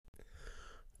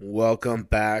Welcome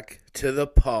back to the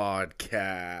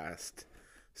podcast.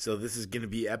 So this is going to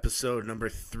be episode number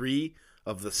 3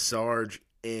 of the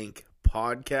SARGEinc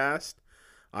podcast.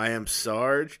 I am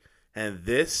Sarge, and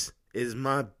this is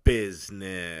my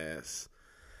business.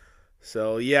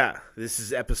 So yeah, this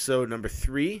is episode number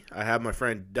 3. I have my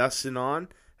friend Dustin on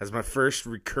as my first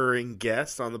recurring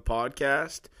guest on the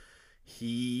podcast.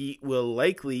 He will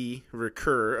likely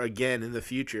recur again in the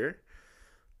future.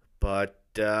 But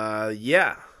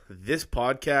this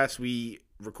podcast we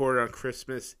recorded on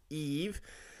Christmas Eve,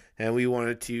 and we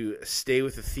wanted to stay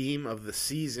with the theme of the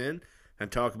season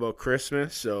and talk about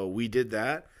Christmas, so we did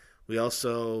that. We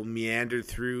also meandered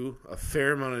through a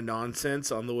fair amount of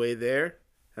nonsense on the way there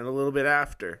and a little bit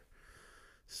after.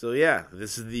 So yeah,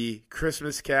 this is the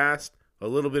Christmas cast, a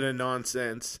little bit of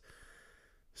nonsense.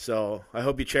 So I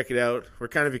hope you check it out. We're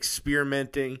kind of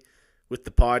experimenting with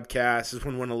the podcast. This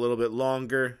one went a little bit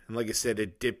longer, and like I said,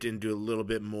 it dipped into a little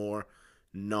bit more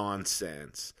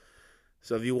nonsense.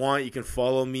 So if you want, you can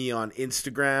follow me on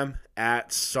Instagram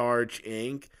at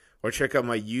SARGEinc, or check out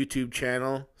my YouTube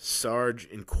channel, Sarge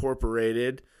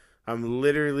Incorporated. I'm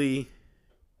literally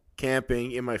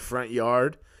camping in my front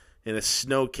yard in a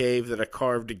snow cave that I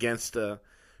carved against a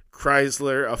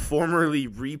formerly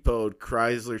repoed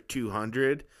Chrysler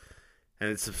 200. And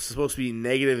it's supposed to be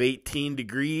negative 18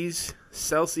 degrees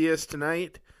Celsius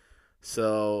tonight.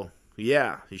 So,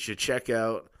 yeah, you should check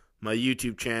out my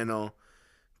YouTube channel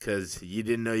because you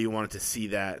didn't know you wanted to see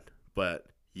that, but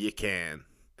you can.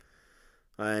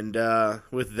 And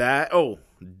with that,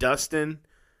 Dustin,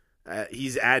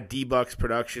 he's at D-Bucks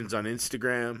Productions on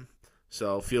Instagram.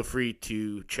 So feel free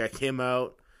to check him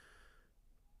out.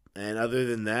 And other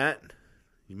than that,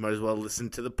 you might as well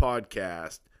listen to the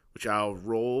podcast, which I'll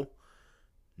roll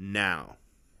now.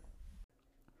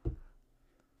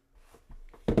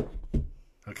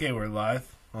 Okay, we're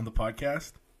live on the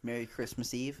podcast. Merry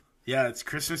Christmas Eve. Yeah, it's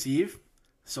Christmas Eve.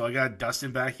 So I got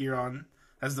Dustin back here on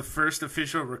as the first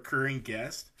official recurring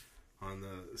guest on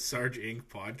the SARGEinc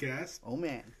podcast. Oh,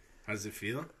 man. How does it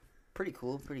feel? Pretty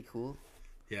cool.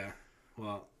 Yeah.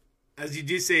 Well, as you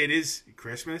do say, it is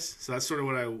Christmas. So that's sort of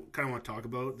what I kind of want to talk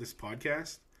about this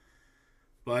podcast.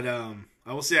 But I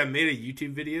will say I made a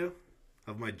YouTube video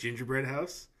of my gingerbread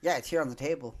house. Yeah, it's here on the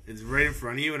table. It's right in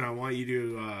front of you, and I want you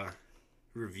to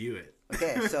review it.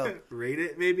 Okay, so rate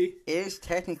it, maybe? It is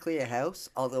technically a house,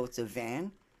 although it's a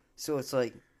van. So it's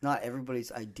like not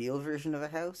everybody's ideal version of a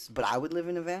house, but I would live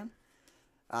in a van.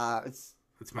 It's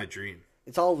my dream.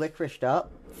 It's all licoriced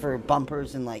up for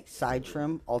bumpers and like side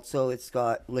trim. Also, it's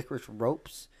got licorice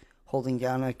ropes holding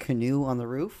down a canoe on the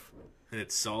roof. And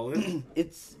it's solid?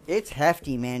 It's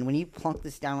hefty, man. When you plunk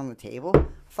this down on the table,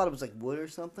 I thought it was like wood or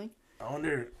something. I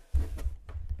wonder.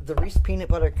 The Reese Peanut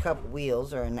Butter Cup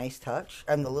wheels are a nice touch,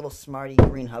 and the little Smarty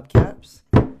green hubcaps.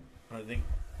 I think.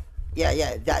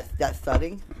 Yeah, that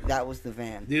thudding, that was the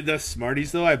van. Dude, the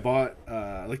Smarties though, I bought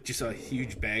just a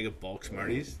huge bag of bulk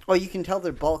Smarties. Oh, you can tell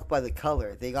they're bulk by the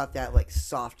color. They got that like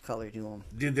soft color to them.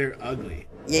 Dude, they're ugly.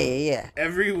 Yeah.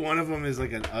 Every one of them is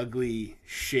like an ugly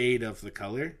shade of the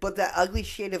color. But that ugly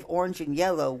shade of orange and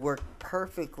yellow work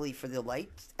perfectly for the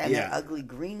lights, and that ugly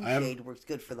green shade works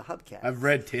good for the hubcap. I've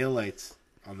red taillights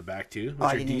on the back too, which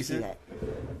I are didn't decent. see that.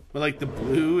 But like the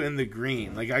blue and the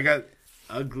green, like I got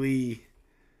ugly.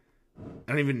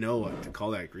 I don't even know what to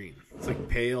call that green. It's like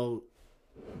pale,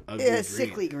 ugly green.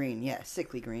 Sickly green. Yeah,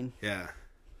 sickly green. Yeah.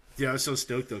 Yeah, I was so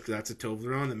stoked though because that's a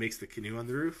Toblerone that makes the canoe on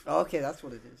the roof. Oh, okay, that's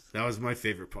what it is. That was my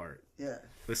favorite part. Yeah.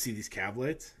 Let's see these cab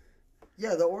lights.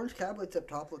 Yeah, the orange cab lights up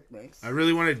top look nice. I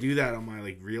really want to do that on my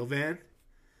like real van.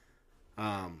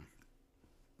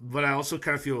 But I also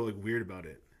kind of feel like weird about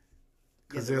it.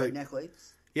 Yeah, the red neck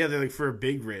lights. Yeah, they're like for a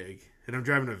big rig, and I'm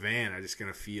driving a van. I just kind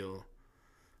of feel.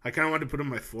 I kind of wanted to put on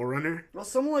my 4Runner. Well,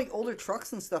 some like older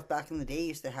trucks and stuff back in the day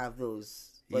used to have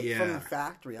those, like from the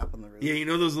factory up on the roof. Yeah, you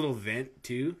know those little vent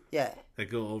too? Yeah.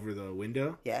 That go over the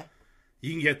window? Yeah.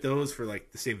 You can get those for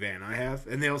like the same van I have.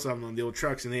 And they also have them on the old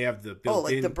trucks, and they have the built-in. Oh,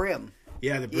 like the brim.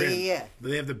 Yeah, the brim. Yeah.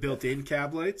 But they have the built-in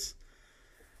cab lights.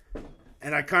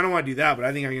 And I kind of want to do that, but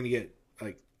I think I'm going to get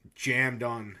like jammed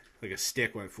on like a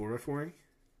stick while 4x4ing.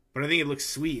 But I think it looks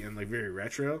sweet and like very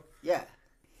retro. Yeah.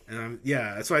 And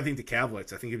that's why I think the cab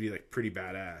lights, I think it'd be like pretty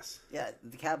badass. Yeah,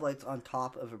 the cab lights on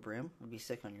top of a brim would be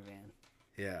sick on your van.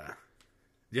 Yeah.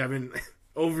 Yeah, I've been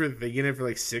overthinking it for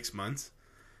like 6 months.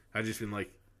 I've just been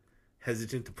like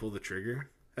hesitant to pull the trigger.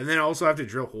 And then I also have to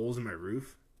drill holes in my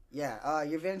roof. Yeah,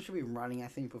 your van should be running, I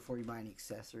think, before you buy any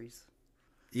accessories.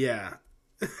 Yeah.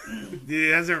 Dude,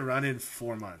 it hasn't run in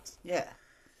 4 months. Yeah.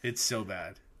 It's so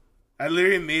bad. I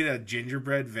literally made a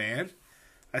gingerbread van.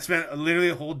 I spent literally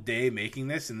a whole day making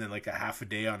this and then like a half a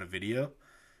day on a video.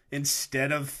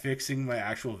 instead of fixing my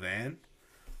actual van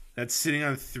that's sitting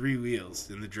on 3 wheels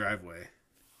in the driveway.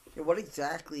 Yeah, what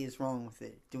exactly is wrong with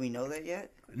it? Do we know that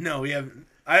yet? No, we haven't.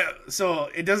 So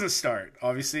it doesn't start,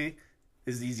 obviously,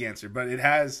 is the easy answer, but it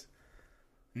has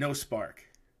no spark.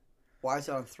 Why is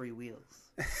it on 3 wheels?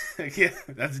 Yeah,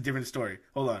 that's a different story.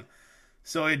 Hold on.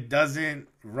 So it doesn't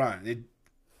run. It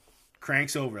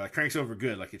cranks over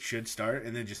good, like it should start,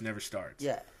 and then just never starts.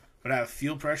 Yeah. But I have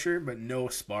fuel pressure, but no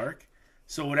spark.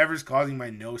 So whatever's causing my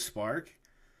no spark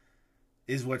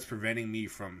is what's preventing me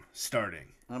from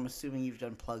starting. I'm assuming you've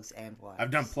done plugs and wires.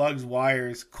 I've done plugs,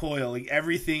 wires, coil, like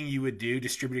everything you would do,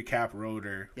 distributed cap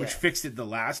rotor, which fixed it the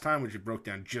last time, which it broke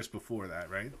down just before that,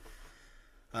 right?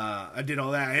 I did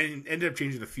all that. I ended up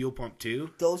changing the fuel pump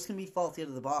too. Those can be faulty out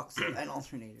of the box and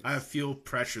alternators. I have fuel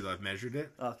pressure though. I've measured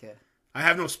it. Okay. I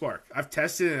have no spark. I've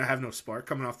tested it and I have no spark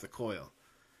coming off the coil.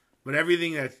 But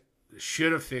everything that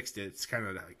should have fixed it, it's kind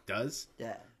of like does.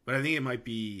 Yeah. But I think it might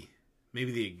be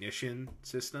maybe the ignition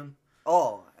system.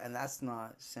 Oh, and that's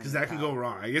not because that can go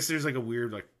wrong. I guess there's like a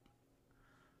weird like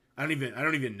I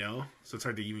don't even know, so it's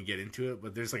hard to even get into it.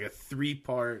 But there's like a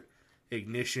 3-part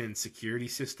ignition security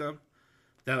system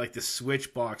that like the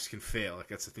switch box can fail. Like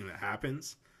that's the thing that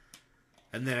happens,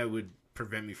 and then it would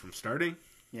prevent me from starting.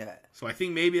 Yeah. So I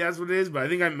think maybe that's what it is. But I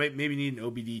think I might maybe need an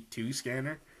OBD2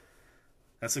 scanner.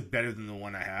 That's like better than the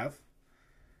one I have.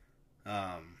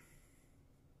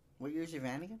 What year's your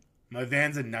van again? My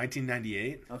van's a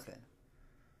 1998. Okay.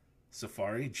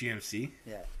 Safari GMC.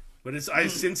 Yeah. But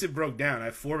since it broke down, I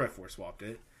 4x4 swapped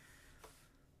it,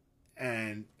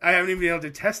 and I haven't even been able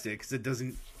to test it because it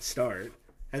doesn't start.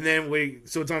 And then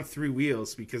so it's on 3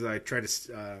 wheels because I tried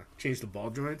to change the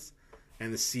ball joints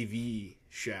and the CV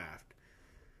shaft.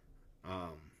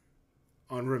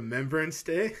 On Remembrance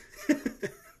Day,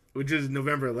 which is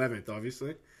November 11th,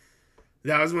 obviously.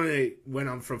 That was when it went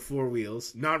on from 4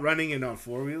 wheels, not running it on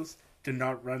 4 wheels, to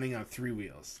not running on 3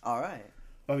 wheels. All right.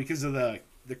 Well, because of the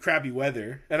crappy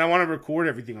weather, and I want to record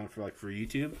everything on for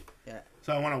YouTube. Yeah.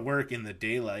 So I want to work in the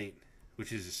daylight,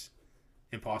 which is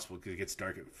impossible because it gets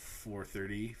dark at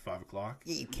 4:30, 5 o'clock.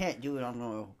 Yeah, you can't do it on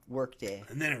a work day.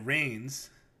 And then it rains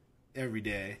every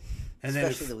day, and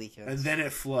especially the weekends. And then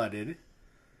it flooded,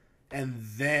 and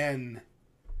then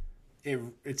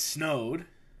it snowed,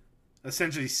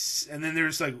 essentially. And then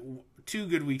there's like 2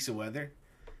 good weeks of weather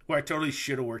where I totally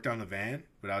should have worked on the van,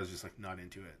 but I was just like not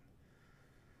into it.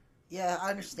 Yeah, I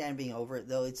understand being over it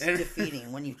though. It's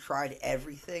defeating when you've tried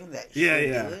everything that should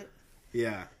do it.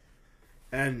 Yeah.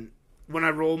 And when I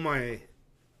rolled my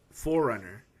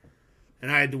 4Runner,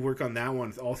 and I had to work on that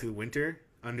one all through the winter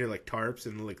under like tarps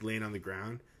and like laying on the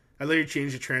ground, I literally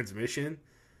changed the transmission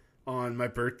on my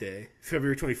birthday,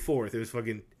 February 24th. It was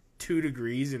fucking 2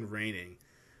 degrees and raining,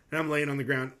 and I'm laying on the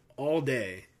ground all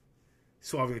day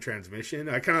swapping the transmission.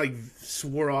 I kind of like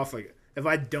swore off, like if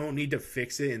I don't need to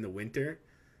fix it in the winter,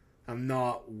 I'm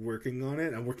not working on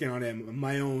it. I'm working on it at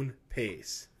my own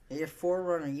pace. Your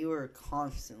 4Runner, you were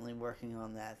constantly working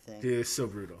on that thing. Dude, it's so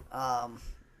brutal.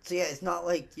 So yeah, it's not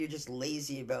like you're just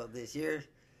lazy about this. You're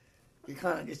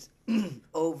kind of just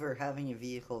over having a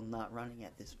vehicle not running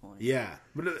at this point. Yeah,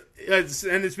 but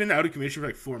it's been out of commission for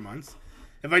like 4 months.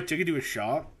 If I took it to a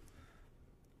shop,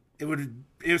 it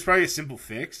was probably a simple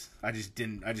fix. I just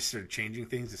started changing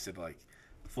things instead of like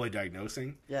fully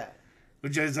diagnosing. Yeah.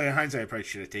 Which is like in hindsight, I probably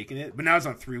should have taken it. But now it's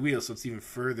on 3 wheels, so it's even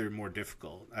further more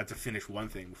difficult. I have to finish one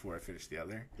thing before I finish the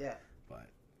other. Yeah. But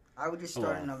I would just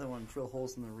start another one, drill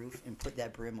holes in the roof, and put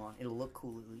that brim on. It'll look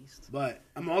cool at least. But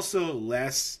I'm also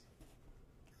less.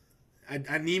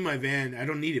 I need my van. I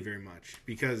don't need it very much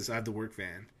because I have the work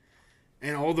van,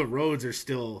 and all the roads are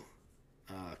still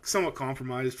somewhat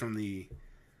compromised from the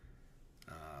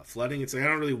flooding. It's like I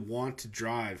don't really want to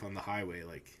drive on the highway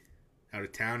like out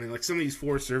of town, and like some of these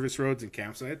Forest Service roads and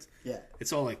campsites, yeah,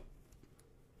 it's all like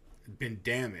been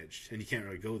damaged, and you can't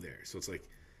really go there. So it's like,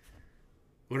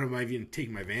 what am I even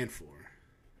taking my van for?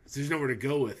 So there's nowhere to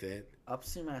go with it. Up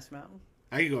Sumas Mountain?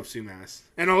 I could go up Sumas,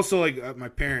 and also like my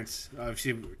parents.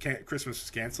 Obviously, Christmas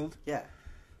was canceled. Yeah.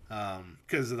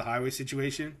 Because of the highway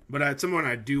situation. But at some point,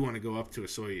 I do want to go up to a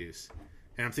Soyuz,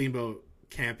 and I'm thinking about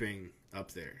camping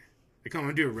up there. Like, I'm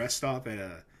gonna do a rest stop at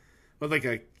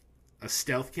a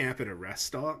stealth camp at a rest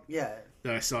stop. Yeah.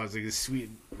 That I saw. It was like this sweet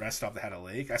rest stop that had a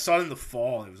lake. I saw it in the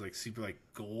fall. It was like super like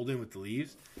golden with the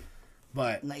leaves.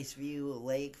 But nice view, a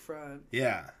lake front.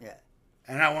 Yeah. Yeah.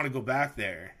 And I want to go back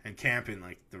there and camp in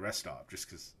like the rest stop just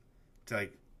because to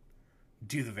like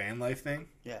do the van life thing.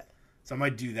 Yeah. So I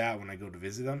might do that when I go to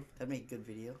visit them. That'd make a good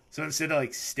video. So instead of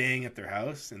like staying at their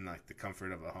house in like the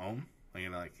comfort of a home, I'm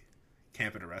gonna like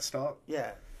camp at a rest stop.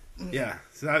 Yeah. Yeah,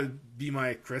 so that would be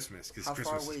my Christmas. Cause How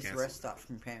Christmas far away is the canceled. rest stop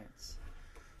from parents?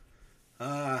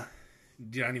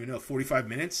 Dude, I don't even know. 45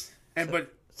 minutes.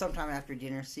 But sometime after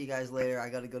dinner. See you guys later. I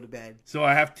gotta go to bed. so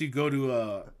I have to go to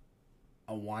a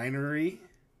winery.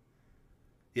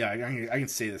 Yeah, I can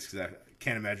say this because I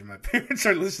can't imagine my parents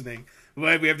are listening.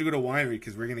 But we have to go to a winery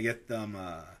because we're gonna get them.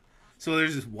 So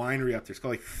there's this winery up there. It's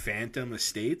called like Phantom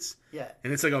Estates. Yeah.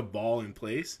 And it's like a ball in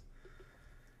place.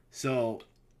 So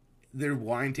their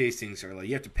wine tastings are like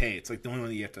you have to pay. It's like the only one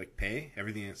that you have to like pay.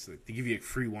 Everything else like they give you like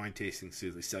free wine tastings so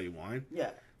they sell you wine. Yeah.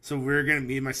 So we're gonna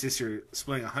me and my sister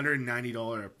splitting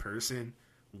 $190 a person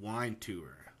wine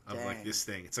tour of like this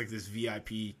thing. It's like this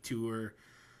VIP tour,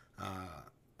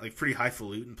 like pretty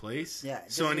highfalutin place. Yeah.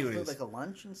 So Does it anyways, include like a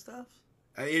lunch and stuff?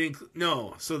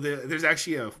 No. So there's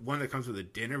actually a one that comes with a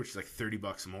dinner, which is like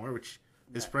 $30 more, which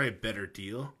is probably a better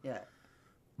deal. Yeah.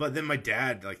 But then my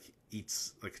dad like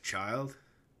eats like a child.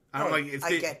 I don't like if I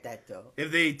they get that though.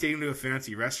 if they take him to a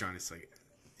fancy restaurant, it's like,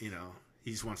 you know,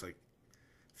 he just wants like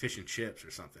fish and chips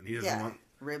or something. He doesn't want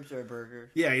ribs or a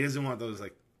burger. Yeah, he doesn't want those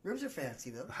like Ribs are fancy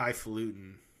though.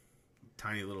 highfalutin,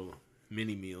 tiny little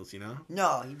mini meals. You know?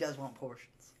 No, he does want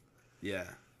portions. Yeah.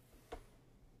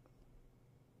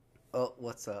 Oh,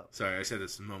 what's up? Sorry, I just had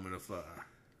this moment of worry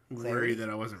Clarity? that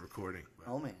I wasn't recording.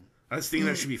 But Oh man. I was thinking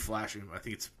that should be flashing, but I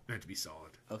think it's meant to be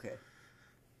solid. Okay.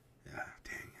 Yeah,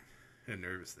 dang. I got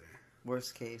nervous there.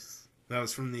 Worst case. That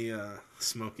was from the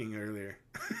smoking earlier.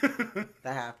 That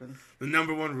happened. The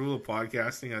number one rule of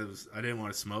podcasting, I didn't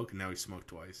want to smoke, and now we smoked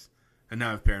twice. And now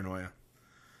I have paranoia.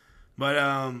 But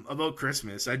about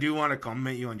Christmas, I do want to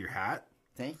compliment you on your hat.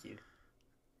 Thank you.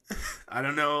 I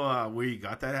don't know where you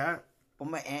got that hat. Well,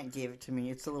 my aunt gave it to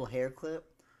me. It's a little hair clip.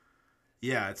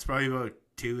 Yeah, it's probably about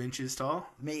 2 inches tall.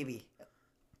 Maybe.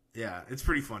 Yeah, it's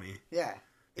pretty funny. Yeah.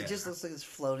 It Yeah. just looks like it's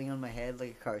floating on my head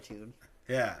like a cartoon.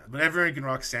 Yeah, but everyone can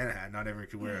rock Santa hat. Not everyone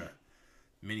can wear a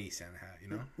mini Santa hat, you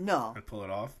know? No. And pull it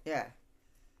off. Yeah.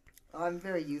 I'm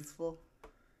very youthful.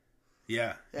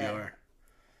 Yeah, Yeah. you are.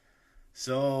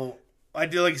 So,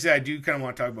 like I said, I do kind of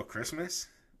want to talk about Christmas.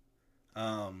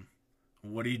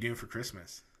 What are you doing for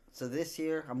Christmas? So this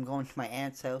year, I'm going to my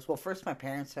aunt's house. Well, first my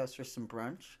parents' house for some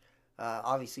brunch.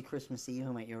 Obviously, Christmas Eve,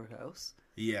 I'm at your house.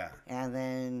 Yeah. And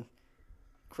then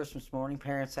Christmas morning,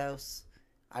 parents' house.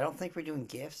 I don't think we're doing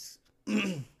gifts.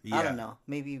 Yeah. I don't know.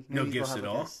 Maybe No we'll gifts have at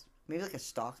like all? maybe like a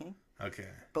stocking. Okay.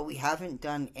 But we haven't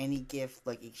done any gift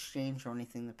like exchange or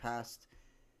anything the past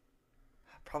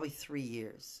probably 3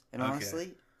 years. And Okay.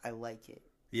 honestly, I like it.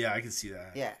 Yeah, I can see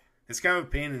that. Yeah. It's kind of a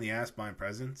pain in the ass buying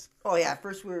presents. Oh yeah, at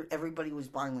first everybody was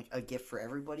buying like a gift for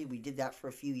everybody. We did that for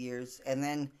a few years, and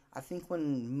then I think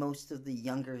when most of the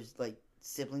younger like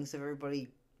siblings of everybody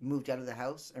moved out of the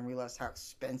house and realized how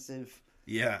expensive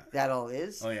Yeah. that all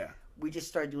is, Oh, yeah. we just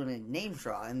started doing a name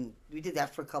draw, and we did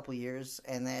that for a couple years,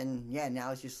 and then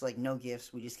now it's just like no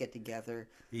gifts. We just get together.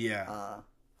 Yeah.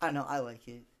 I don't know. I like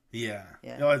it. Yeah.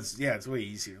 Yeah. No, it's way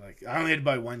easier. Like, I only had to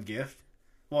buy one gift.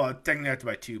 Well, technically I have to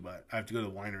buy two, but I have to go to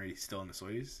the winery still in the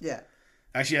Soyuz. Yeah.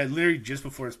 Actually, I literally just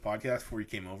before this podcast, before you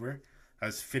came over, I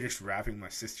was finished wrapping my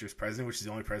sister's present, which is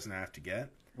the only present I have to get.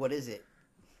 What is it?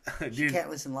 Dude, You can't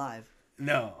listen live.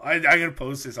 no, I'm gonna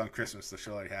post this on Christmas, so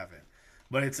she'll already have it.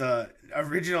 But it's a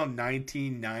original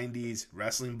 1990s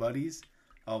wrestling buddies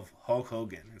of Hulk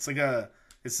Hogan.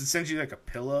 It's essentially like a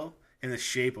pillow in the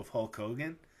shape of Hulk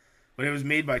Hogan, but it was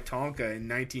made by Tonka in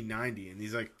 1990, and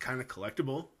he's like kind of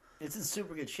collectible. It's in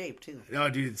super good shape too. No,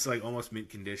 dude, it's like almost mint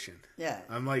condition. Yeah.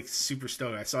 I'm like super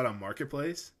stoked. I saw it on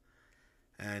Marketplace,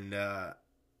 and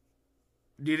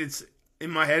dude, it's in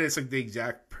my head. It's like the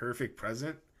exact perfect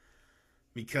present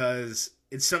because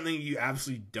it's something you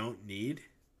absolutely don't need,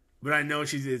 but I know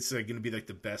it's like gonna be like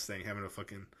the best thing having a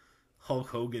fucking Hulk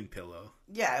Hogan pillow.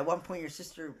 Yeah, at one point your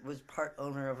sister was part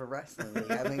owner of a wrestling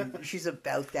league. I mean, she's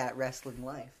about that wrestling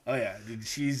life. Oh yeah, dude,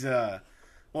 she's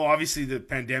well, obviously the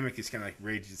pandemic has kind of like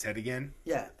raged its head again.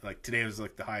 Yeah. Like today was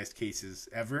like the highest cases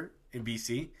ever in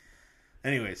BC.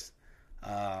 Anyways,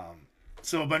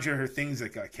 so a bunch of her things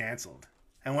that got canceled,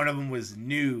 and one of them was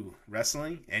New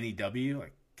Wrestling, NEW,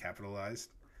 like capitalized.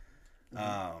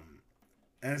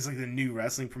 And it's like the new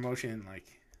wrestling promotion in like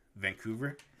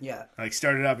Vancouver. Yeah. Like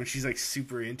started up, and she's like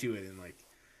super into it, and like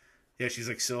yeah, she's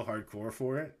like so hardcore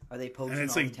for it. Are they poaching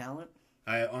it's all like- the talent?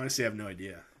 I honestly have no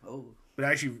idea. Oh. But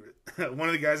actually, one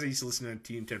of the guys I used to listen to on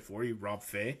Team 1040, Rob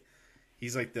Fay,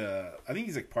 he's like I think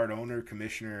he's like part owner,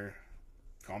 commissioner,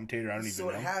 commentator. I don't even So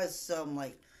know. it has some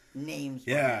like names.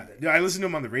 Yeah, behind it. dude, I listened to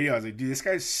him on the radio. I was like, dude, this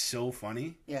guy's so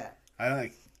funny. Yeah.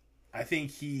 I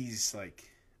think he's like,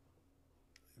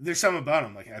 there's something about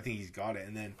him. Like, I think he's got it.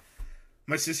 And then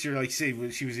my sister, like, say,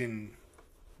 when she was in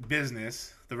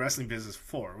business, the wrestling business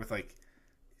for, with like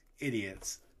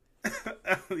idiots.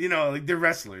 You know, like they're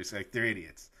wrestlers, like they're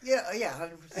idiots. Yeah,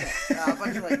 100%. A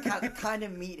bunch of like kind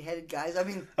of meat-headed guys. I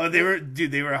mean, they were 100%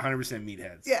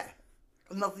 meatheads. Yeah,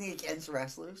 nothing against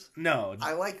wrestlers. No,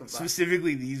 I like them.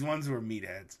 Specifically, these ones were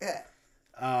meatheads.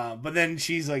 Yeah. But then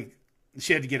she's like,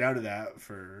 she had to get out of that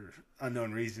for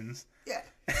unknown reasons. Yeah.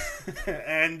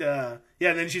 And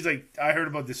then she's like, I heard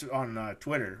about this on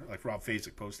Twitter, like Rob Faye's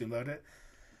like posting about it,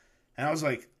 and I was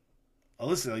like,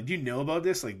 Alyssa, like, do you know about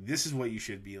this? Like, this is what you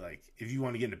should be like if you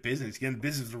want to get into business. Get into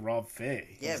business with Rob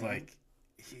Faye. Yeah, he's like,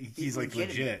 he's like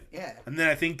legit. Yeah. And then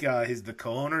I think the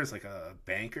co-owner is like a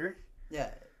banker.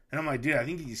 Yeah. And I'm like, dude, I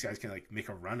think these guys can like make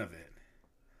a run of it.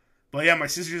 But yeah, my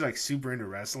sister's like super into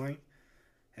wrestling,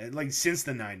 and, like since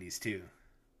the '90s too.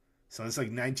 So it's like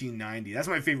 1990. That's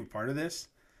my favorite part of this.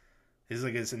 Is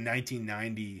like it's a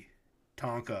 1990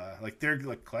 Tonka. Like they're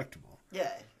like collectible.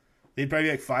 Yeah. They'd probably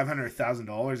be like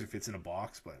 $500,000 if it's in a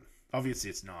box, but obviously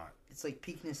it's not. It's like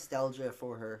peak nostalgia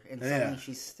for her and something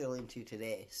she's still into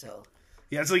today. So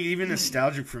yeah, it's like even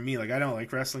nostalgic for me. Like I don't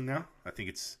like wrestling now. I think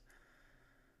it's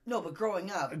but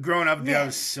growing up, dude, I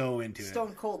was so into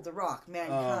Stone Cold, The Rock,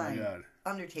 Mankind, oh my God.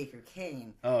 Undertaker,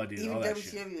 Kane. Oh, dude, even all that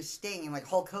WCW shit. was Sting, and like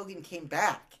Hulk Hogan came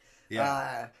back.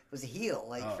 Yeah, was a heel,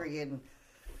 like friggin'.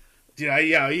 Dude,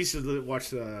 I used to watch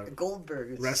the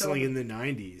Goldberg wrestling in the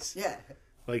 '90s. Yeah.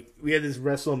 Like, we had this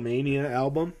WrestleMania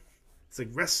album. It's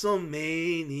like,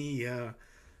 WrestleMania.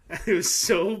 It was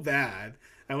so bad.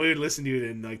 And we would listen to it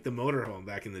in, like, the motorhome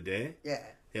back in the day. Yeah.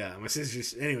 Yeah, my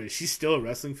sister, anyway, she's still a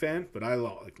wrestling fan, but I,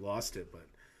 like, lost it. But,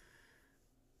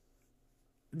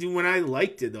 dude, when I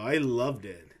liked it, though, I loved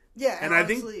it. Yeah, and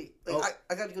honestly, I think...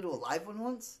 I got to go to a live one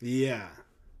once. Yeah.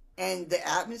 And the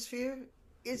atmosphere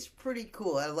is pretty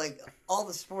cool. At, like, all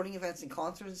the sporting events and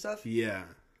concerts and stuff. Yeah.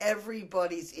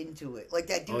 Everybody's into it. Like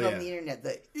that dude on the internet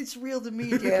that it's real to me,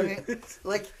 damn it.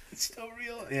 Like it's still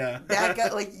real. Yeah. That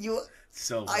guy, like you.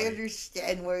 So funny. I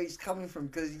understand where he's coming from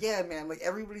because yeah, man, like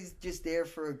everybody's just there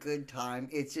for a good time.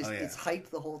 It's just it's hype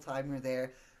the whole time you're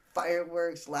there.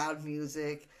 Fireworks, loud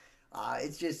music.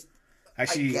 It's just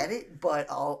actually I get it, but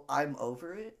I'm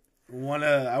over it.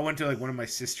 I went to like one of my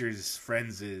sister's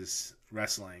friends'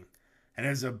 wrestling, and it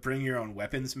was a bring your own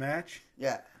weapons match.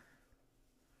 Yeah.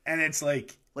 And it's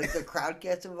like the crowd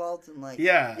gets involved and like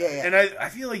yeah. And I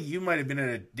feel like you might have been at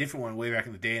a different one way back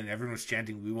in the day, and everyone was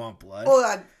chanting "We want blood." Oh,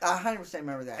 I 100%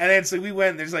 remember that. And it's like we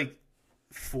went. There's like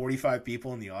 45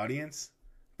 people in the audience,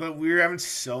 but we were having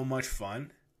so much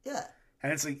fun. Yeah.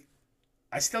 And it's like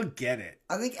I still get it.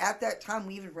 I think at that time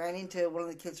we even ran into one of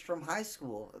the kids from high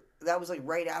school. That was like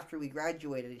right after we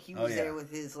graduated. He was there with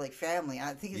his like family.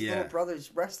 I think his little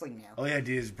brother's wrestling now. Oh yeah,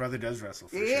 dude, his brother does wrestle.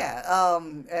 For sure.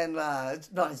 And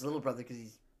it's not his little brother because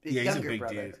he's his younger he's a big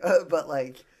brother. Dude. But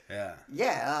like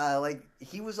like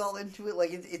he was all into it.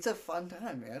 Like it's a fun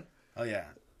time, man. Oh yeah,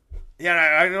 yeah.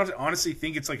 I honestly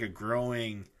think it's like a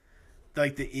growing,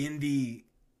 like the indie,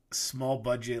 small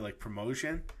budget like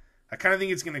promotion. I kind of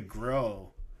think it's gonna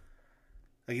grow.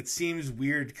 Like, it seems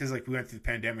weird because, like, we went through the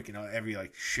pandemic and every,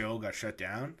 like, show got shut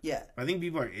down. Yeah. I think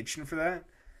people are itching for that.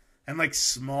 And, like,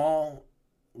 small,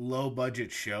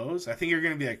 low-budget shows, I think are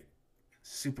going to be, like,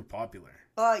 super popular.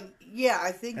 Yeah,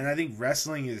 I think... And I think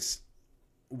wrestling is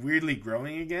weirdly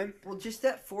growing again. Well, just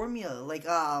that formula. Like,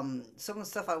 some of the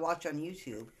stuff I watch on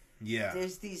YouTube... Yeah.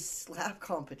 There's these slap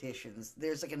competitions.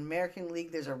 There's like an American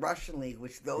league. There's a Russian league,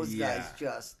 which those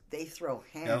guys they throw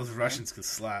hands. Yeah, those Russians can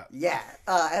slap. Yeah.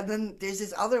 And then there's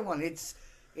this other one. It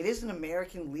is an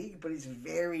American league, but it's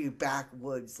very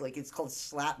backwoods. Like it's called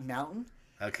Slap Mountain.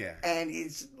 Okay. And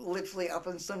it's literally up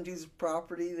on some dude's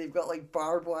property. They've got like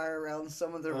barbed wire around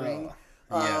some of the ring.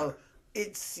 Yeah.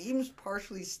 It seems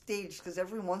partially staged because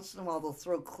every once in a while they'll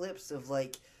throw clips of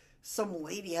like some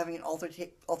lady having an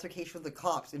altercation with the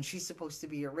cops, and she's supposed to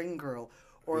be a ring girl,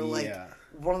 or like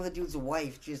one of the dude's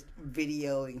wife just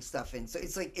videoing stuff in. So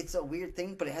it's like it's a weird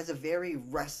thing, but it has a very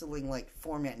wrestling like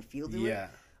format and feel to it.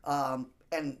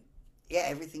 And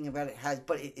everything about it has,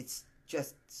 but it's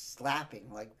just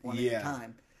slapping like one at a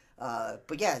time.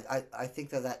 But yeah, I think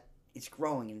that it's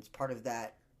growing and it's part of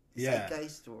that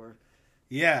zeitgeist or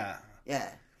yeah.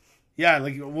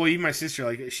 Like well, even my sister,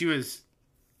 like she was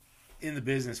in the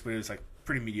business, but it was like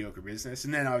pretty mediocre business,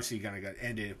 and then obviously kind of got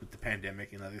ended with the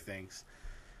pandemic and other things.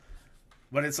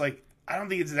 But it's like I don't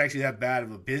think it's actually that bad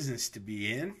of a business to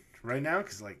be in right now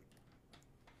because like,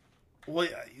 well,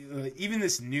 even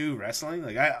this new wrestling,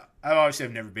 like I obviously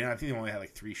have never been. I think they only had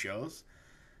like 3 shows,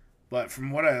 but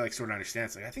from what I like sort of understand,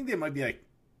 it's like I think they might be like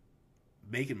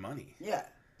making money.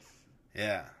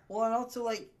 Yeah. Well, and also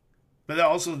like, but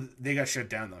also they got shut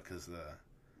down though because the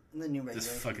new regulation.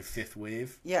 This fucking 5th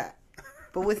wave. Yeah.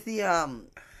 But with the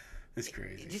it's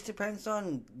crazy. It just depends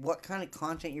on what kind of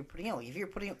content you're putting out. Like, if you're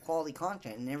putting out quality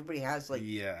content and everybody has like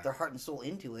their heart and soul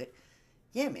into it,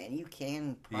 yeah, man, you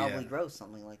can probably grow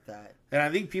something like that. And I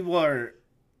think people are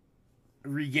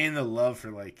regaining the love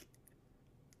for like,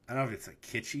 I don't know if it's like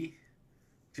kitschy,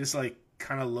 just like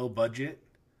kind of low budget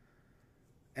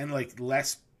and like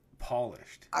less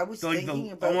polished. I was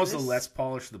thinking about almost this the less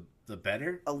polished the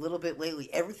better. A little bit lately.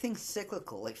 Everything's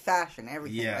cyclical, like fashion,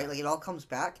 everything. Right? Like it all comes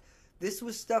back. This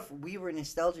was stuff we were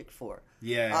nostalgic for.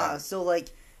 Yeah. So like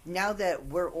now that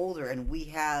we're older and we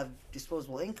have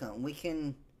disposable income, we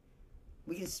can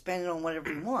spend it on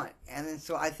whatever we want. And then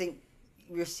so I think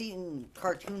you're seeing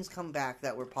cartoons come back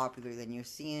that were popular. Then you're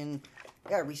seeing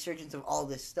resurgence of all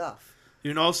this stuff.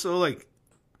 And also like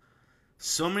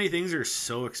so many things are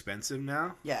so expensive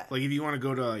now. Yeah. Like if you want to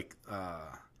go to like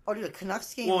dude, a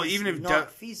Canucks game even if not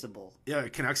feasible. Yeah,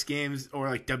 Canucks games or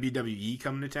like WWE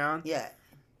coming to town. Yeah.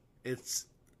 It's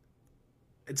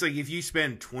like if you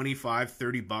spend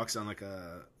 $25-$30 on like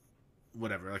a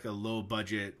like a low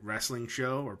budget wrestling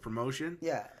show or promotion.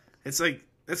 Yeah. It's like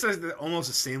that's almost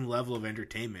the same level of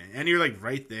entertainment. And you're like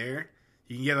right there.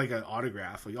 You can get like an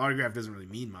autograph. Like autograph doesn't really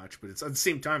mean much, but it's at the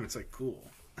same time it's like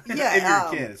cool. Yeah, if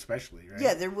you're a kid, especially, right?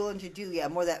 Yeah, they're willing to do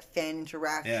more of that fan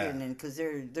interaction, and because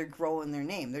they're growing their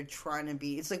name, they're trying to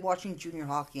be. It's like watching junior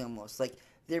hockey almost. Like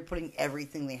they're putting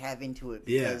everything they have into it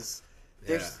because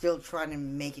they're still trying to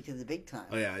make it to the big time.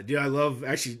 Oh yeah, dude, I love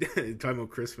actually talking about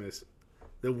Christmas.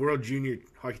 The World Junior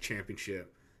Hockey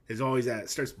Championship is always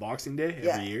starts Boxing Day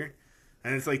every year,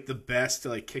 and it's like the best to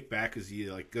like kick back because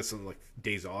you like get some like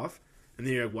days off, and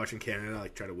then you're like, watching Canada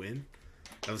like try to win.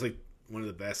 That was like one of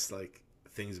the best like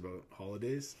things about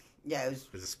holidays. Yeah, it was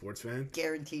as a sports fan.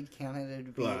 Guaranteed Canada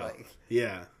to be like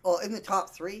in the top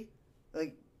 3.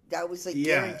 Like that was like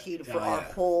guaranteed for our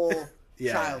whole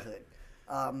childhood.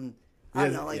 I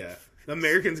don't know, like the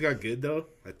Americans got good though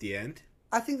at the end.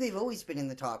 I think they've always been in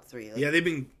the top 3. Like, they've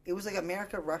been. It was like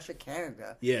America, Russia,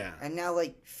 Canada. Yeah, and now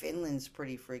like Finland's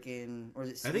pretty freaking. Or is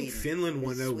it Sweden? I think Finland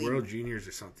won the World Juniors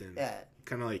or something. Yeah,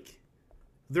 kind of like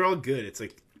they're all good. It's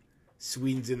like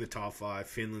Sweden's in the top 5.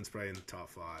 Finland's probably in the top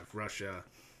 5. Russia.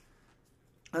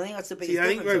 I think that's the biggest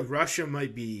difference. I think like Russia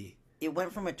might be. It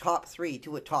went from a top 3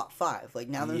 to a top 5. Like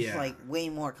now there's like way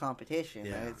more competition.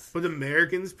 Yeah. Right? But the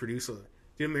Americans produce.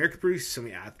 Did America produce so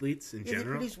many athletes in general? They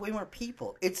produce way more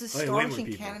people. It's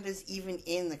astonishing Canada's even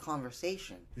in the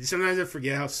conversation. Sometimes I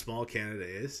forget how small Canada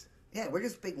is. Yeah, we're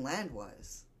just big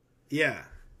land-wise. Yeah.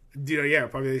 Dude, our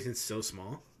population's so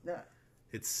small. Yeah.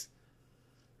 It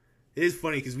is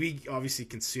funny because we obviously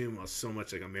consume so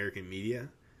much like American media,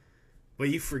 but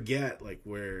you forget like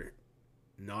we're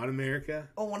not America.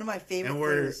 Oh, one of my favorite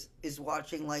things is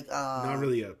watching like not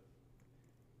really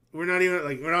we're not even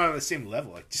like we're not on the same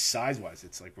level like just size wise.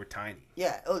 It's like we're tiny.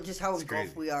 Yeah, just how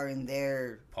engulfed we are in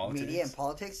their media and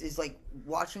politics is like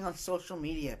watching on social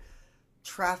media.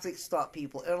 Traffic stop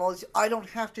people and all this. I don't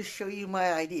have to show you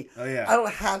my ID. Oh yeah. I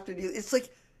don't have to do. It's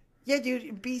like, yeah, dude.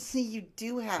 In BC, you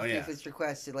do have to if it's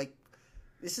requested. Like.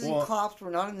 This isn't cops. We're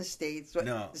not in the States. But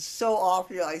no. It's so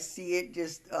often I see it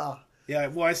just. Yeah,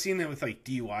 well, I've seen it with like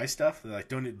DUI stuff. They're like,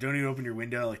 don't even open your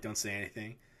window. Like, don't say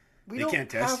anything. They can't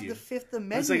test you. The Fifth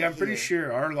Amendment. It's like I'm pretty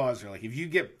sure our laws are like if you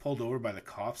get pulled over by the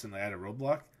cops and they at a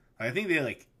roadblock, I think they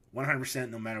like 100%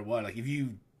 no matter what. Like if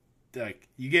you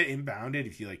you get impounded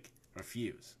if you like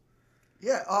refuse.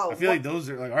 Yeah. I feel like those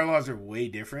are like our laws are way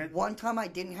different. One time I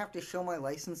didn't have to show my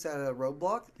license at a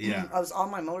roadblock. Yeah. I was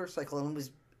on my motorcycle and it was.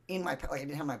 In my I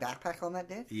didn't have my backpack on that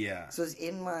day. Yeah. So it was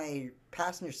in my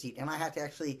passenger seat, and I had to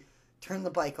actually turn the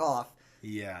bike off.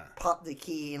 Yeah. Pop the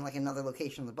key in like another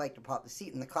location on the bike to pop the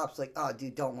seat, and the cop's like, "Oh,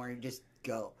 dude, don't worry, just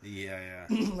go." Yeah.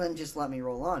 Then just let me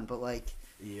roll on. But like,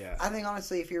 I think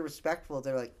honestly, if you're respectful,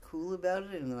 they're like cool about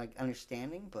it and they're like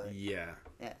understanding. But yeah.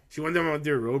 See, one time I went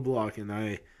through a roadblock, and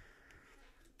I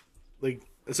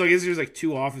so I guess there's like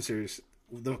 2 officers.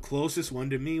 The closest one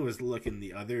to me was looking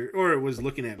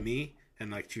at me. And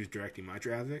like she was directing my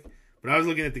traffic, but I was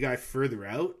looking at the guy further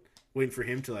out, waiting for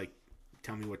him to like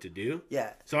tell me what to do.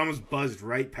 Yeah. So I almost buzzed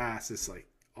right past this like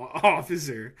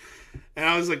officer, and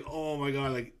I was like, "Oh my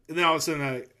god!" Like, and then all of a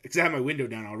sudden, because I had my window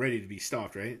down already to be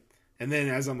stopped, right? And then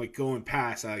as I'm like going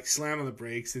past, I like slam on the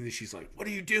brakes, and then she's like, "What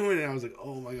are you doing?" And I was like,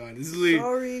 "Oh my god, this is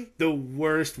like the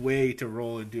worst way to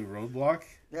roll into a roadblock."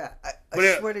 Yeah,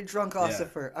 I swear to drunk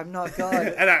Ossifer, I'm not God.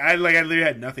 And I literally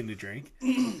had nothing to drink.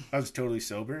 I was totally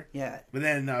sober. Yeah. But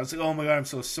then I was like, oh my god, I'm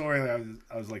so sorry. Like,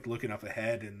 I was like looking up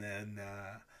ahead, and then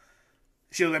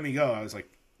she let me go. I was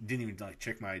like, didn't even like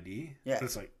check my ID. Yeah. So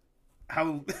it's like,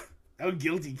 how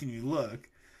guilty can you look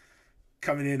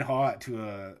coming in hot to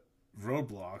a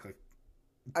roadblock? Like,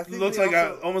 I think looks like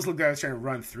I almost looked like I was trying to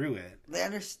run through it. They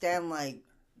understand like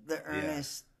the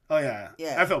earnest. Yeah. Oh yeah.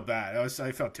 Yeah. I felt bad.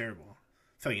 I felt terrible.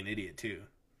 I felt like an idiot too.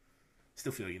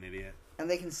 Still feel like an idiot. And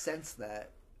they can sense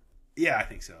that. Yeah, I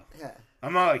think so. Yeah.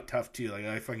 I'm not like tough too. Like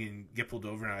I fucking get pulled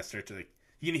over and I start to like.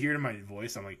 You can hear it in my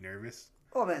voice. I'm like nervous.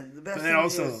 Oh man, the best but thing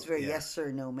also, to do is very yes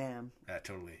sir, no ma'am. Yeah,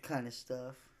 totally. Kind of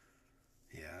stuff.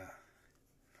 Yeah.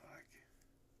 Fuck.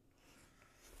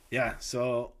 Yeah.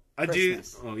 So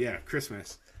Christmas. Oh yeah,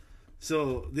 Christmas.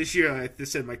 So this year they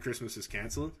said my Christmas is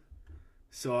canceled.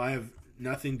 So I have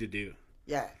nothing to do.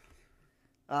 Yeah.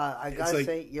 I gotta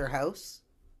say, your house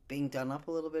being done up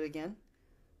a little bit again.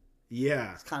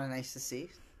 Yeah. It's kind of nice to see.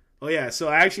 Oh yeah, so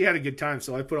I actually had a good time.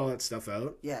 So I put all that stuff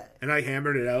out. Yeah. And I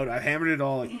hammered it out. I hammered it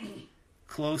all like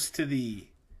closer to the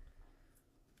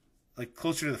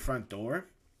front door.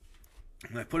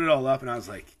 And I put it all up and I was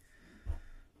like,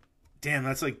 damn,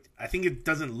 that's like, I think it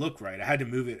doesn't look right. I had to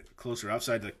move it closer up.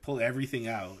 So I had to like pull everything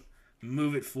out,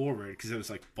 move it forward because it was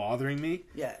like bothering me.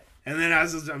 Yeah. And then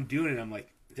as I'm doing it, I'm like,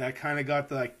 I kind of got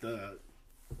the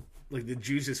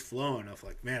juices flowing of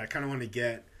like, man, I kind of want to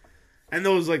get, and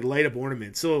those like light up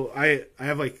ornaments. So I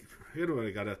have like, I forget what I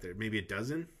got out there, maybe a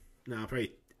dozen? No,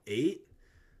 probably 8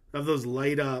 of those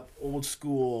light up old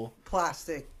school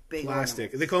plastic. Ornaments.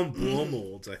 They call them blow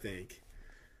molds, I think.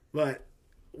 But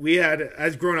we had,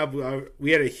 as growing up,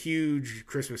 we had a huge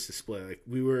Christmas display. Like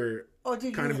we were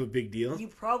kind of a big deal. You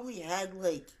probably had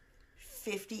like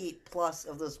 50 plus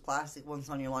of those plastic ones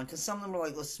on your lawn because some of them were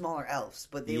like those smaller elves,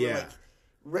 but they were like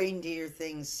reindeer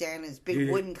things, Santa's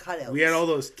big wooden cutouts. We had all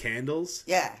those candles.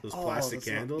 Yeah, those plastic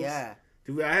candles. Yeah.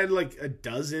 Dude, I had like a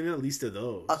dozen at least of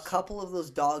those. A couple of those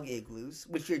dog igloos,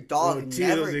 which your dog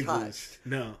never touched.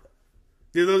 No.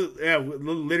 Dude, those,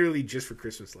 literally just for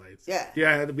Christmas lights. Yeah.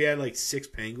 Yeah, we had like 6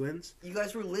 penguins. You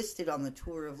guys were listed on the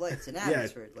tour of lights in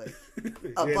Abbotsford. Like we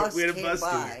bus had came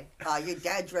by. Your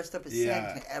dad dressed up as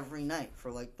Santa every night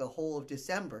for like the whole of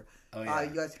December. Oh, yeah.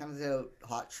 You guys handed out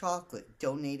hot chocolate,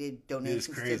 donations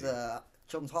to the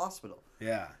Children's Hospital.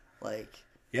 Yeah. Like.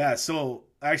 Yeah, so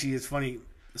actually it's funny.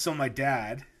 So my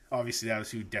dad, obviously that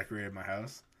was who decorated my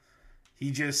house.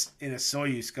 He just, in a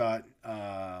Soyuz got,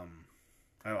 I'm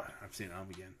saying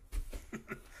again.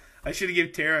 I should have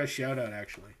given Tara a shout out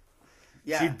actually.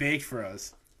 Yeah. She baked for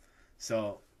us.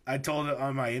 So I told her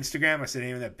on my Instagram, I said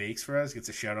anyone that bakes for us gets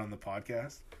a shout out on the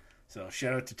podcast. So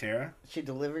shout out to Tara. She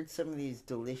delivered some of these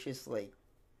delicious like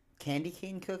candy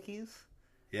cane cookies.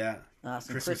 Yeah.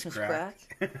 Some Christmas crack.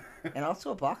 And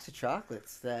also a box of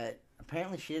chocolates that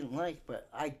apparently she didn't like, but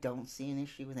I don't see an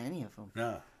issue with any of them.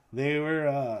 No. They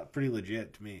were pretty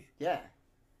legit to me. Yeah.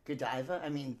 Godiva, I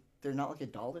mean, they're not like a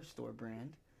dollar store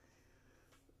brand.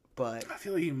 But I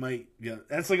feel like you might,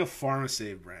 that's like a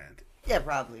Pharmasave brand. Yeah,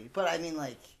 probably. But I mean,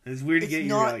 like, it's weird to get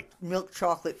your like milk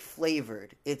chocolate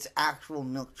flavored. It's actual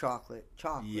milk chocolate.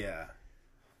 Yeah.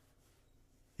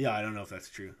 Yeah, I don't know if that's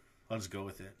true. I'll just go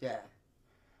with it. Yeah.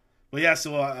 Well, yeah.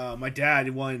 So my dad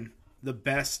won the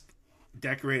best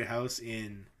decorated house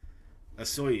in a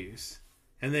Soyuz,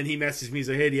 and then he messaged me. He's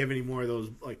like, "Hey, do you have any more of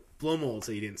those like blow molds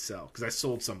that you didn't sell? Because I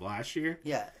sold some last year."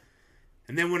 Yeah.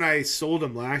 And then when I sold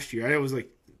them last year, I was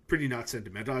like pretty not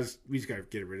sentimental. We just gotta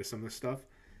get rid of some of this stuff.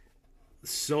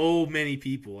 So many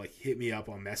people like hit me up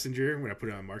on Messenger when I put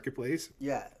it on Marketplace.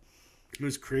 Yeah. It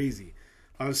was crazy.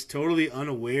 I was totally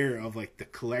unaware of like the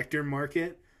collector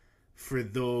market for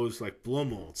those like blow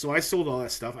molds. So I sold all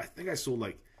that stuff. I think I sold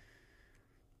like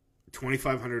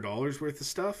 $2,500 worth of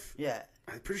stuff. Yeah.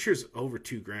 I'm pretty sure it's over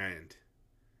 $2,000.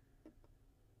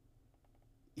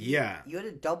 Yeah. You had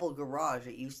a double garage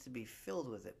that used to be filled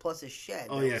with it, plus a shed.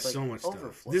 Oh yeah, so much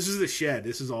stuff. This is the shed.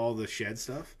 This is all the shed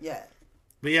stuff. Yeah.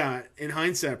 But yeah, in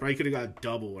hindsight, I probably could have got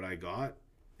double what I got,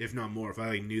 if not more, if I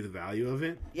like knew the value of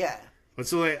it. Yeah. But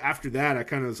so like after that, I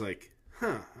kind of was like,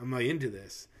 I'm like into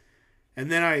this.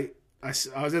 And then I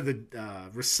was at the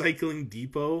recycling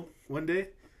depot one day,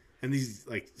 and these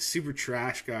like super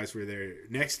trash guys were there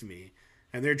next to me,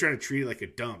 and they're trying to treat it like a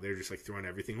dump. They're just like throwing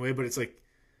everything away, but it's like,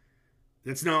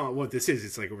 that's not what this is.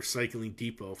 It's like a recycling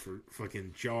depot for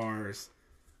fucking jars,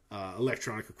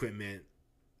 electronic equipment.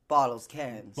 Bottles,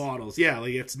 cans. Bottles, yeah.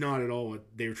 Like, it's not at all what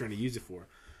they were trying to use it for.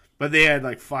 But they had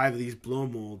like 5 of these blow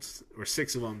molds, or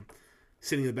 6 of them,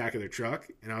 sitting in the back of their truck.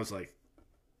 And I was like,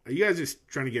 are you guys just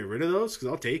trying to get rid of those? Because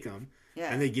I'll take them.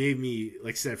 Yeah. And they gave me,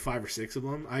 like I said, 5 or 6 of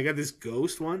them. I got this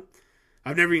ghost one.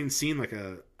 I've never even seen like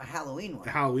a Halloween one.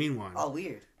 A Halloween one. Oh,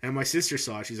 weird. And my sister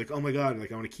saw it. She's like, oh my God,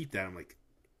 like I want to keep that. I'm like,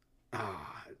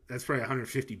 that's probably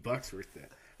 $150 worth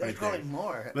it. That's probably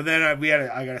more. But then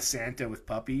I got a Santa with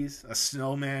puppies, a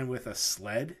snowman with a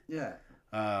sled. Yeah.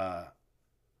 A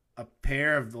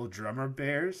pair of little drummer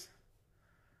bears,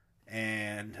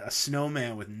 and a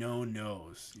snowman with no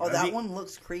nose. Oh, that one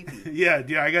looks creepy. Yeah,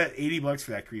 dude, I got $80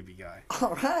 for that creepy guy.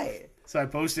 All right. So I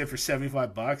posted it for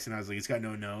 $75, and I was like, it's got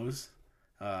no nose.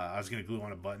 I was gonna glue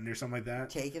on a button or something like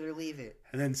that. Take it or leave it.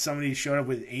 And then somebody showed up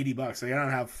with $80. Like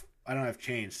I don't have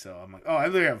change, so I'm like, oh, I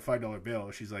literally have a $5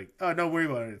 bill. She's like, oh, don't worry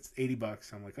about it. It's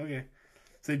 $80. I'm like, okay.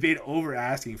 So they paid over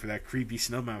asking for that creepy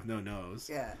snowman with no nose.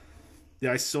 Yeah.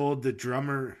 Yeah, I sold the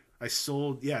drummer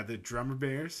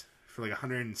bears for like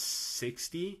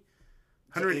 160,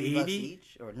 180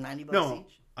 each or $90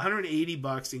 each.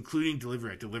 $180 including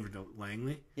delivery. I delivered to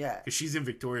Langley. Yeah. Because she's in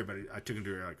Victoria, but I took him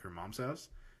to her mom's house.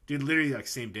 Dude, literally like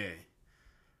same day.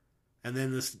 And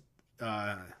then this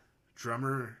the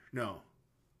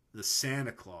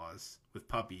Santa Claus with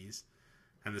puppies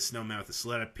and the snowman with the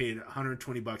sled, I paid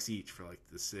 $120 each for like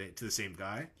to the same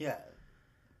guy. Yeah.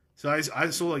 So I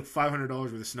sold like $500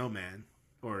 worth of snowman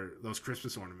or those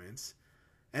Christmas ornaments.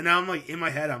 And now I'm like, in my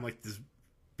head, I'm like this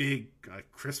big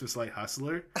Christmas light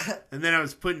hustler. And then I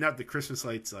was putting up the Christmas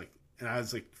lights, like, and I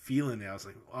was like feeling it. I was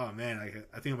like, oh man,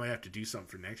 I think I might have to do something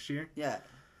for next year. Yeah.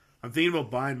 I'm thinking about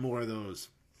buying more of those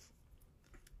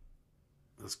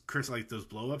those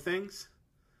blow up things,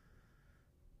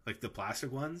 like the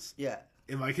plastic ones. Yeah.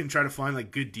 If I can try to find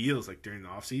like good deals like during the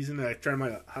off season, I try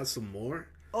to hustle more.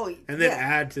 Oh, and then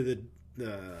add to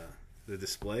the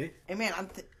display. And man, I'm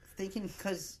thinking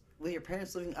because with your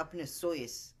parents living up in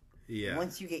Osoyoos, yeah.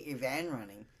 Once you get your van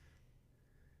running,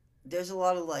 there's a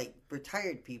lot of like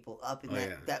retired people up in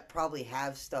that probably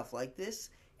have stuff like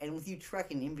this. And with you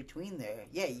trekking in between there,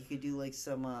 yeah, you could do like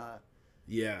some.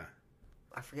 Yeah.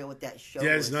 I forget what that show.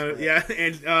 Yeah, was.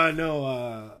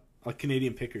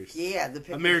 Canadian Pickers. Yeah, the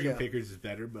Pickers American show. Pickers is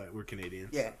better, but we're Canadians.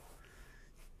 Yeah.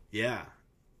 Yeah.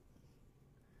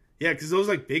 Yeah, because those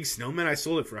like big snowmen, I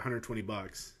sold it for $120.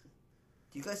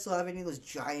 Do you guys still have any of those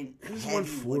giant heavy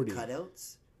 140 wood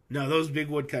cutouts? No, those big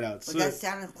wood cutouts. Like that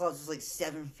Santa Claus was like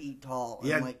 7 feet tall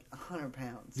and like 100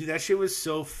 pounds. Dude, that shit was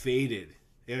so faded.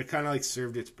 It kind of like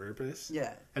served its purpose.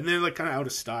 Yeah. And then like kind of out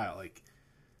of style. Like,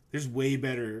 there's way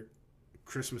better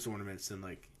Christmas ornaments than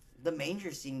like. The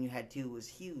manger scene you had too was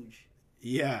huge.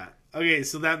 Yeah. Okay,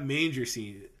 so that manger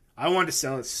scene, I wanted to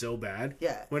sell it so bad.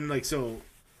 Yeah. When my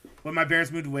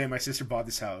parents moved away, my sister bought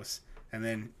this house, and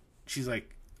then she's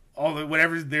like,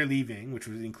 whatever they're leaving, which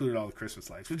was included all the Christmas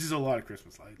lights, which is a lot of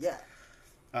Christmas lights. Yeah.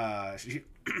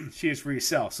 She is free to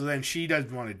sell. So then she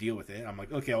doesn't want to deal with it. I'm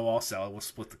like, okay, well, I'll sell it. We'll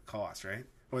split the cost, right?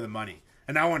 Or the money.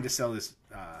 And I wanted to sell this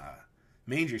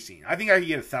manger scene. I think I could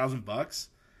get $1,000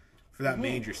 for that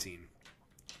manger scene.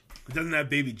 It doesn't have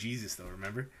baby Jesus though,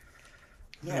 remember?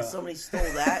 Yeah, somebody stole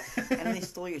that, and they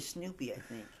stole your Snoopy, I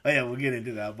think. Oh yeah, we'll get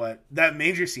into that. But that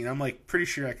manger scene, I'm like pretty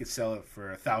sure I could sell it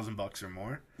for $1,000 or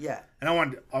more. Yeah. And I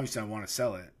want to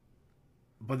sell it,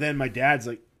 but then my dad's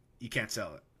like, you can't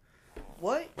sell it.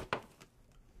 What?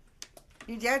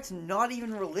 Your dad's not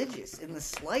even religious in the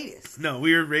slightest. No,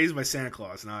 we were raised by Santa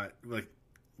Claus.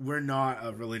 We're not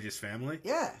a religious family.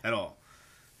 Yeah. At all.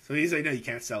 So he's like, no, you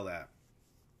can't sell that.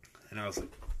 And I was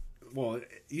like, well,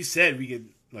 you said we could.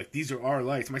 Like, these are our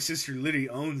lights. My sister literally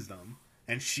owns them,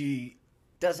 and she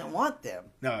doesn't want them.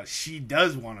 No, she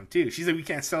does want them too. She's like, we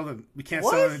can't sell them. We can't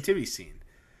sell the nativity scene.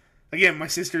 Again, my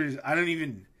sister's. I've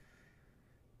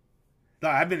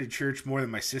been to church more than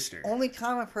my sister. Only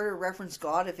time I've heard her reference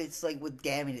God if it's like with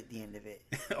damn it at the end of it.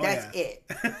 That's it.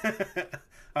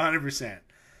 100%.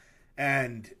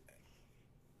 And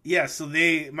yeah, so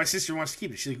my sister wants to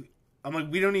keep it. She's like, I'm like,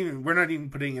 we're not even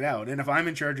putting it out. And if I'm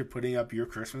in charge of putting up your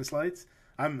Christmas lights,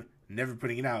 I'm never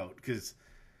putting it out because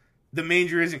the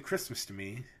manger isn't Christmas to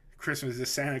me. Christmas is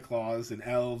Santa Claus and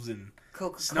elves and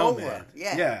Coca-Cola. Snowman.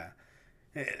 Yeah.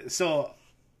 So,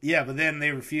 yeah, but then they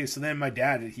refused. So then my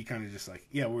dad, he kind of just like,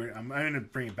 yeah, I'm going to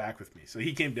bring it back with me. So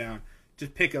he came down to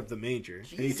pick up the manger,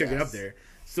 and he took it up there.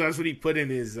 So that's what he put in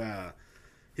his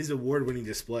award-winning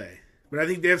display. But I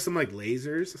think they have some like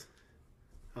lasers,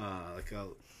 I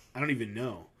don't even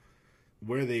know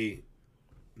where they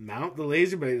mount the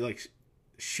laser, but it like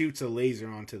shoots a laser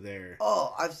onto their.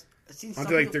 Oh, I've seen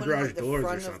onto like their garage doors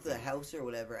front or something. of the house or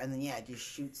whatever, and then it just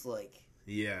shoots like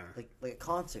a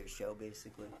concert show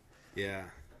basically. Yeah,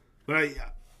 but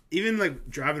even like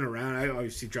driving around, I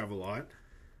obviously drive a lot,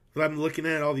 but I'm looking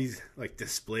at all these like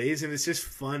displays, and it's just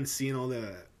fun seeing all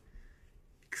the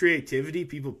creativity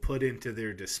people put into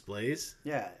their displays.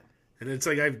 Yeah, and it's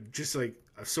like I've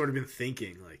sort of been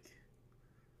thinking like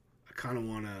I kind of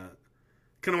want to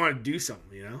do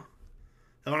something, you know?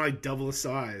 I want to like double the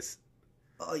size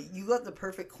You got the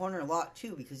perfect corner lot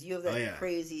too, because you have that Oh,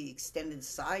 crazy extended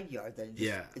side yard that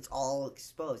it's all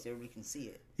exposed. Everybody can see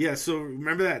it. Yeah, so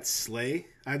remember that sleigh?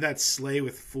 I had that sleigh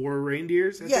with 4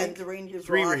 reindeers, I think? The reindeers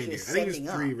three were reindeers. actually I think it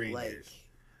was 3 up. reindeers. Like,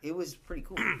 it was pretty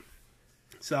cool.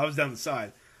 So I was down the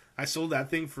side. I sold that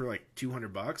thing for like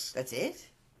 $200. That's it?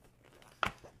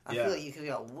 I feel like you could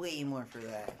have got way more for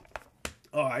that.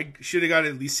 Oh, I should have got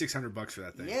at least $600 for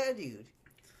that thing. Yeah, dude.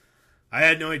 I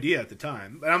had no idea at the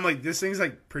time. But I'm like, this thing's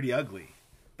like pretty ugly.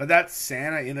 But that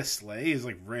Santa in a sleigh is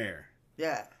like rare.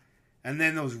 Yeah. And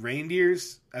then those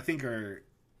reindeers, I think they're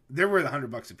worth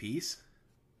 $100 a piece.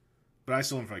 But I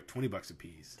sold them for like $20 a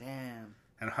piece. Damn.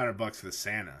 And $100 for the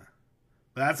Santa.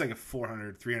 But that's like a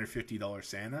 $350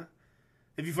 Santa.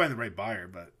 If you find the right buyer,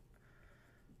 but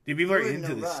dude, people are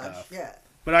into this stuff. Yeah.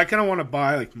 But I kind of want to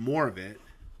buy like more of it.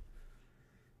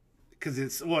 Because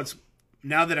it's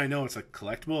now that I know it's like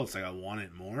collectible, it's like I want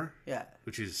it more. Yeah.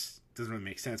 Which doesn't really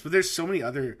make sense. But there's so many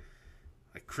other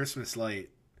like Christmas light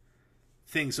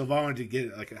things. So if I wanted to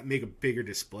get like make a bigger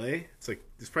display, it's like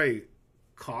there's probably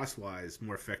cost wise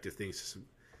more effective things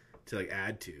to like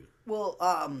add to. Well,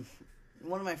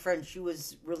 one of my friends, she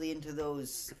was really into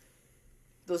those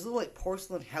little like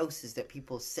porcelain houses that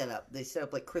people set up. They set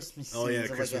up like Christmas scenes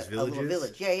of Christmas like a little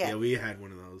village. Yeah. Yeah, we had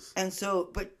one of those. And so,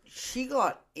 but she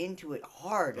got into it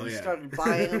hard and started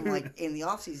buying them like in the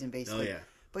off season, basically. Oh yeah.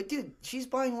 But dude, she's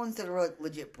buying ones that are like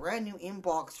legit brand new in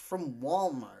box from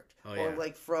Walmart or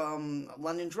like from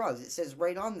London Drugs. It says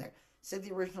right on there. It said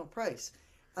the original price.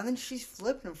 And then she's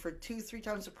flipping them for 2-3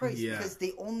 times the price because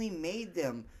they only made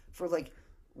them for like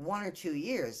 1 or 2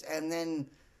 years, and then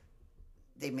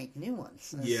they make new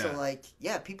ones. And so like,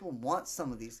 people want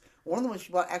some of these. One of the ones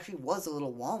she bought actually was a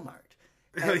little Walmart.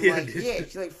 And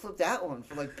she like flipped that one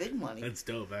for like big money. That's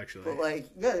dope, actually. But like,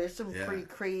 there's some pretty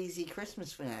crazy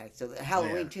Christmas fanatics. So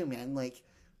Halloween too, man. Like,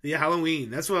 Halloween.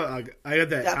 That's what I got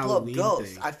that Halloween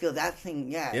ghost. thing. I feel that thing.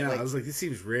 Yeah. Yeah, like, I was like, this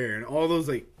seems rare, and all those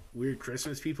like weird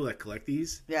Christmas people that collect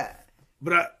these. Yeah.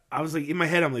 But I was like, in my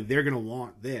head, I'm like, they're gonna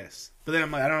want this. But then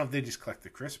I'm like, I don't know if they just collect the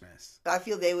Christmas. I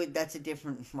feel they would. That's a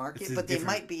different market, but they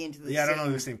might be into the. Yeah, I don't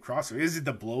know the same crossover. Is it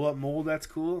the blow up mold that's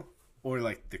cool, or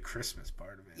like the Christmas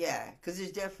part of it? Yeah, because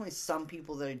there's definitely some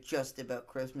people that are just about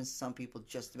Christmas. Some people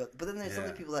just about, but then there's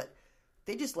other people that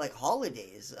they just like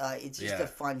holidays. It's just a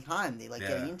fun time. They like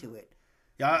getting into it.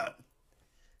 Yeah.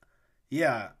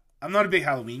 I'm not a big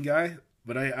Halloween guy,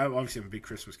 but I obviously am a big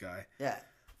Christmas guy. Yeah.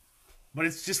 But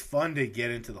it's just fun to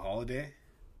get into the holiday.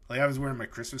 Like, I was wearing my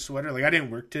Christmas sweater. Like, I didn't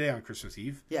work today on Christmas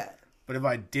Eve. Yeah. But if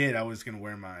I did, I was going to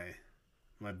wear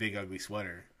my big ugly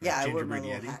sweater. Yeah, I wear my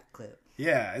little hat clip.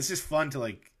 Yeah, it's just fun to,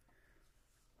 like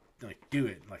do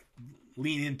it. Like,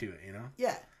 lean into it, you know?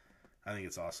 Yeah. I think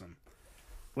it's awesome.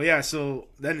 Well, yeah, so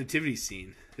that nativity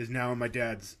scene is now on my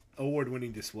dad's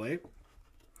award-winning display.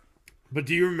 But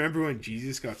do you remember when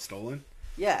Jesus got stolen?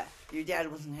 Yeah, your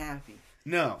dad wasn't happy.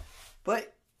 No.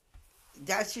 But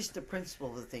that's just the principle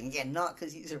of the thing. Again, not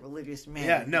because he's a religious man.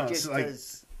 Yeah, no. Just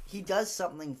because he does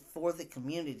something for the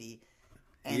community.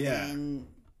 And then,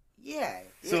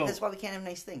 so, that's why we can't have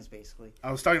nice things, basically.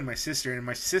 I was talking to my sister, and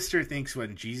my sister thinks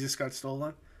when Jesus got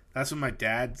stolen, that's when my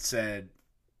dad said,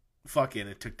 fuck it,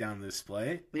 and took down the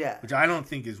display. Yeah. Which I don't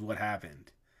think is what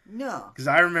happened. No. Because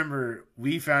I remember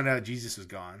we found out Jesus was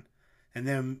gone, and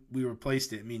then we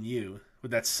replaced it, me and you,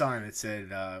 with that sign that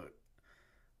said,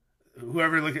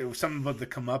 whoever looked at something about the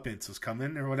comeuppance was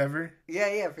coming or whatever.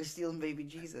 Yeah, for stealing baby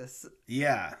Jesus.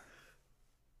 Yeah.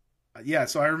 Yeah,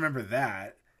 so I remember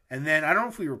that. And then I don't know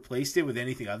if we replaced it with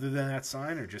anything other than that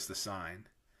sign or just the sign.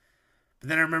 But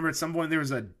then I remember at some point there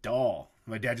was a doll.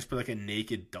 My dad just put like a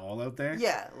naked doll out there.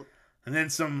 Yeah. And then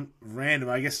some random,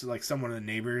 I guess like someone of the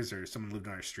neighbors or someone lived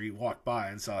on our street walked by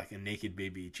and saw like a naked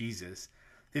baby Jesus.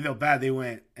 They felt bad. They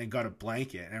went and got a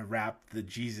blanket and wrapped the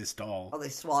Jesus doll. Oh, they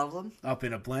swaddled him? Up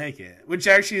in a blanket. Which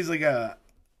actually is like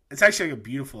it's actually like a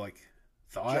beautiful like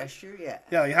thought. Gesture, yeah.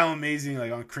 Yeah, like how amazing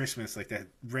like on Christmas, like that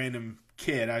random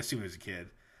kid, I assume it was a kid,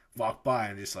 walked by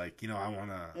and just like, I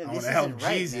want to help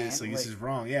Jesus. Right, like this is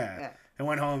wrong. Yeah. And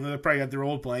went home. They probably got their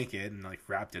old blanket and like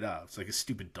wrapped it up. It's like a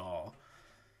stupid doll.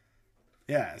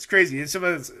 Yeah, it's crazy. It's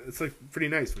like pretty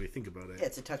nice when you think about it. Yeah,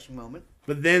 it's a touching moment.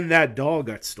 But then that doll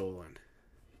got stolen.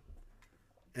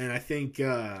 And I think,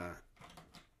 and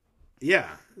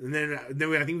then I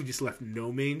think we just left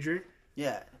no manger.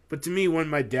 Yeah. But to me, when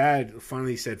my dad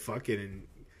finally said fuck it, and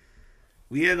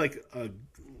we had like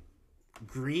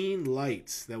green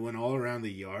lights that went all around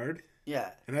the yard. Yeah.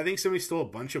 And I think somebody stole a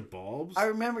bunch of bulbs. I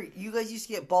remember you guys used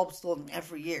to get bulbs stolen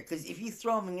every year because if you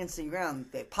throw them against the ground,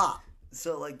 they pop.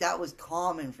 So, like, that was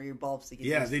common for your bulbs to get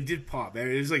Yeah, they did pop.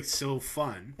 It was, like, so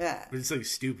fun. Yeah. But it's, like,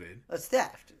 stupid. That's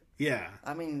theft. Yeah.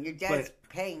 I mean, your dad's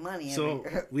paying money. So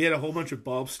we had a whole bunch of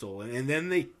bulbs stolen, and then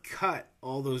they cut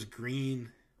all those green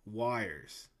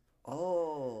wires.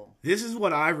 Oh. This is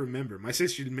what I remember. My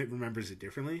sister remembers it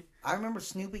differently. I remember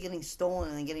Snoopy getting stolen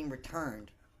and then getting returned.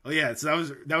 Oh yeah, so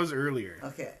that was earlier.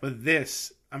 Okay. But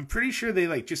this, I'm pretty sure they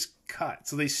like just cut.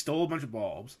 So they stole a bunch of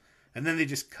bulbs, and then they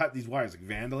just cut these wires, like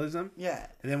vandalism. Yeah.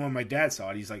 And then when my dad saw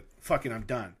it, he's like, "Fuck it, I'm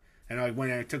done." And I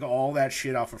went and I took all that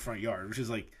shit off the front yard, which is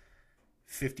like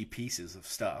 50 pieces of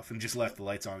stuff, and just left the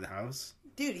lights on in the house.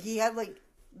 Dude, he had like,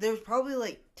 there was probably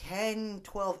like 10,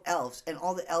 12 elves, and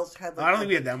all the elves had like... I don't think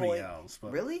we had that many elves.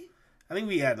 But really? I think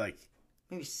we had like...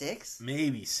 Maybe 6?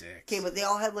 Maybe 6. Okay, but they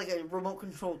all had like a remote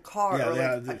controlled car or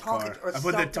like a Tonka or I put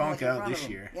something the Tonka like out this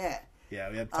year. Yeah.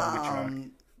 Yeah, we had a Tonka truck.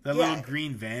 That yeah. little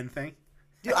green van thing.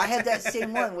 Dude, I had that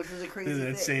same one, which was a crazy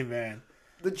thing. That same van.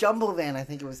 The Jumbo Van, I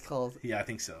think it was called. Yeah, I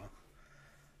think so.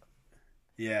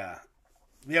 Yeah.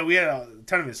 Yeah, we had a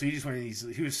ton of it, so he just went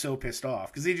and he was so pissed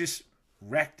off, because they just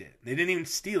wrecked it. They didn't even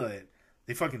steal it.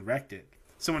 They fucking wrecked it.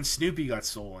 So when Snoopy got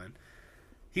stolen,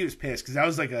 he was pissed, because that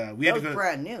was like a... That was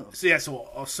brand new. So yeah,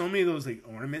 so many of those like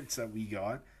ornaments that we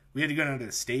got, we had to go down to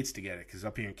the States to get it, because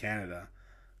up here in Canada,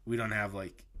 we don't have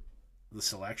like the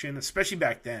selection, especially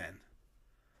back then.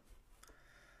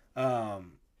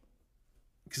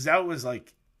 Because that was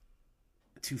like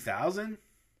 2000?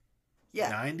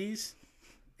 Yeah. 90s?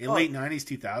 Late 90s,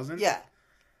 2000? Yeah.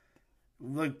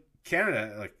 Like,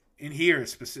 Canada, like, in here,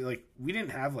 like, we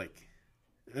didn't have, like,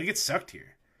 it sucked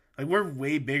here. Like, we're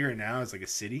way bigger now as, like, a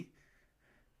city.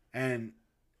 And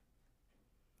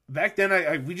back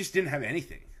then, we just didn't have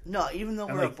anything. No, even though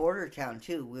we're a border town,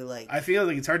 too, we like... I feel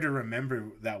like it's hard to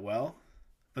remember that well.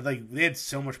 But, like, they had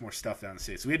so much more stuff down in the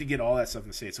States. So we had to get all that stuff in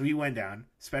the States. So we went down,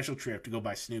 special trip to go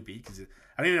buy Snoopy. Because I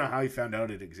don't even know how he found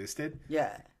out it existed.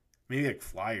 Yeah. Maybe, like,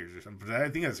 flyers or something. But I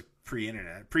think that's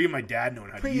pre-internet. Pre my dad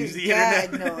knowing how to use the internet.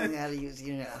 Pre-dad knowing how to use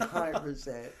the internet.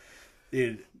 100%.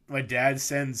 Dude, my dad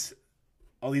sends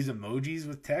all these emojis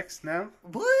with text now.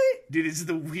 What? Dude, it's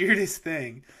the weirdest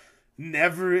thing.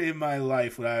 Never in my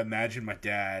life would I imagine my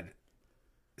dad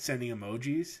sending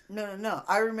emojis. No.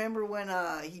 I remember when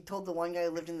he told the one guy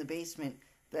who lived in the basement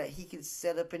that he could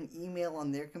set up an email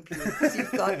on their computer because he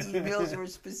thought emails were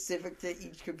specific to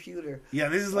each computer. Yeah,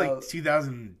 this is like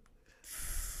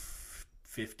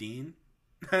 2015.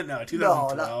 No,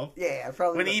 2012. No, yeah,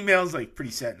 probably. When email's like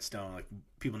pretty set in stone, like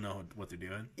people know what they're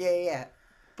doing. Yeah.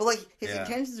 But like his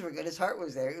intentions were good, his heart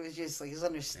was there. It was just like his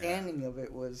understanding of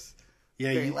it was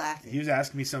very lacking. He was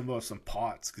asking me something about some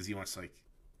pots because he wants to like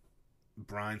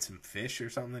brine some fish or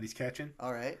something that he's catching.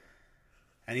 All right.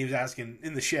 And he was asking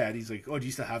in the shed. He's like, "Oh, do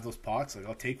you still have those pots?" Like,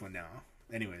 I'll take one now.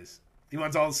 Anyways, he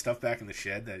wants all the stuff back in the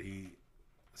shed that he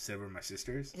said were my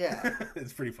sister's. Yeah,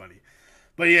 it's pretty funny.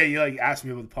 But yeah, he like asked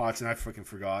me about the pots, and I freaking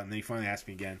forgot. And then he finally asked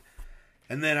me again,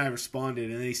 and then I responded,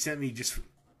 and then he sent me just.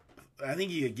 I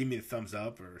think he gave me a thumbs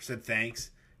up or said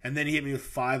thanks, and then he hit me with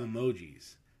 5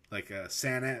 emojis, like a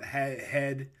Santa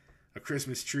head, a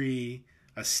Christmas tree,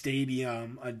 a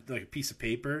stadium, like a piece of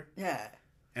paper,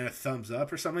 and a thumbs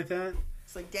up or something like that.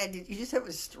 It's like, Dad, did you just have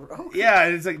a stroke? Yeah,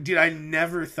 it's like, dude, I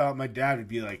never thought my dad would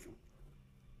be like,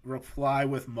 reply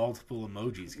with multiple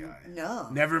emojis guy. No.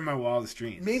 Never in my wildest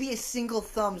dreams. Maybe a single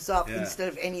thumbs up instead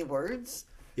of any words.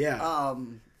 Yeah.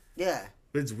 Yeah.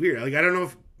 But it's weird. Like, I don't know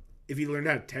if he learned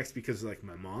how to text because of, like,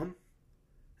 my mom.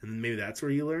 And then maybe that's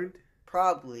where he learned.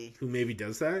 Probably. Who maybe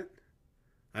does that.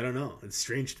 I don't know. It's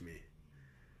strange to me.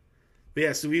 But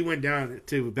yeah, so we went down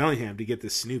to Bellingham to get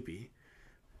this Snoopy.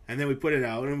 And then we put it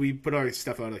out, and we put our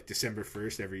stuff out like December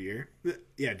 1st every year.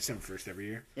 Yeah, December 1st every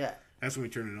year. Yeah. That's when we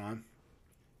turn it on.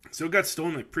 So it got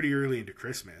stolen like pretty early into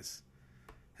Christmas.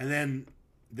 And then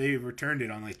they returned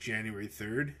it on like January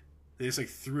 3rd. They just like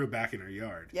threw it back in our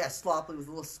yard. Yeah, sloppily with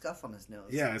a little scuff on his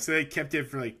nose. Yeah, so they kept it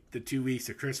for like the 2 weeks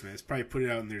of Christmas. Probably put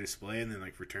it out in their display and then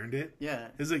like returned it. Yeah.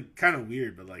 It was like kind of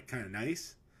weird, but like kind of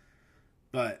nice.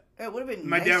 But it would have been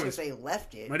nice if they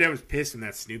left it. My dad was pissed when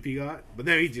that Snoopy got, but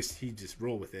then he just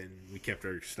rolled with it, and we kept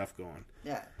our stuff going.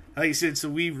 Yeah, like you said, so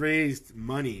we raised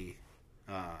money.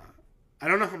 I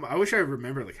don't know how. I wish I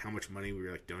remember like how much money we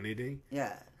were like donating.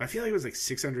 Yeah, I feel like it was like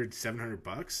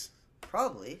 $600-$700.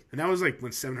 Probably. And that was like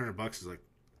when $700 was like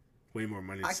way more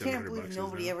money. Than I can't believe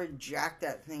nobody ever jacked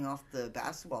that thing off the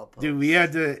basketball post. Dude, we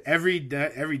had to every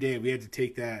day we had to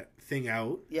take that thing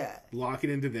out. Yeah, lock it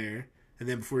into there. And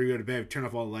then before you go to bed, turn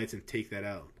off all the lights and take that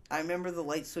out. I remember the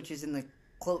light switches in the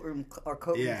coat room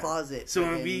closet. So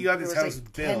when we got this house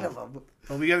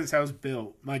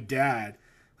built, my dad,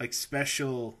 like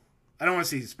special, I don't want to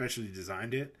say he specially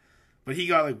designed it, but he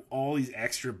got like all these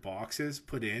extra boxes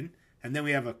put in, and then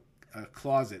we have a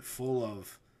closet full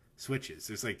of switches.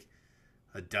 There's like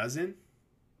a dozen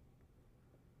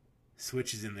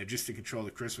switches in there just to control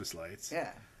the Christmas lights.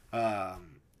 Yeah.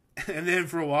 And then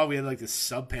for a while we had like this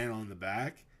sub panel in the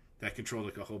back that controlled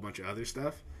like a whole bunch of other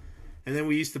stuff. And then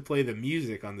we used to play the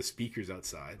music on the speakers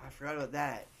outside. I forgot about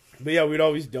that. But yeah, we'd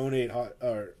always donate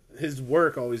his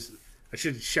work always. I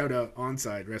should shout out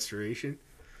Onside Restoration.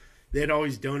 They'd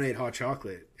always donate hot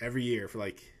chocolate every year for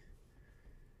like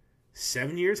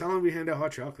 7 years. How long did we hand out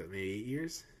hot chocolate? Maybe 8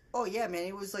 years. Oh yeah, man!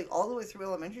 It was like all the way through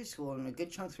elementary school and a good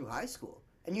chunk through high school.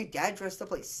 And your dad dressed up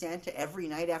like Santa every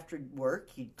night after work.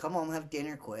 He'd come home, have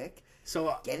dinner quick.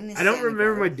 So get in his I don't Santa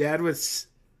remember car. my dad was.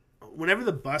 Whenever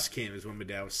the bus came is when my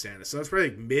dad was Santa. So it was probably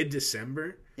like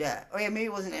mid-December. Yeah. Oh yeah, maybe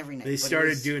it wasn't every night. They but it started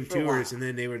was doing for a while. tours, and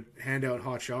then they would hand out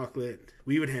hot chocolate.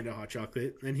 We would hand out hot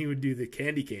chocolate, and he would do the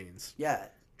candy canes. Yeah.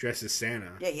 Dressed as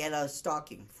Santa. Yeah, he had a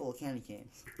stocking full of candy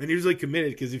canes. And he was like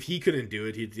committed because if he couldn't do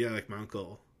it, he'd get like my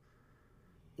uncle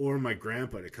or my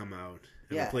grandpa to come out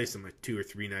and replace him like 2 or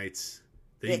 3 nights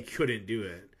that he couldn't do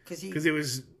it because it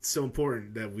was so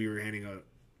important that we were handing out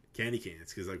candy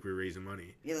canes because like we were raising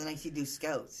money. Yeah, the nights he'd do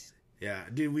scouts. Yeah,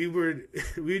 dude, we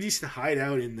used to hide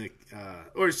out in the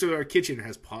so our kitchen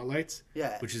has pot lights.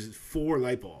 Yeah. Which is 4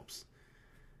 light bulbs.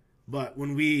 But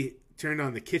when we turned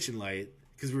on the kitchen light,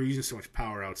 because we were using so much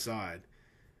power outside,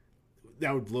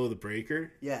 that would blow the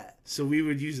breaker. Yeah. So we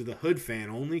would use the hood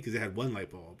fan only because it had 1 light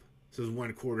bulb. So it was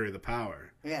 1/4 of the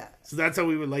power. Yeah. So that's how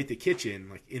we would light the kitchen,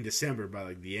 like in December by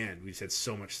like the end. We just had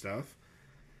so much stuff.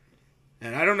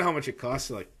 And I don't know how much it costs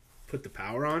to like put the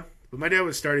power on. But my dad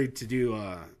was starting to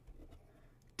do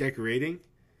decorating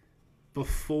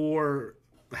before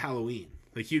Halloween.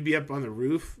 Like he'd be up on the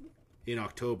roof in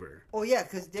October. Oh yeah,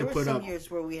 because there were some up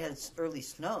years where we had early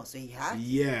snow, so he had to.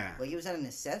 Yeah. Like it was out of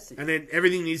necessity. And then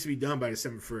everything needs to be done by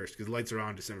December 1st because lights are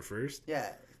on December 1st.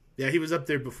 Yeah. Yeah, he was up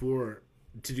there before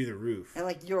to do the roof. And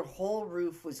like your whole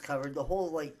roof was covered, your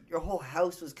whole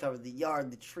house was covered, the yard,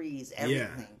 the trees,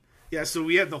 everything. Yeah, so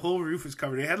we had the whole roof was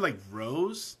covered. It had like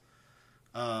rows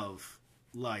of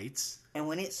lights. And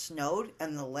when it snowed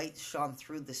and the lights shone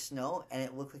through the snow and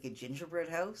it looked like a gingerbread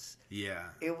house, yeah,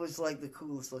 it was like the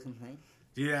coolest looking thing.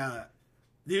 Yeah,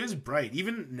 it was bright.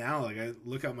 Even now, like I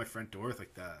look out my front door with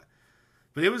like that.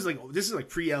 But it was like this is like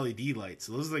pre-LED lights,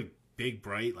 so those are like big,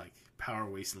 bright, like power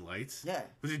wasting lights. Yeah,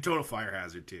 which is a total fire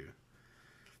hazard too.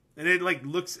 And it like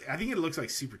looks. I think it looks like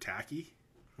super tacky.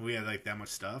 We had like that much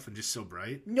stuff and just so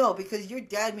bright. No, because your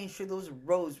dad made sure those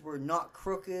rows were not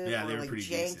crooked Yeah, they or were like pretty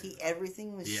janky. decent.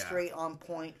 Everything was straight on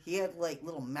point. He had like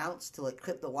little mounts to like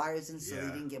clip the wires in so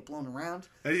they didn't get blown around.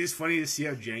 It's just funny to see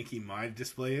how janky my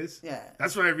display is. Yeah,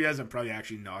 That's when I realized I'm probably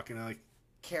actually not gonna like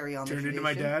carry on. turn the into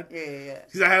my dad. Yeah.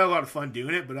 Because I had a lot of fun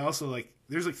doing it, but also like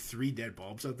there's like 3 dead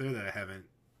bulbs out there that I haven't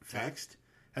fixed.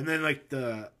 And then like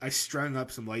I strung up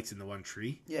some lights in the one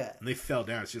tree. Yeah. And they fell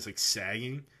down. It's just like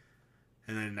sagging.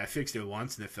 And then I fixed it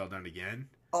once and it fell down again.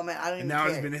 Oh man, I don't even And now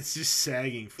care. it's just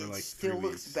sagging for like 3 weeks. It still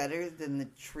looks better than the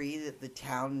tree that the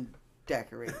town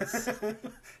decorates.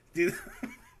 Dude,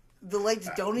 The lights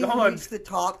don't even reach the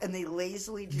top, and they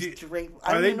lazily just drape.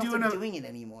 I don't even know if they're doing it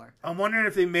anymore. I'm wondering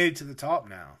if they made it to the top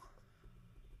now.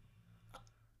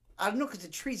 I don't know, because the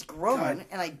tree's growing,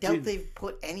 and I doubt they've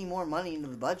put any more money into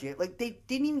the budget. Like, they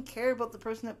didn't even care about the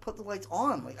person that put the lights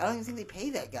on. Like, I don't even think they pay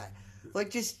that guy. Like,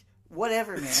 just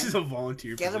whatever, man. This is a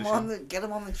volunteer Get position. Get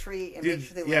them on the tree and make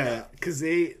sure they light Yeah, up. because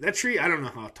that tree, I don't know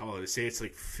how tall it is. Say it's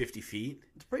like 50 feet.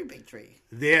 It's a pretty big tree.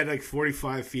 They had like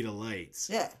 45 feet of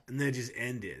lights. Yeah. And then it just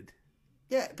ended.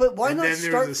 Yeah, but why And not then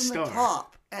there start was a from the star.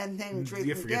 top and then drape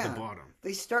You them forget down? the bottom.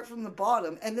 They start from the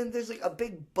bottom, and then there's like a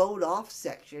big bowed off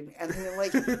section, and then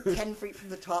like 10 feet from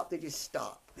the top, they just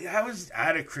stop. Yeah, I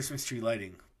had a Christmas tree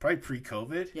lighting, probably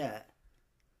pre-COVID, Yeah.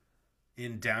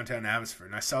 in downtown Abbotsford,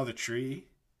 and I saw the tree,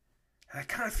 and I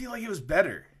kind of feel like it was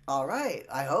better. All right,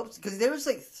 I hope, because there was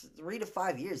like 3 to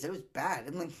 5 years. It was bad,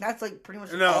 and like that's like pretty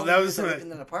much No, all that the was years I lived in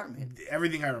that apartment.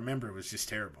 Everything I remember was just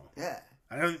terrible. Yeah.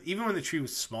 Even when the tree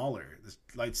was smaller, the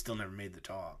light still never made the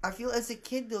top. I feel as a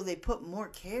kid though, they put more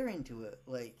care into it.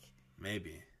 Like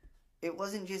Maybe. it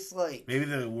wasn't just like Maybe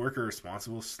the worker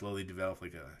responsible slowly developed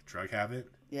like a drug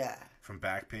habit yeah. from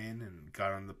back pain and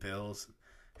got on the pills.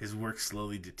 His work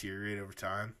slowly deteriorated over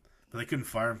time, but they couldn't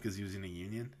fire him because he was in a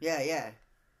union. Yeah.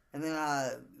 And then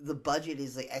the budget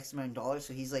is like X amount of dollars,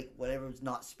 so he's like whatever's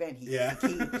not spent, he gets to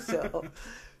keep. So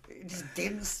he just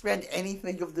didn't spend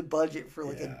anything of the budget for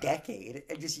like a decade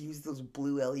and just used those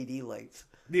blue LED lights.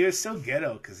 Dude, it's so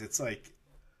ghetto because it's like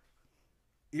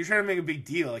you're trying to make a big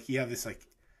deal. Like you have this like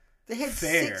They had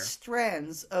fair. 6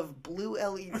 strands of blue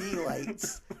LED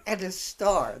lights and a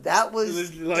star. That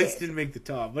was the lights it. didn't make the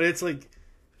top, but it's like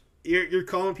you're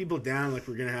calling people down like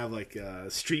we're gonna have like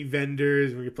street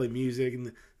vendors and we're gonna play music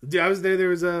and dude, I was there. There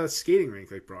was a skating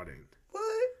rink like brought in.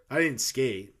 What? I didn't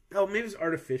skate. Oh, maybe it was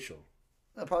artificial.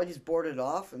 I probably just boarded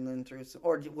off and then threw some.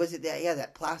 Or was it that? Yeah,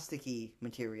 that plasticky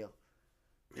material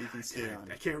that you can skate on.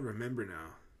 I can't remember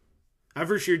now. I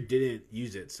for sure didn't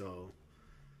use it, so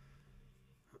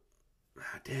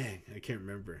dang, I can't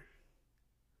remember.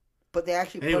 But they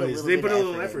actually Anyways, put a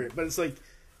little effort. But it's like,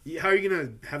 how are you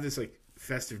gonna have this like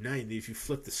festive night if you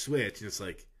flip the switch and it's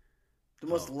like the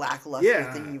most lackluster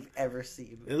yeah. thing you've ever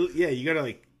seen? Yeah, you gotta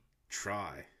like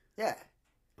try. Yeah.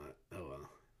 Oh well.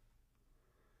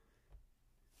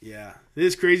 Yeah, it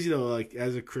is crazy though. Like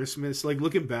as a Christmas, like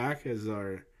looking back as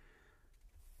our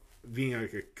being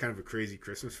like a kind of a crazy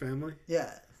Christmas family.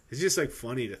 Yeah. It's just like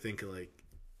funny to think of like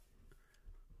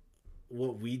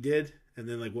what we did and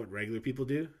then like what regular people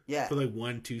do. Yeah. Put like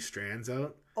 1-2 strands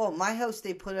out. Oh, my house,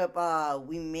 they put up,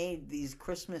 we made these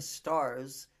Christmas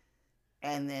stars,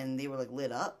 and then they were, like,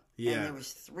 lit up. Yeah. And there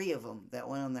was 3 of them that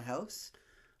went on the house,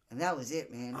 and that was it,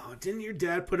 man. Oh, didn't your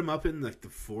dad put them up in, like, the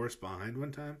forest behind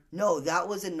one time? No, that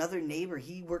was another neighbor.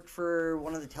 He worked for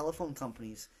one of the telephone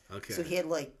companies. Okay. So he had,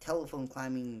 like, telephone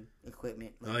climbing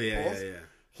equipment. Like, oh, yeah, poles. yeah.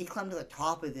 He climbed to the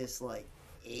top of this, like,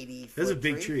 80-foot That's a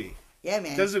big tree. Yeah,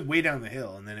 man. It does it way down the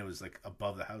hill, and then it was, like,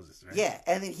 above the houses, right? Yeah,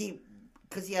 and then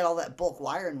because he had all that bulk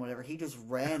wire and whatever, he just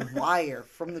ran wire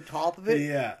from the top of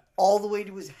it all the way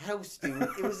to his house, dude.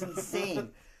 It was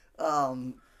insane.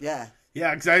 Yeah.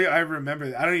 Yeah, because I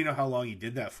remember, I don't even know how long he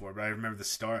did that for, but I remember the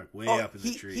star way up in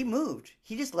the tree. He moved.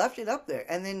 He just left it up there.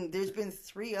 And then there's been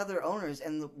 3 other owners,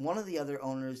 and one of the other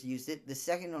owners used it. The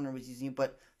second owner was using it,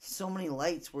 but so many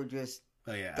lights were just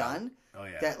done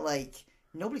that, like,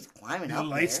 nobody's climbing up there. The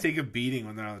lights take a beating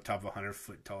when they're on the top of a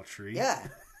 100-foot tall tree. Yeah.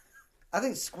 I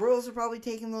think squirrels are probably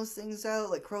taking those things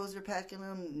out. Like, crows are pecking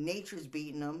them. Nature's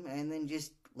beating them. And then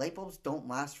just light bulbs don't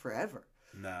last forever.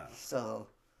 No. So,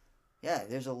 yeah,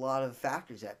 there's a lot of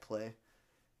factors at play.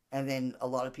 And then a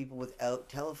lot of people without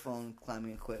telephone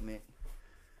climbing equipment.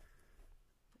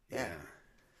 Yeah.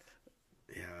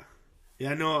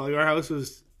 Yeah, no, our house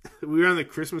was... We were on the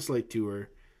Christmas light tour.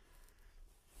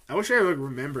 I wish I like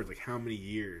remembered like how many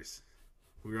years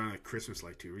we were on a Christmas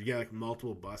light tour. We got like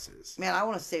multiple buses. Man, I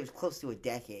want to say it was close to a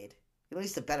decade. At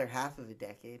least the better half of a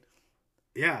decade.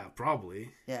 Yeah,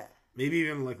 probably. Yeah. Maybe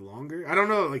even like longer. I don't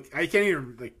know. Like I can't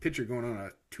even like picture going on a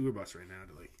tour bus right now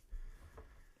to like.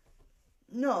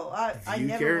 No, I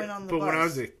never went on the bus. But when I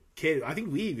was a kid, I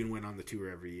think we even went on the tour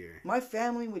every year. My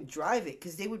family would drive it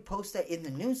because they would post that in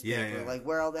the newspaper, like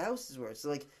where all the houses were. So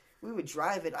like we would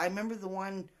drive it. I remember the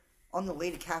one on the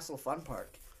Lady Castle Fun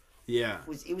Park. Yeah.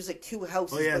 It was like 2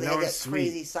 houses, but they had that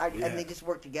crazy side, and they just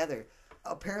worked together.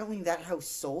 Apparently, that house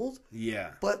sold.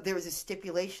 Yeah. But there was a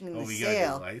stipulation in the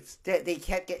sale that they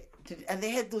kept and they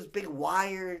had those big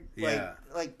wired,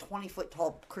 like 20-foot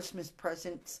tall Christmas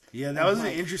presents. Yeah, that was an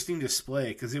interesting display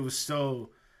because it was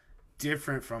so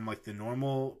different from like the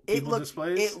normal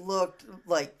displays. It looked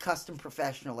like custom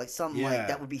professional, like something like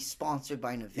that would be sponsored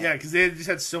by an event. Yeah, because they just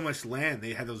had so much land.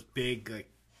 They had those big like.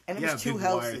 And it was 2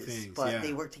 houses, but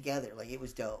they worked together. Like, it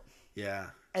was dope. Yeah.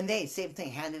 And they, same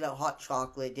thing, handed out hot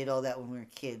chocolate, did all that when we were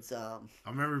kids. I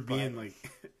remember being, like,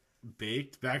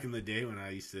 baked back in the day when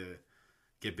I used to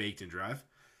get baked and drive,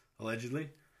 allegedly.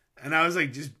 And I was,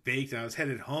 like, just baked, and I was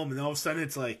headed home, and all of a sudden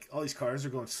it's like, all these cars are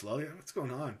going slow. Yeah, what's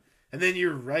going on? And then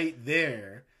you're right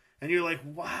there, and you're like,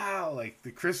 wow, like,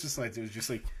 the Christmas lights, it was just,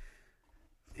 like,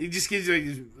 it just gives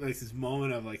you like this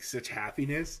moment of like such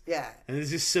happiness. Yeah. And it's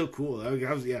just so cool. I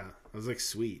was like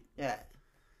sweet. Yeah.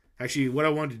 Actually, what I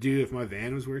wanted to do if my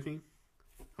van was working,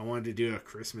 I wanted to do a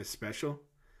Christmas special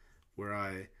where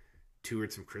I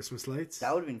toured some Christmas lights.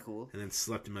 That would have been cool. And then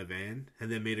slept in my van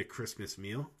and then made a Christmas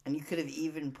meal. And you could have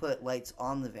even put lights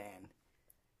on the van.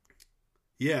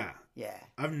 Yeah. Yeah.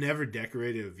 I've never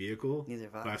decorated a vehicle. Neither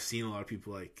have I. But I've seen a lot of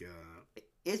people like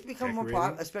it's become more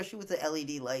popular, especially with the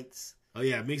LED lights. Oh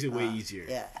yeah, it makes it way easier.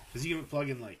 Yeah. Because you can plug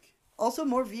in like... Also,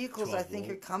 more vehicles I think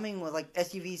are coming with, like,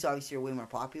 SUVs obviously are way more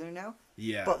popular now.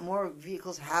 Yeah. But more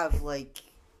vehicles have, like,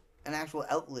 an actual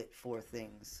outlet for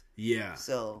things. Yeah.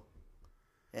 So,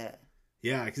 yeah.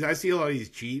 Yeah, because I see a lot of these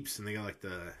Jeeps and they got like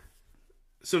the...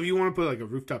 So if you want to put like a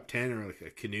rooftop tent or like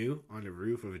a canoe on the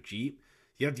roof of a Jeep,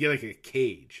 you have to get like a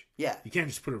cage. Yeah. You can't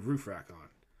just put a roof rack on.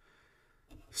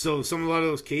 So a lot of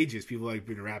those cages, people like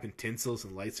been wrapping tinsels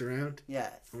and lights around. Yeah.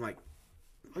 I'm like,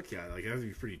 look, yeah, like that would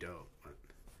be pretty dope. But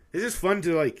it's just fun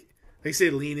to like I say,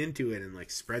 lean into it and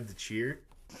like spread the cheer.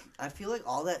 I feel like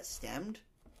all that stemmed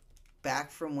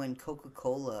back from when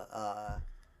Coca-Cola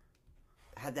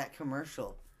had that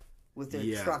commercial with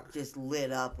their truck just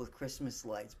lit up with Christmas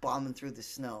lights, bombing through the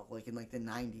snow, like in like the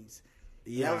 90s.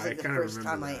 Yeah, that was like the first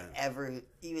time I ever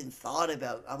even thought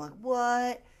about. I'm like,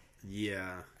 what?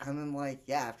 Yeah. And then like,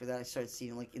 yeah, after that I started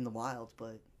seeing like in the wild,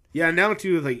 but yeah, now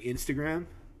too with like Instagram,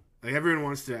 like everyone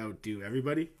wants to outdo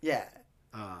everybody. Yeah.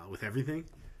 With everything.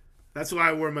 That's why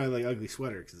I wore my like ugly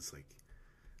sweater, because it's like,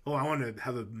 oh, I want to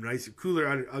have a nicer,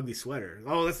 cooler, ugly sweater.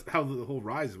 Oh, that's how the whole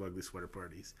rise of ugly sweater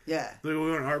parties. Yeah. Like,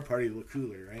 we want our party to look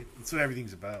cooler, right? That's what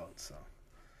everything's about, so.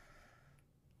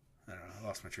 I don't know. I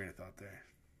lost my train of thought there.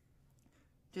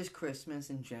 Just Christmas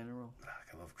in general.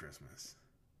 I love Christmas.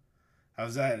 I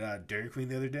was at Dairy Queen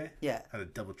the other day. Yeah. Had a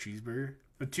double cheeseburger.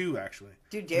 But 2, actually.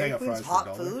 Dude, Dairy Queen's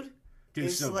hot food. Dude,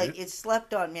 it's so like, good. it's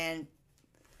slept on, man.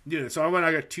 Dude, so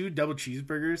I got 2 double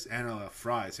cheeseburgers and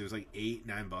fries. It was like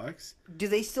 $8-9. Do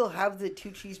they still have the 2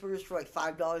 cheeseburgers for like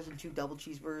 $5 and 2 double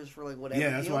cheeseburgers for like whatever?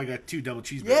 Yeah, that's why I got 2 double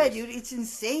cheeseburgers. Yeah, dude, it's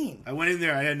insane. I went in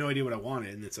there, I had no idea what I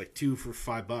wanted, and it's like 2 for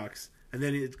 $5. And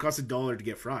then it costs $1 to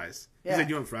get fries. He's like,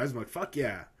 "Do you want fries?" I'm like, "Fuck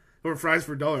yeah." Or fries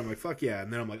for $1. I'm like, "Fuck yeah."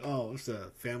 And then I'm like, "Oh, it's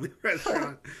a family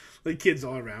restaurant." Like kids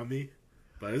all around me.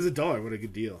 But it was $1. What a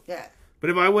good deal. Yeah. But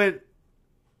if I went,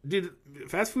 dude,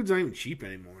 fast food's not even cheap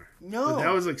anymore. No. But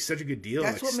that was like such a good deal.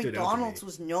 That's like, what McDonald's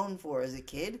was known for as a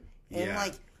kid. And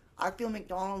like, I feel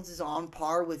McDonald's is on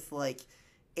par with like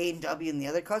A&W and the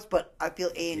other cuts, but I feel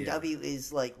A&W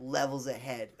is like levels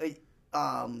ahead.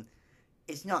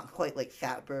 It's not quite like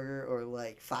Fat Burger or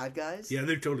like Five Guys. Yeah,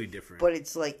 they're totally different. But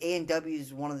it's like A&W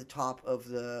is one of the top of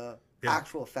the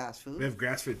actual fast food. They have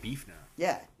grass-fed beef now.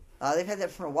 Yeah. They've had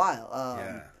that for a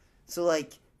while. So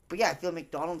like, but yeah, I feel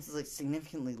McDonald's is like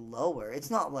significantly lower. It's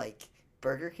not like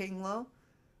Burger King low,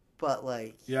 but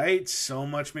like... Yeah, I ate so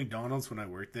much McDonald's when I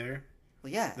worked there.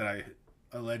 Well, yeah. That I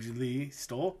allegedly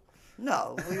stole.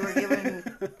 No, we were given...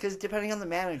 Because depending on the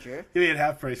manager... We had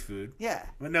half-price food. Yeah.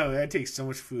 But no, I take so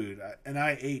much food. And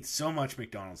I ate so much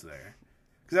McDonald's there.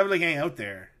 Because I would like hang out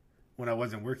there when I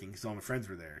wasn't working. Because all my friends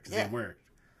were there. Because they worked.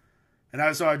 And I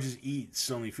would just eat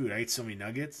so many food. I ate so many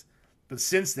nuggets. But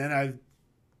since then, I've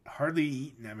hardly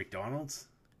eaten at McDonald's.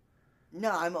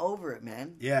 No, I'm over it,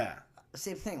 man. Yeah.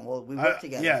 Same thing. Well, we worked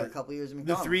together for a couple years at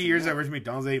McDonald's. The 3 years I worked at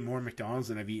McDonald's, I ate more McDonald's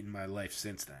than I've eaten in my life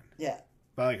since then. Yeah.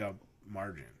 By like a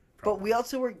margin. Probably. But we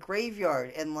also worked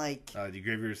graveyard, and like... the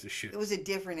graveyard's the shit. It was a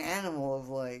different animal of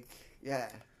like... Yeah.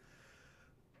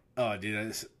 Oh,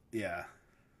 dude,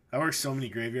 I worked so many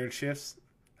graveyard shifts.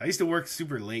 I used to work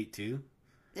super late, too.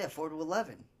 Yeah, 4 to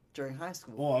 11 during high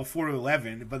school. Well, 4 to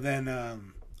 11, but then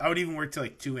I would even work till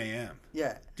like 2 a.m.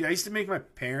 Yeah. Dude, I used to make my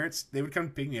parents, they would come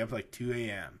pick me up at like 2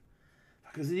 a.m.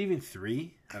 Was it even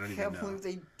 3? I don't even know. I can't believe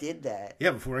they did that.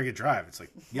 Yeah, before I could drive. It's like,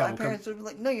 yeah. My parents would be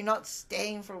like, no, you're not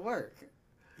staying for work.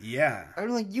 Yeah. I'm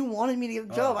like, you wanted me to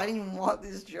get a job. I didn't even want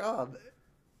this job.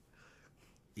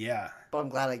 Yeah. But I'm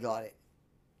glad I got it.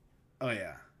 Oh,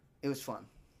 yeah. It was fun.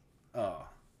 Oh,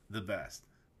 the best.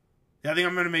 Yeah, I think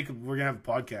we're going to have a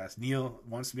podcast. Neil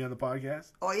wants to be on the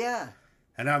podcast. Oh, yeah.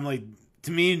 And I'm like,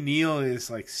 to me, Neil is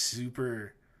like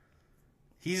super,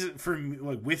 he's, for me,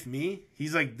 like with me,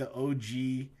 he's like the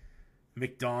OG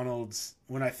McDonald's.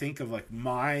 When I think of like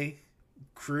my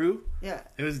crew, yeah,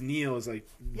 it was Neil. It was like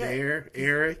there,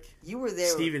 Eric, you were there,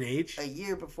 Stephen H. a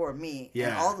year before me. Yeah,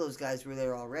 and all those guys were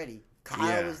there already.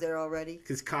 Kyle was there already.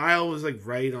 Because Kyle was like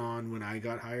right on when I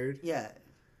got hired. Yeah.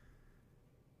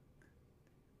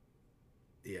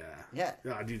 Yeah. Yeah.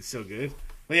 Oh, dude, it's so good.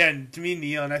 But yeah, to me,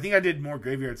 Neil, and I think I did more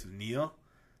graveyards with Neil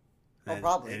than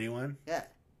probably anyone. Yeah.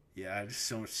 Yeah, just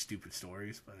so much stupid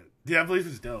stories. But dude, that place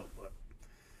was dope. But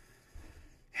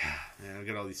yeah, man, I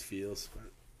got all these feels. But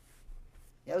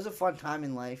yeah, it was a fun time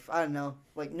in life. I don't know,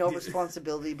 like no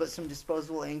responsibility, but some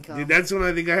disposable income. Dude, that's when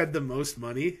I think I had the most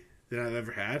money that I've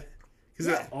ever had.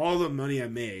 Because all the money I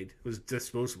made was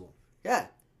disposable. Yeah,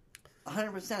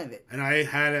 100% of it. And I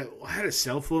had a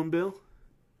cell phone bill.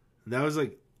 And that was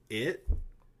like it.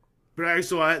 But I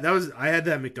had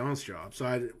that McDonald's job. So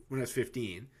when I was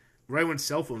 15, right when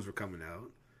cell phones were coming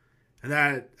out, and I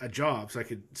had a job so I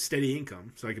could steady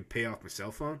income, so I could pay off my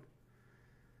cell phone.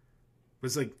 But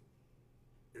it's like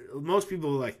most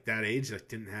people like that age like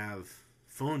didn't have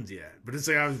phones yet. But it's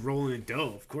like I was rolling in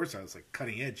dough. Of course, I was like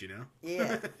cutting edge, you know.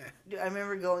 Yeah, dude, I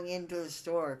remember going into the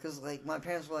store because like my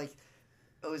parents were like.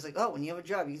 Always like, oh, when you have a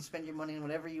job, you can spend your money on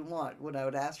whatever you want. When I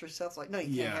would ask for stuff, like, no,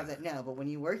 you can't have that now, but when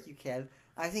you work, you can.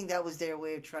 I think that was their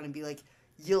way of trying to be like,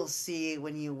 you'll see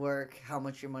when you work how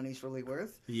much your money's really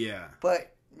worth. Yeah.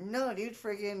 But no, dude,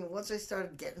 friggin' once I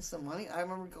started getting some money, I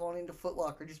remember going into Foot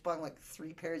Locker just buying like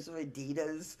 3 pairs of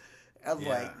Adidas. I'm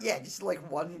like, just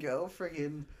like one go,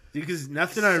 friggin'. Because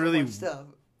nothing I really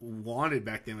wanted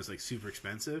back then was like super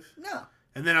expensive. No.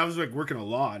 And then I was like working a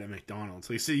lot at McDonald's.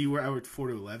 Like, so I worked 4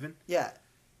 to 11 Yeah.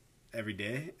 every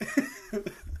day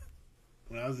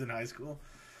when I was in high school.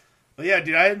 But yeah,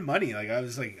 dude, I had money. Like, I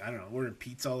was like, I don't know, ordering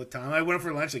pizza all the time. I went out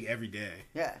for lunch like every day.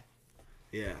 Yeah.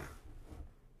 Yeah.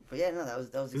 But yeah, no, that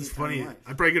was a good funny. time.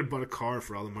 I probably could have bought a car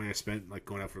for all the money I spent like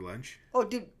going out for lunch. Oh,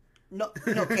 dude. No,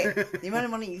 okay. The amount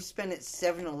of money you spend at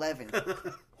 7-Eleven,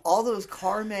 all those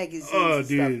car magazines and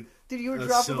stuff. Dude, you were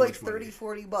dropping like 30,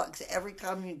 40 bucks every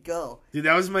time you'd go. Dude,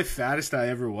 that was my fattest I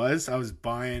ever was. I'd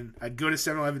go to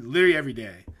 7-Eleven literally every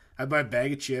day. I'd buy a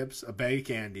bag of chips, a bag of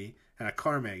candy, and a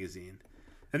car magazine.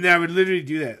 And then I would literally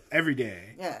do that every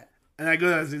day. Yeah. And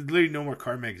there's literally no more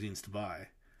car magazines to buy.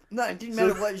 No, it didn't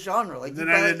matter what genre. Like, you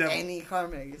buy any car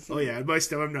magazine. Oh, yeah, I'd buy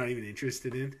stuff I'm not even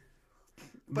interested in.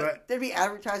 But there'd be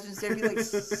advertisements, there'd be like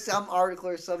some article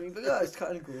or something. You'd be like, oh, it's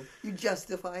kind of cool. You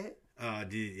justify it. Oh,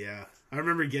 dude, yeah. I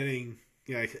remember getting,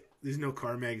 there's no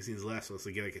car magazines left, so let's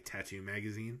get like a tattoo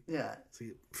magazine. Yeah. So,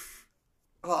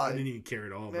 I didn't even care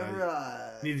at all. Remember,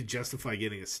 I need to justify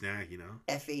getting a snack,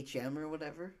 FHM or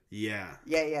whatever? Yeah.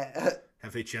 Yeah.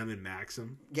 FHM and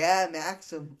Maxim. Yeah,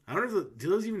 Maxim. I don't know do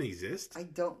those even exist?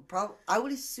 I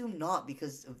would assume not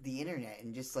because of the internet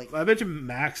and just like. Well, I bet you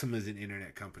Maxim is an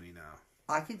internet company now.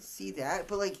 I could see that,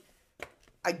 but like,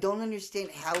 I don't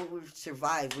understand how it would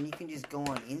survive when you can just go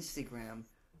on Instagram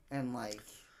and like.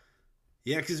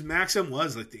 Yeah, because Maxim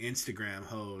was like the Instagram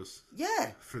hose.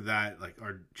 Yeah. For that, like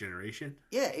our generation.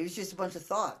 Yeah, it was just a bunch of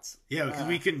thoughts. Yeah, because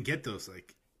we couldn't get those.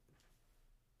 Like,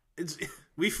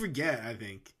 we forget. I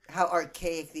think how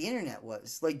archaic the internet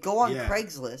was. Like, go on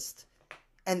Craigslist,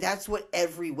 and that's what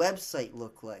every website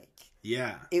looked like.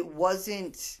 Yeah. It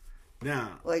wasn't. No.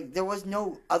 Like, there was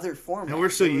no other format. And we're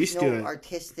so used to it.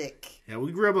 Artistic. Yeah,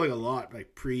 we grew up like a lot,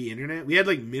 like pre-internet. We had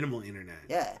like minimal internet.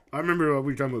 Yeah. I remember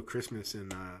we were talking about Christmas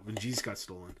and when Jesus got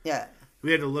stolen. Yeah.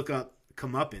 We had to look up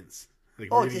comeuppance. Like,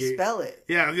 to spell it.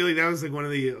 Yeah, I feel like that was like one of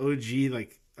the OG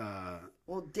like.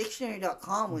 Well,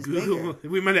 dictionary.com was Google. bigger.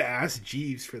 We might have asked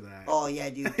Jeeves for that. Oh yeah,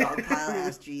 dude. Dogpile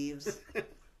asked Jeeves.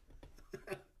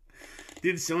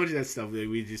 Did so much of that stuff that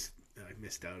we just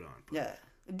missed out on. But. Yeah.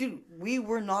 Dude, we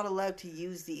were not allowed to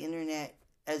use the internet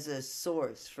as a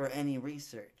source for any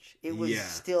research. It was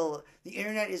still... The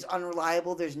internet is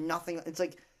unreliable. There's nothing... It's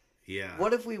like... Yeah.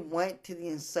 What if we went to the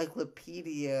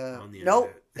encyclopedia?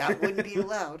 Nope, that wouldn't be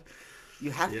allowed.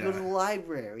 You have to go to the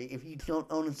library if you don't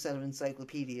own a set of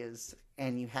encyclopedias,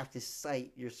 and you have to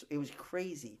cite your... It was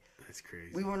crazy. That's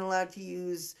crazy. We weren't allowed to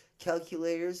use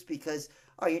calculators because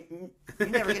you're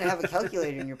never going to have a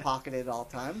calculator in your pocket at all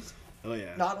times. Oh,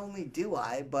 yeah. Not only do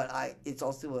I, but it's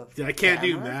also a Dude, I can't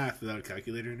do math without a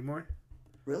calculator anymore.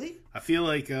 Really? I feel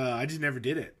like I just never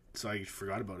did it, so I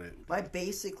forgot about it. My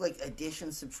basic, like,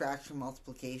 addition, subtraction,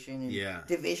 multiplication, and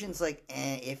division's, like,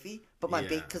 iffy. But my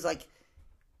because, like,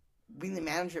 being the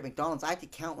manager at McDonald's, I had to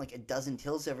count, like, a dozen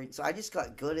tills so I just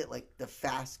got good at, like, the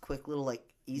fast, quick little, like,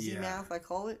 easy math, I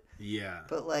call it. Yeah.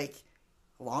 But, like,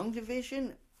 long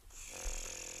division?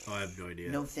 Oh, I have no idea.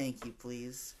 No, thank you,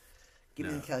 please. Give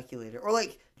me the calculator. Or,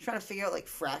 like, trying to figure out, like,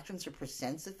 fractions or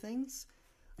percents of things.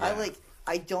 Yeah.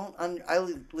 I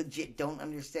legit don't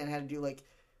understand how to do, like,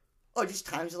 just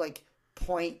times, like,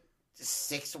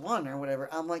 0.61 or whatever.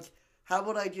 I'm like, how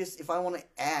about I just, if I want to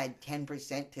add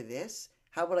 10% to this,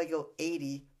 how about I go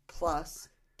 80 plus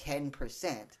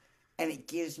 10%? And it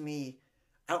gives me,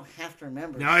 I don't have to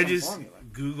remember. Now I just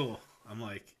Google. I'm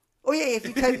like... Oh yeah, if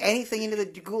you type anything into the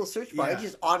Google search bar, it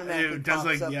just automatically does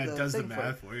pops up it does the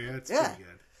math for you. It's pretty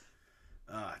good.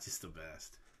 It's just the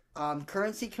best.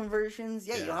 Currency conversions,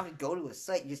 you don't have to go to a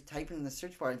site. You just type it in the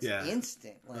search bar. It's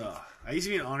instant. Like, I used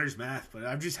to be in honors math, but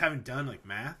I just haven't done like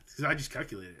math because I just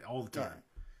calculate it all the time.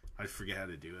 I forget how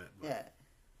to do it. But I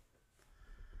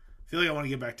feel like I want to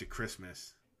get back to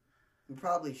Christmas. We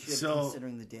probably should,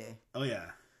 considering the day. Oh yeah.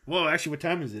 Well, actually, what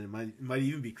time is it? It might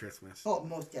even be Christmas. Oh,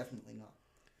 most definitely not.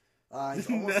 It's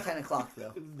almost 10 o'clock,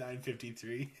 though.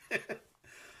 9:53.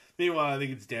 Meanwhile, I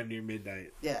think it's damn near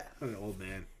midnight. Yeah. I'm an old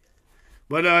man.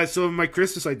 But, so my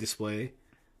Christmas light display,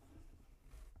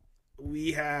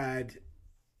 we had...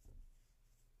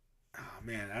 Oh,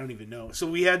 man, I don't even know. So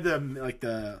we had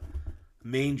the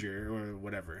manger or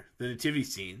whatever, the nativity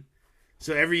scene.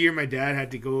 So every year my dad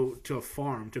had to go to a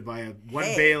farm to buy one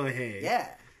bale of hay. Yeah.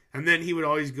 And then he would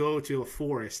always go to a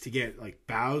forest to get, like,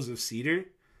 boughs of cedar.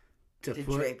 To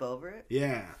drape over it?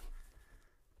 Yeah.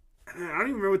 I don't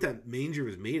even remember what that manger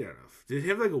was made out of. Did it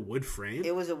have like a wood frame?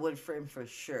 It was a wood frame for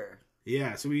sure.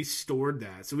 Yeah, so we stored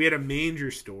that. So we had a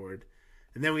manger stored.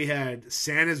 And then we had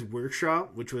Santa's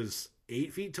workshop, which was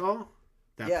 8 feet tall.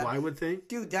 That plywood thing.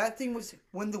 Dude, that thing was...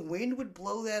 When the wind would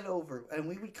blow that over, and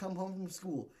we would come home from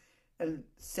school, and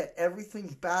set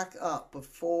everything back up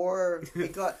before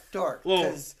it got dark. Well,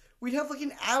 Because we'd have like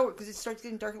an hour because it starts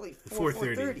getting dark at like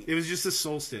 4:30. It was just a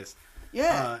solstice.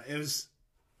 Yeah. It was...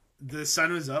 The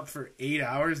sun was up for 8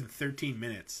 hours and 13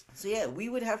 minutes. So yeah, we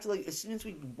would have to like as soon as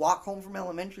we walk home from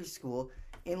elementary school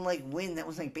in like wind that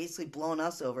was like basically blowing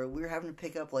us over, we were having to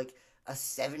pick up like a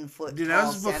 7-foot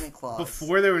tall Santa Claus.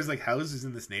 Before there was like houses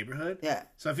in this neighborhood. Yeah.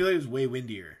 So I feel like it was way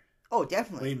windier. Oh,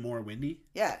 definitely. Way more windy.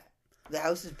 Yeah. The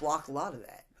houses block a lot of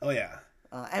that. Oh yeah.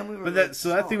 And we were. But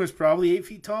that thing was probably 8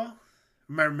 feet tall.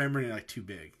 I'm remembering it like too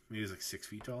big. Maybe it was like 6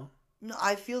 feet tall. No,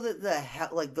 I feel that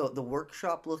the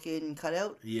workshop looking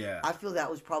cutout. Yeah. I feel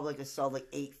that was probably like a solid like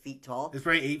 8 feet tall. It's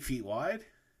probably 8 feet wide.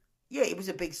 Yeah, it was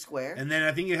a big square. And then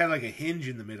I think it had like a hinge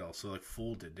in the middle, so like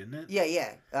folded, didn't it?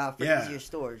 Yeah. For easier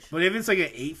storage. But if it's like an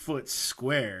 8-foot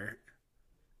square,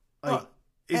 like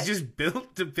it's just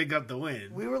built to pick up the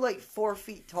wind. We were like 4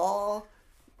 feet tall.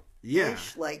 Yeah.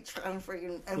 Like trying to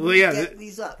freaking get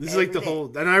these up. This is like the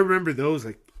whole, and I remember those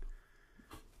like.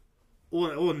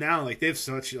 Well, now like they have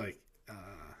such like.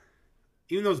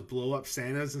 Even those blow up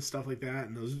Santas and stuff like that,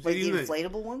 and those like the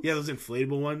inflatable ones. Yeah, those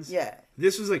inflatable ones. Yeah,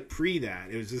 this was like pre that.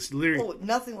 It was just literally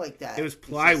nothing like that. It was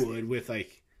plywood with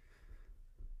like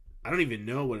I don't even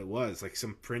know what it was, like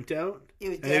some printout.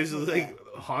 It was like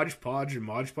hodgepodge or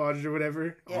Mod Podge or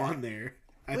whatever on there.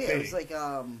 I think it was like it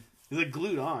was like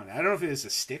glued on. I don't know if it was a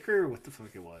sticker or what the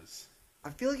fuck it was. I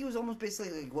feel like it was almost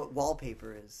basically like what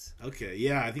wallpaper is. Okay,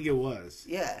 yeah, I think it was.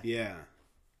 Yeah,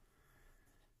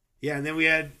 and then we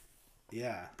had.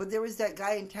 Yeah. But there was that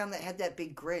guy in town that had that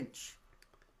big Grinch.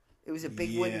 It was a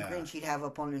big wooden Grinch he'd have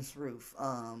up on his roof.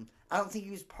 I don't think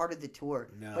he was part of the tour.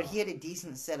 No. But he had a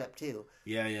decent setup, too.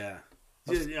 Yeah.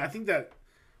 I think that...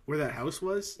 Where that house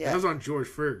was? Yeah. That was on George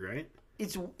Ferg, right?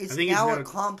 It's now a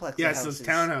complex of houses. Yeah, so it's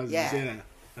townhouses. Yeah.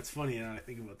 That's funny now I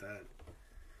think about that.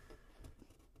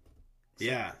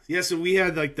 Yeah, so we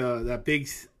had like that big...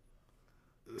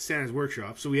 Santa's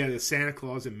workshop. So we had a Santa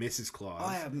Claus and Mrs. Claus.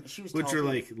 Oh, yeah. She was which are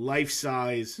like life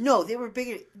size. No, they were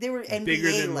bigger. They were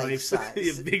NBA life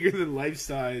size. Bigger than life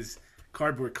size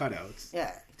cardboard cutouts.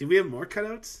 Yeah. Did we have more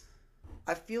cutouts?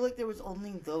 I feel like there was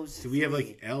only those. Did we have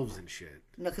like elves and shit?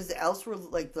 No, because the elves were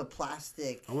like the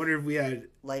plastic. I wonder if we had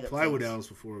plywood elves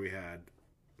before we had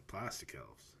plastic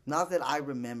elves. Not that I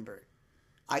remember.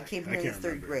 I came here in the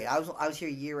third grade. I was here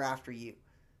a year after you.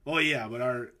 Oh yeah, but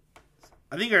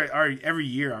I think our every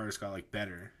year ours got like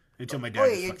better until my dad.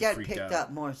 Your dad picked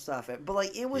up more stuff, but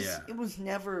like it was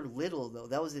never little though.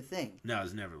 That was the thing. No, it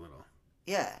was never little.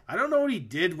 Yeah. I don't know what he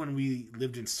did when we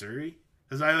lived in Surrey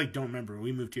because I like don't remember.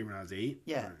 We moved here when I was 8.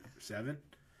 Yeah. Or 7.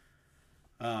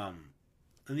 And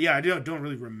yeah, I don't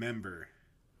really remember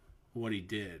what he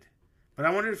did, but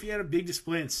I wonder if he had a big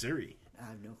display in Surrey. I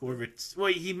have no clue. Or if it's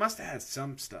he must have had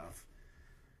some stuff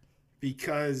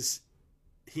because.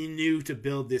 He knew to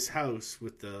build this house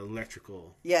with the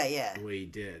electrical. Yeah. The way he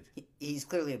did. He's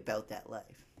clearly about that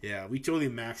life. Yeah, we totally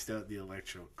maxed out the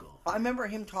electrical. I remember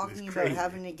him talking about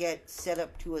having to get set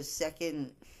up to a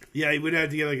second. Yeah, he would have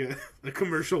to get like a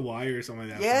commercial wire or something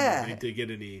like that. Yeah. To get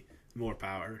any more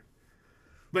power.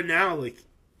 But now, like,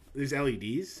 there's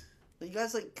LEDs. You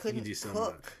guys like couldn't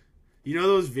cook. You know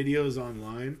those videos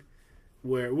online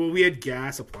where we had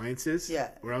gas appliances. Yeah.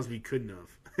 Or else we couldn't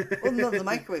have. Well, no, the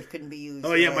microwave couldn't be used.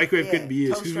 Oh, yeah, microwave couldn't be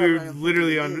used because we were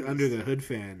literally under the hood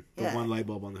fan. The one light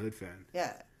bulb on the hood fan.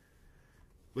 Yeah.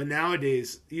 But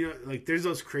nowadays, you know, like, there's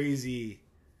those crazy...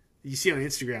 You see on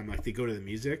Instagram, like, they go to the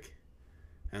music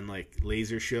and, like,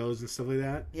 laser shows and stuff like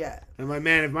that. Yeah. And, my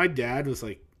man, if my dad was,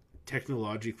 like,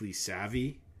 technologically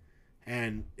savvy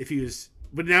and if he was...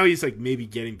 But now he's, like, maybe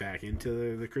getting back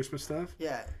into the Christmas stuff.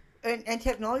 Yeah. And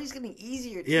technology's getting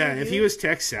easier, too. Yeah, if he was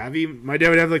tech savvy, my dad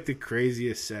would have, like, the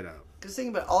craziest setup. Because think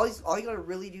about it, all you got to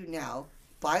really do now,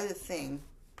 buy the thing,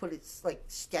 put it, like,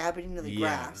 stab it into the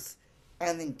grass,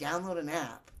 and then download an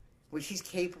app, which he's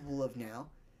capable of now,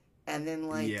 and then,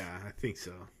 like... Yeah, I think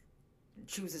so.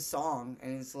 Choose a song,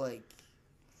 and it's, like...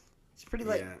 It's pretty,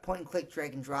 like, point-and-click,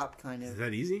 drag-and-drop kind of... Is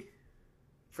that easy?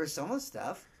 For some of the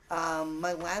stuff.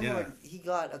 My landlord, he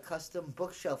got a custom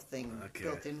bookshelf thing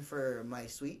built in for my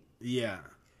suite. Yeah.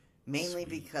 Mainly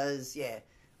because, he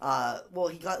got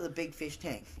the big fish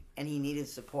tank, and he needed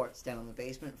supports down in the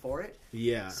basement for it.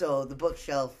 Yeah. So the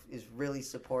bookshelf is really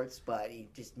supports, but he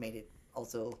just made it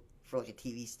also for, like, a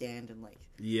TV stand and, like...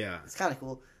 Yeah. It's kind of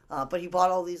cool. But he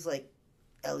bought all these, like,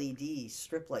 LED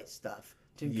strip light stuff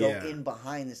to go in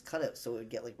behind this cutout so it would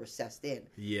get, like, recessed in.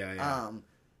 Yeah.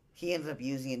 He ended up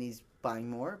using it and he's buying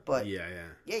more, but yeah,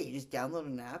 you just download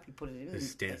an app, you put it in,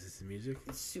 it dances to music.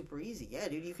 It's super easy. Yeah,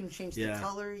 dude, you can change the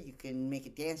color, you can make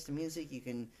it dance to music, you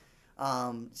can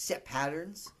set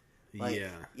patterns. Like,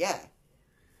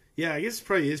 Yeah, I guess it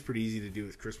probably is pretty easy to do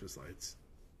with Christmas lights.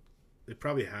 They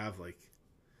probably have like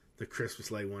the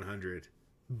Christmas Light 100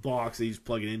 box that you just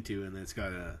plug it into, and then it's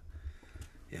got a.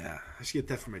 Yeah, I should get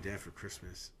that for my dad for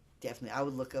Christmas. Definitely. I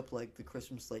would look up like the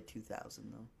Christmas Light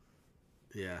 2000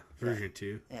 though. Yeah, version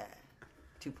 2. Yeah,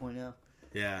 2.0.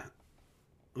 Yeah.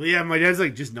 Well, yeah, my dad's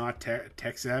like just not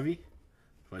tech savvy,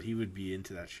 but he would be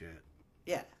into that shit.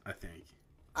 Yeah. I think.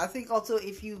 I think also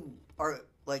if you are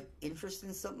like interested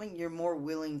in something, you're more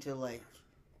willing to like.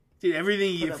 Dude,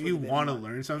 everything, if you want to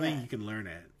learn something, yeah. you can learn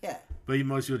it. Yeah. But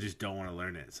most people just don't want to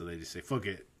learn it, so they just say, fuck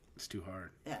it, it's too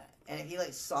hard. Yeah, and if he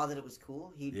like saw that it was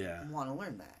cool, he'd want to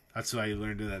learn that. That's why he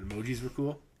learned that emojis were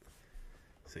cool.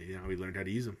 So, we learned how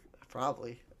to use them.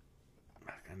 Probably.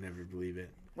 I never believe it.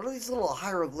 What are these little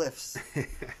hieroglyphs?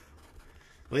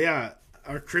 Well, yeah,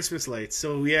 our Christmas lights.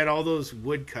 So we had all those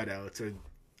wood cutouts.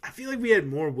 I feel like we had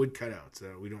more wood cutouts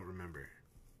that we don't remember.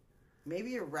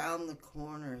 Maybe around the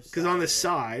corners. Because on the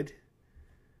side,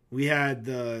 we had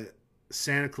the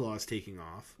Santa Claus taking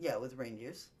off. Yeah, with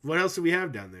reindeers. What else do we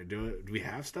have down there? Do we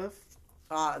have stuff?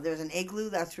 There's an igloo.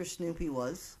 That's where Snoopy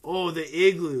was. Oh, the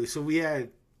igloo. So we had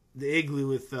the igloo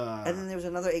with... and then there was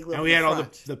another igloo. And we had all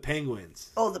the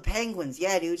penguins. Oh, the penguins.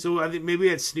 Yeah, dude. So I think maybe we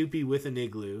had Snoopy with an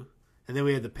igloo. And then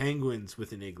we had the penguins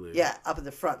with an igloo. Yeah, up at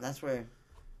the front. That's where...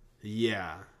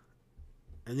 Yeah.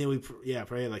 And then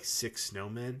probably had like 6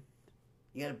 snowmen.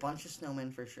 You had a bunch of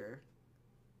snowmen for sure.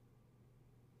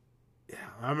 Yeah,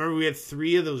 I remember we had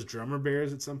 3 of those drummer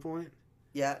bears at some point.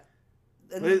 Yeah.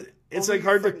 And it's like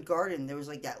hard to... garden, there was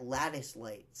like that lattice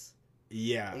lights.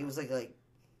 Yeah. It was like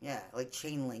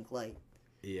chain link light.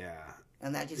 Yeah.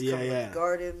 And that just covered the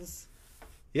gardens.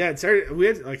 Yeah, it's hard. We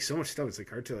had like so much stuff. It's like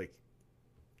hard to like...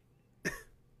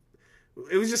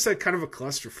 It was just like kind of a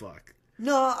clusterfuck.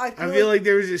 No, I feel like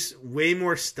there was just way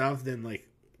more stuff than like...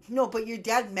 No, but your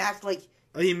dad maxed like...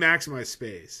 He maximized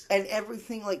space. And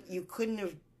everything, like, you couldn't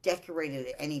have decorated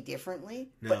it any differently.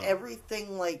 No. But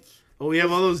everything, like... Oh, we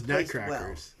have all those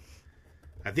nutcrackers.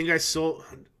 Well. I think I sold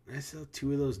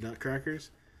 2 of those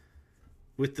nutcrackers.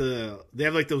 With they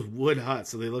have like those wood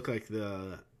huts, so they look like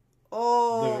the...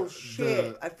 Oh,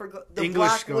 shit. I forgot. The English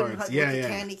black wooden guards. hut with the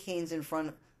candy canes in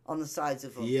front on the sides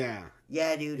of them. Yeah.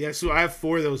 Yeah, dude. Yeah, so I have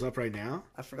 4 of those up right now.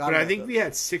 I forgot But I think those. we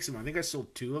had 6 of them. I think I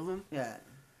sold 2 of them. Yeah.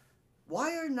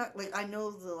 Why are I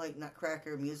know the like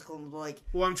Nutcracker musical and like.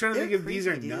 Well, I'm trying to think if these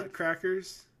are dude.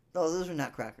 nutcrackers. No, those are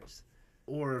nutcrackers.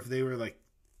 Or if they were like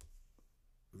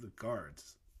the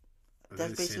guards.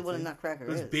 That's basically what a nutcracker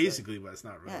is. That's basically what it's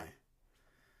not really. Yeah.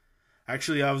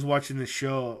 Actually, I was watching the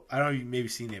show. I don't know if you've maybe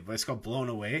seen it, but it's called Blown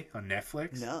Away on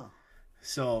Netflix. No.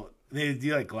 So they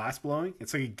do like glass blowing.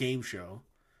 It's like a game show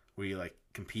where you like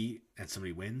compete and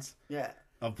somebody wins. Yeah.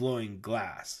 Of blowing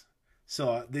glass.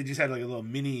 So they just had like a little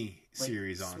mini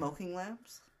series on smoking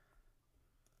lamps.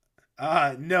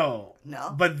 No.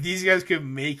 No. But these guys could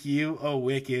make you a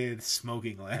wicked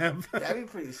smoking lamp. That'd be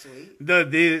pretty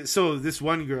sweet. So this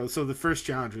one girl. So the first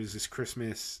challenge was this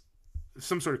Christmas,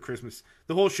 some sort of Christmas.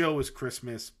 The whole show was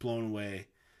Christmas blown away.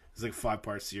 It was like a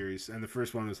 5-part series, and the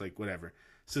first one was like whatever.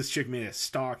 So this chick made a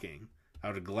stocking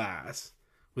out of glass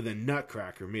with a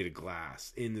nutcracker made of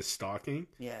glass in the stocking.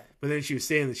 Yeah. But then she was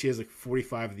saying that she has like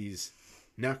 45 of these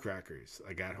nutcrackers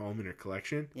like at home in her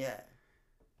collection. Yeah.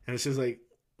 And it's just like,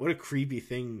 what a creepy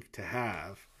thing to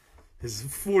have. Is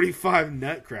 45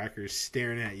 nutcrackers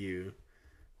staring at you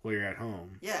while you're at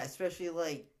home. Yeah, especially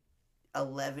like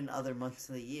 11 other months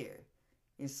of the year.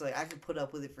 It's like, I could put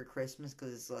up with it for Christmas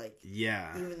because it's like...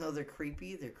 Yeah. Even though they're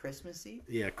creepy, they're Christmassy.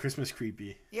 Yeah, Christmas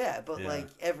creepy. Yeah, but like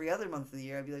every other month of the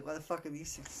year, I'd be like, why the fuck are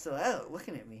these things still out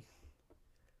looking at me?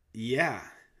 Yeah.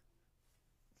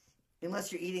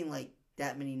 Unless you're eating like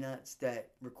that many nuts that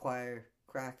require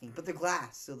cracking. But they're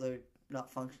glass, so they're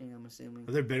not functioning, I'm assuming.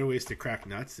 Are there better ways to crack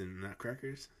nuts than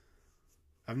nutcrackers?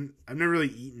 I've never really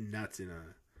eaten nuts in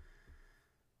a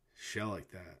shell like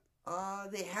that.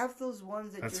 They have those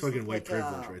ones that that's just fucking look white like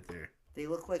privilege right there. They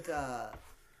look like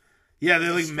yeah,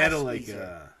 they're like metal, like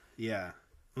yeah,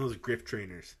 one of those grip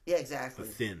trainers. Yeah, exactly.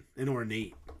 But thin and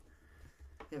ornate.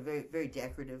 They're very, very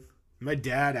decorative. My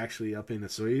dad actually up in the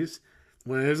Soyuz,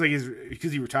 when it was like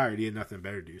because he retired, he had nothing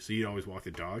better to do, so he'd always walk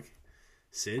the dog,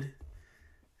 Sid,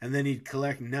 and then he'd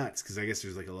collect nuts because I guess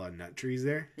there's like a lot of nut trees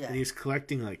there, yeah. And he was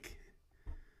collecting like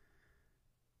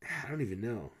I don't even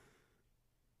know.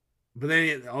 But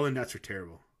then all the nuts were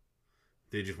terrible.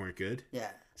 They just weren't good. Yeah.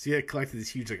 So he had collected this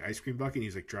huge like ice cream bucket and he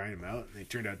was like drying them out and they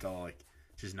turned out to all like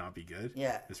just not be good.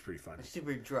 Yeah. It's pretty funny.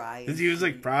 Super dry. Because he was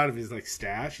like proud of his like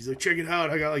stash. He's like, check it out.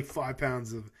 I got like 5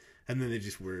 pounds of, and then they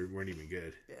just weren't even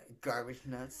good. Yeah, garbage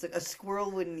nuts. Like, a squirrel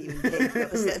wouldn't even take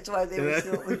those. That's why they were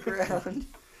still on the ground.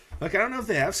 Like, I don't know if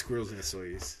they have squirrels in the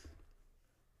Soyuz.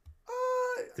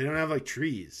 They don't have like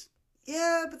trees.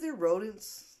 Yeah, but they're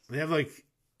rodents. They have like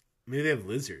maybe they have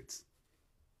lizards.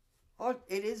 Oh,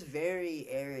 it is very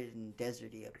arid and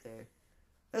deserty up there.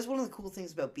 That's one of the cool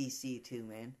things about BC too,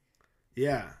 man.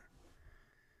 Yeah.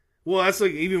 Well, that's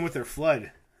like even with their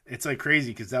flood, it's like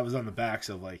crazy because that was on the backs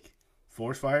of like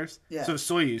forest fires. Yeah. So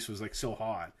Soyuz was like so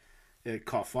hot, it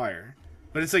caught fire.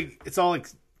 But it's like it's all like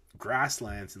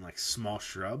grasslands and like small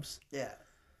shrubs. Yeah.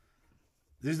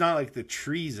 There's not like the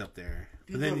trees up there.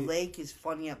 Dude, the lake is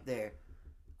funny up there.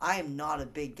 I am not a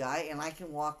big guy, and I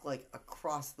can walk like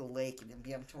across the lake and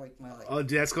be up to like my like. Oh,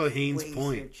 dude, that's called Haynes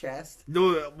Point. Chest.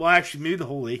 No, well, actually, maybe the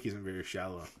whole lake isn't very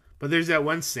shallow, but there's that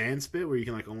one sand spit where you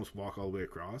can like almost walk all the way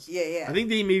across. Yeah, yeah. I think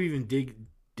they maybe even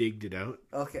digged it out.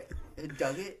 Okay,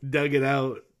 dug it. Dug it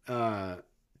out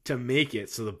to make it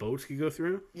so the boats could go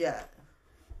through. Yeah.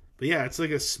 But yeah, it's like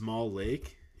a small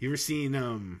lake. You ever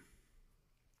seen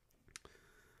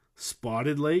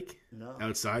Spotted Lake? No.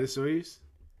 Outside of Soyuz?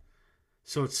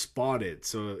 So it's spotted.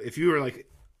 So if you were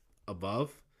like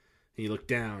above and you look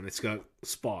down, it's got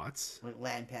spots. Like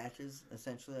land patches,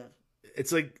 essentially.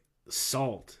 It's like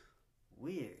salt.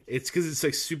 Weird. It's because it's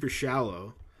like super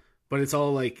shallow, but it's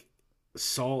all like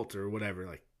salt or whatever.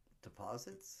 Like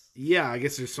deposits? Yeah, I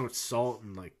guess there's so much salt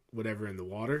and like whatever in the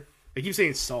water. I keep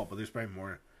saying salt, but there's probably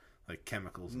more like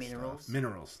chemicals. Minerals. And stuff.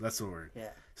 Minerals. That's the word. Yeah.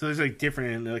 So there's like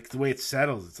different, and like the way it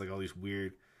settles, it's like all these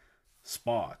weird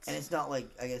spots. And it's not like,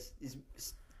 I guess,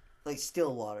 it's like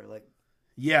still water. Like,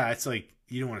 yeah, it's like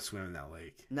you don't want to swim in that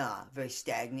lake. Nah, very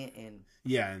stagnant and.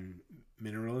 Yeah, and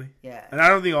minerally. Yeah. And I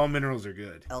don't think all minerals are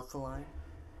good. Alkaline.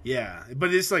 Yeah,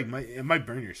 but it's like it might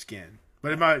burn your skin,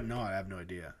 but it might not. I have no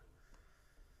idea.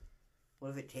 What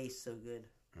if it tastes so good?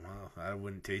 Well, I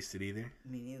wouldn't taste it either.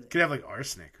 Me neither. Could have like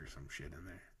arsenic or some shit in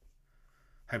there.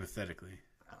 Hypothetically.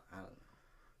 I don't know.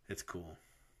 It's cool.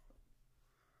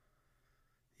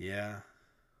 Yeah.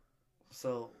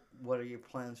 So, what are your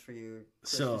plans for your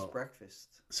Christmas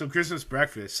breakfast? So Christmas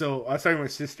breakfast. So I was talking to my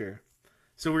sister.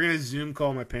 So we're gonna Zoom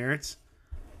call my parents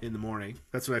in the morning.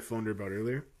 That's what I phoned her about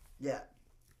earlier. Yeah.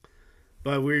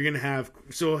 But we're gonna have.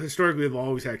 So historically, we've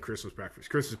always had Christmas breakfast.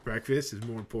 Christmas breakfast is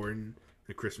more important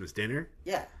than Christmas dinner.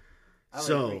 Yeah.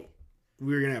 So agree.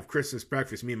 we're gonna have Christmas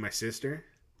breakfast. Me and my sister,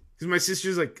 because my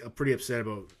sister's like pretty upset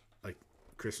about like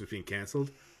Christmas being canceled.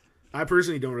 I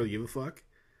personally don't really give a fuck.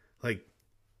 Like,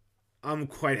 I'm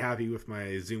quite happy with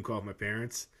my Zoom call with my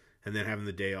parents and then having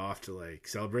the day off to like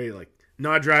celebrate. Like,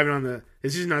 not driving on the.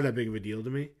 It's just not that big of a deal to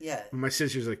me. Yeah. But my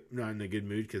sister's like not in a good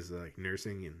mood because of like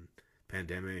nursing and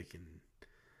pandemic and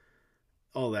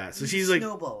all that. So she's like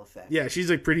snowball effect. Yeah, she's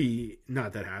like pretty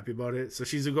not that happy about it. So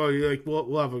she's like, "Oh, you're like,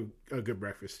 we'll have a good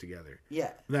breakfast together."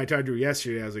 Yeah. And then I talked to her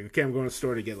yesterday. I was like, "Okay, I'm going to the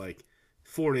store to get like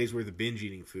 4 days worth of binge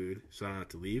eating food, so I don't have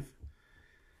to leave."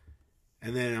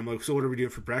 And then I'm like, "So what are we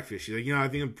doing for breakfast?" She's like, "I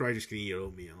think I'm probably just gonna eat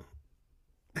oatmeal."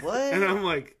 What? And I'm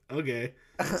like, "Okay."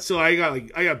 So I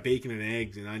got bacon and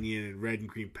eggs and onion and red and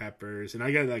green peppers, and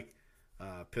I got like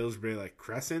Pillsbury like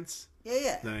crescents.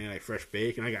 Yeah. Then I got like fresh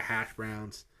bacon. I got hash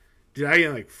browns. Dude, I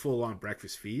get like full on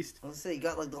breakfast feast. Let's say you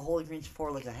got like the whole ingredients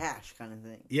for like a hash kind of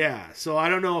thing. Yeah, so I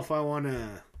don't know if I want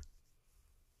to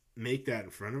make that in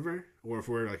front of her or if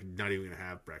we're like not even gonna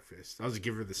have breakfast. I'll just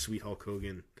give her the sweet Hulk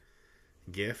Hogan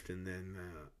gift and then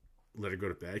let her go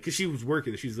to bed because she was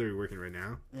working. She's literally working right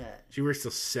now. Yeah, she works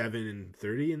till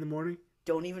 7:30 in the morning.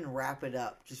 Don't even wrap it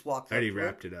up. Just walk. I already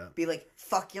wrapped it up. Be like,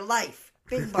 "Fuck your life,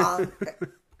 bing bong."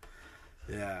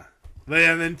 Yeah, but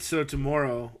yeah, then so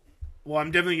tomorrow. Well,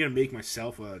 I'm definitely going to make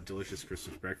myself a delicious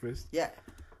Christmas breakfast. Yeah.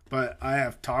 But I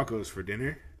have tacos for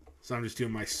dinner. So I'm just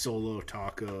doing my solo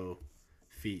taco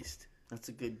feast. That's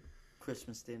a good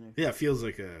Christmas dinner. Yeah, it feels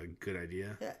like a good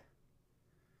idea. Yeah.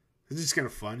 It's just kind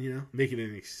of fun, you know? Make it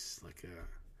like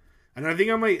a... And I think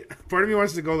I might... Part of me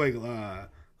wants to go like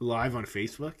live on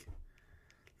Facebook.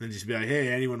 And just be like, hey,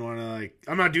 anyone want to like...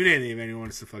 I'm not doing anything if anyone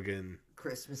wants to fucking...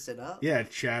 Christmas it up? Yeah,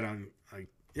 chat on... like.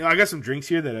 You know, I got some drinks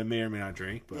here that I may or may not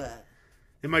drink, but... Yeah.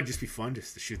 It might just be fun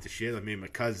just to shoot the shit. Like maybe my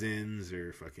cousins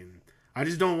or fucking... I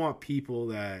just don't want people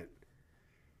that...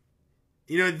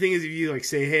 You know, the thing is if you like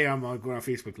say, hey, I'm going on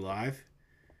Facebook Live,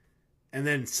 and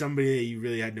then somebody that you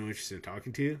really had no interest in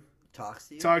talking to... Talks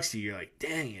to you, you're like,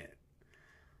 dang it.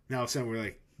 Now all of a sudden we're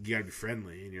like, you gotta be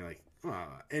friendly, and you're like, oh,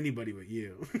 anybody but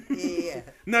you. Yeah.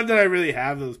 Not that I really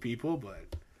have those people,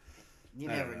 but... You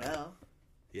never know.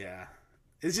 Yeah.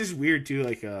 It's just weird too,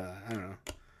 like, I don't know.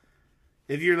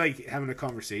 If you're, like, having a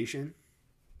conversation,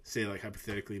 say, like,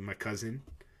 hypothetically, my cousin,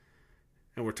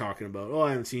 and we're talking about, oh, I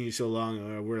haven't seen you so long,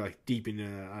 or we're, like, deep in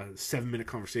a 7-minute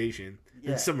conversation,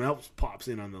 and someone else pops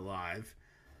in on the live,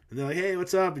 and they're like, hey,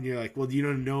 what's up? And you're like, well, do you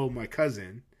don't know my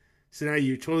cousin? So now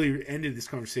you totally ended this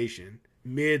conversation,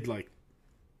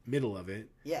 middle of it.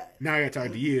 Yeah. Now I got to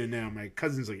talk to you, and now my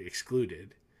cousin's like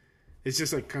excluded. It's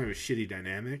just like kind of a shitty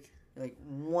dynamic. Like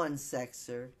one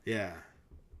sexer. Yeah.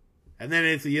 And then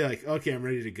if you're like, okay, I'm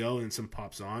ready to go, and some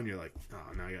pops on, you're like,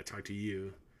 oh, now I got to talk to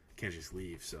you. Can't just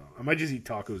leave. So I might just eat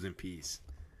tacos in peace.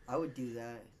 I would do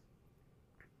that.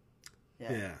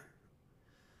 Yeah.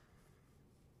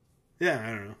 Yeah, I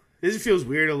don't know. This feels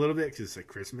weird a little bit because it's like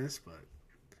Christmas, but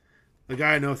the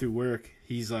guy I know through work,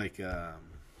 he's like,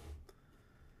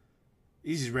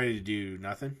 he's just ready to do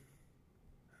nothing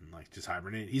and like just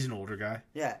hibernate. He's an older guy.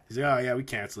 Yeah. He's like, oh yeah, we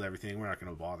canceled everything. We're not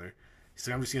going to bother. He's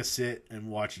like, I'm just going to sit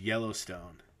and watch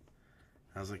Yellowstone.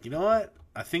 I was like, you know what?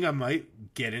 I think I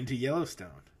might get into Yellowstone.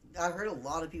 I've heard a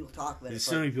lot of people talk about it. There's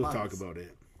so many people talk about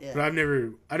it. Yeah. But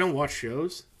I don't watch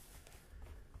shows.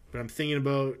 But I'm thinking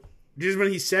about, just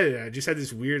when he said it, I just had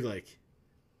this weird, like,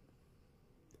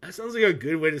 that sounds like a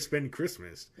good way to spend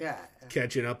Christmas. Yeah.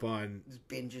 Catching up on. Just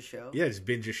binge a show. Yeah, just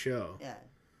binge a show. Yeah.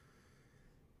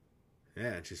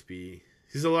 Yeah, just be.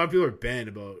 Because a lot of people are banned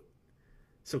about.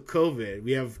 So, COVID,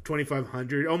 we have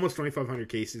almost 2,500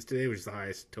 cases today, which is the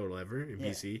highest total ever in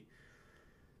BC.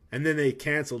 And then they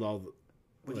canceled all the.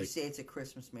 Would you say it's a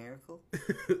Christmas miracle?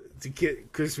 It's a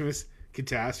Christmas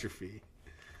catastrophe.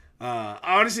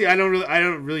 Honestly, I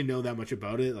don't really know that much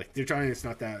about it. Like, they're trying, it's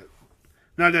not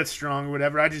that strong or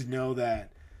whatever. I just know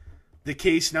that the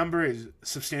case number is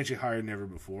substantially higher than ever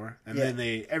before. And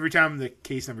then every time the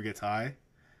case number gets high,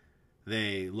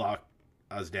 they lock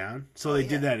us down. So they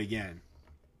did that again.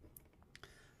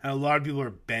 And a lot of people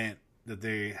are bent that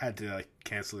they had to like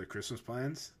cancel their Christmas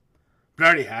plans. But I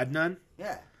already had none.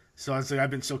 Yeah. So it's like I've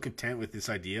been so content with this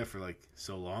idea for like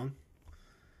so long.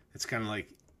 It's kind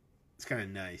of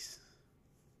nice.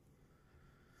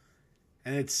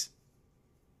 And it's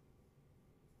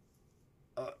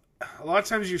a lot of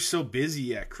times you're so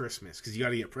busy at Christmas because you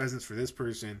got to get presents for this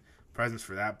person, presents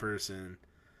for that person.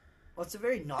 Well, it's a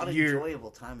very not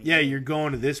enjoyable time of year. year. You're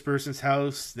going to this person's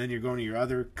house, then you're going to your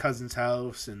other cousin's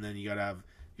house, and then you're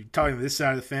talking to this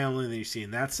side of the family, and then you're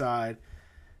seeing that side.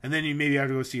 And then you maybe have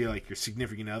to go see like your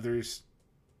significant other's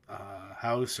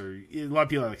house, or a lot of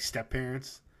people are like step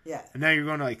parents. Yeah. And now you're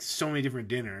going to like so many different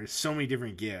dinners, so many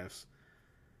different gifts.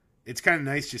 It's kind of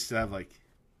nice just to have like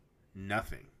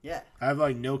nothing. Yeah. I have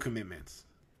like no commitments.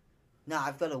 No,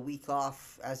 I've got a week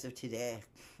off as of today.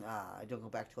 I don't go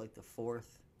back to like the 4th.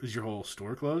 Is your whole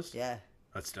store closed? Yeah.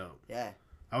 That's dope. Yeah.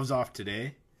 I was off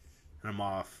today, and I'm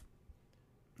off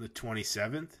the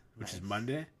 27th, which is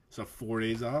Monday. So 4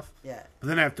 days off. Yeah. But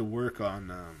then I have to work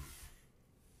on,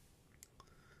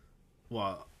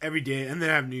 every day. And then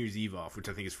I have New Year's Eve off, which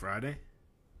I think is Friday.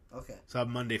 Okay. So I have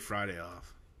Monday, Friday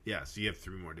off. Yeah, so you have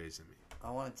 3 more days than me.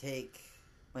 I want to take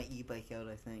my e-bike out,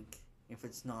 I think. If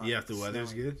it's not. Yeah, if the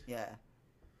weather's good? Yeah.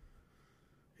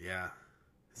 Yeah.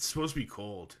 It's supposed to be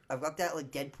cold. I've got that,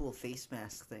 like, Deadpool face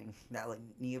mask thing. That, like,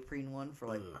 neoprene one for,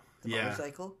 like, the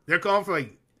motorcycle. They're calling for,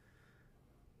 like,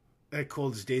 that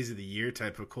coldest days of the year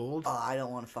type of cold. Oh, I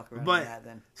don't want to fuck around with that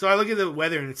then. So I look at the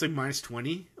weather and it's like minus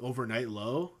 20 overnight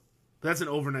low. But that's an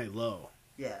overnight low.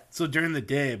 Yeah. So during the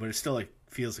day, but it still like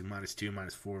feels like minus 2,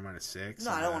 minus 4, minus 6.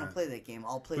 No, I don't want to play that game.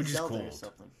 I'll play Zelda or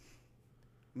something. cold.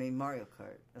 Maybe Mario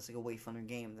Kart. That's like a way funner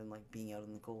game than like being out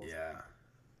in the cold. Yeah.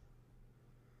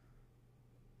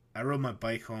 I rode my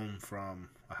bike home from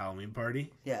a Halloween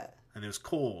party. Yeah. And it was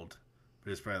cold, but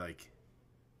it was probably like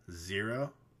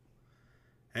 0.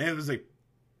 And it was like,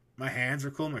 my hands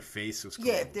were cold, my face was cold.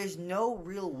 Yeah, if there's no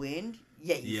real wind,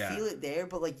 you feel it there,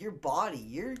 but like your body,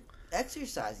 you're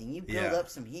exercising, you build up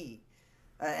some heat.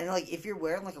 And like if you're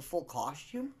wearing like a full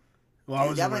costume, I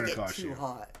wasn't that wearing might a get costume. too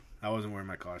hot. I wasn't wearing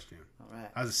my costume.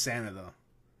 Alright. I was a Santa though.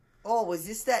 Oh, was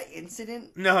this that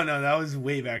incident? No, that was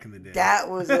way back in the day. That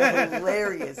was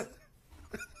hilarious.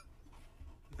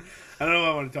 I don't know if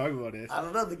I want to talk about it. I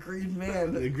don't know, the green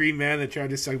man. The green man that tried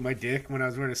to suck my dick when I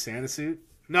was wearing a Santa suit?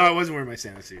 No, I wasn't wearing my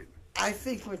Santa suit. I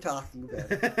think we're talking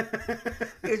about it.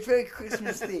 It's very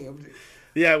Christmas themed.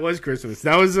 Yeah, it was Christmas.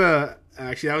 That was a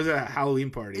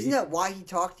Halloween party. Isn't that why he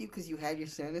talked to you? Because you had your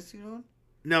Santa suit on?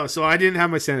 No, so I didn't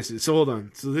have my Santa suit. So hold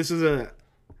on. So this is a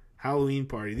Halloween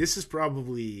party. This is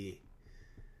probably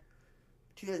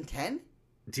 2010?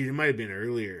 Dude, it might have been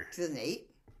earlier. 2008?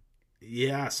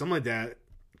 Yeah, something like that.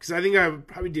 Because I think I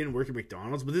probably didn't work at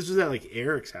McDonald's, but this was at like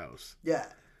Eric's house. Yeah.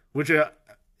 Which a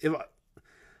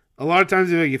lot of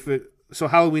times so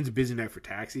Halloween's a busy night for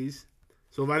taxis.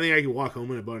 So if I think I can walk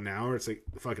home in about an hour, it's like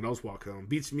fuck it, I'll just walk home.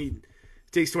 Beats me.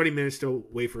 It takes 20 minutes to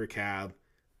wait for a cab,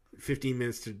 15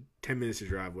 minutes to 10 minutes to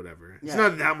drive, whatever. It's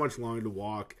not that much longer to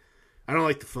walk I don't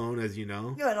like the phone, as you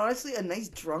know. Yeah, and honestly, a nice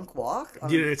drunk walk.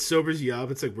 Dude, it sobers you up.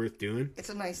 It's like worth doing. It's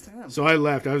a nice time. So I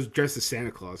left. I was dressed as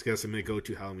Santa Claus because I'm my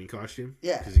go-to Halloween costume.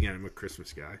 Yeah. Because again, I'm a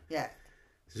Christmas guy. Yeah.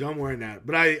 So I'm wearing that.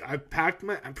 But I packed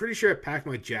I'm pretty sure I packed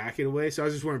my jacket away. So I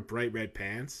was just wearing bright red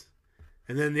pants.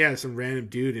 And then, yeah, some random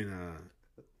dude in a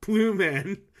Blue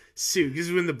Man suit. This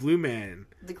is when the Blue Man.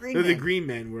 The Green Man. Man. The Green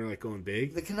Men were like going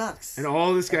big. The Canucks. And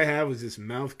all this guy had was this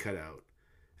mouth cut out.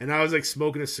 And I was like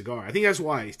smoking a cigar. I think that's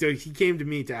why. He came to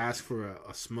me to ask for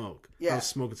a smoke. Yeah. I was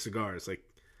smoking cigars, like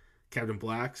Captain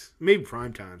Black's. Maybe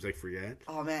Prime Times, I forget.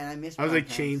 Oh, man, I missed I was like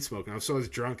Prime chain Times. smoking. I was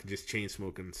drunk and just chain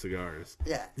smoking cigars.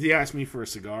 Yeah. He asked me for a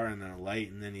cigar and then a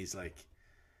light, and then he's like,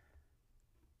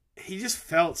 he just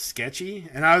felt sketchy.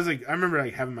 And I was like, I remember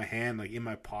like having my hand like in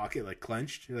my pocket, like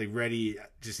clenched, like ready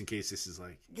just in case this is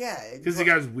like, Yeah. because the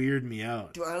guy's weirding me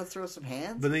out. Do I want to throw some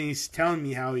hands? But then he's telling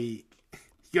me how he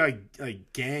got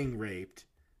like gang raped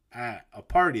at a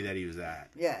party that he was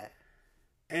at. Yeah.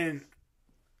 And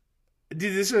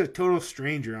dude, this is a total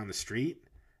stranger on the street,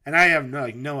 and I have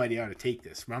no idea how to take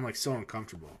this. But I'm like so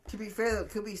uncomfortable. To be fair, though, it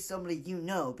could be somebody you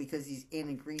know because he's in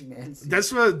a Green Man suit.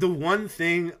 That's what the one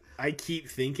thing I keep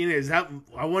thinking is that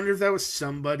I wonder if that was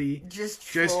somebody just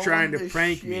trying to the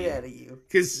prank shit me. out of you.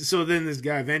 Because so then this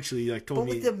guy eventually like told But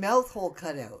me. with the mouth hole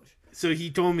cut out. So he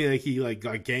told me like he like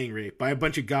got gang raped by a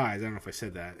bunch of guys. I don't know if I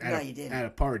said that. No, you didn't. At a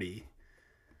party.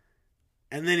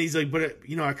 And then he's like, but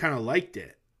I kind of liked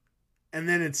it. And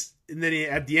then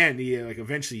at the end he like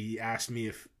eventually he asked me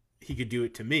if he could do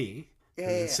it to me.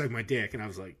 Yeah. Suck my dick, and I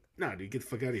was like, nah, dude, get the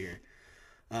fuck out of here.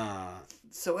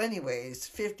 So, anyways,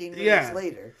 15 minutes Yeah.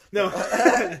 later. No.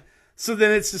 So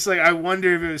then it's just like I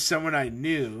wonder if it was someone I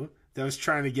knew that was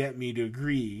trying to get me to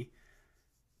agree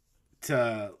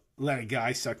to let a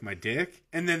guy suck my dick,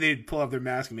 and then they'd pull up their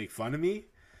mask and make fun of me.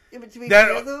 Yeah, but to be That-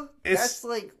 fair, though, it's- that's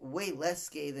like way less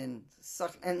gay than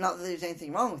suck. And not that there's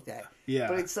anything wrong with that. Yeah.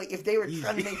 But it's like if they were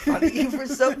trying to make fun of you for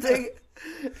something.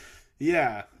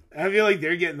 Yeah. I feel like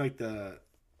they're getting like the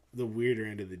weirder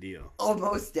end of the deal. Oh,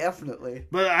 most definitely.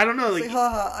 But I don't know, It's like like,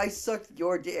 haha, I sucked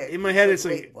your dick. in my head it's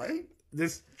wait, like what?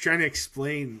 this trying to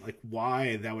explain like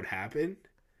why that would happen.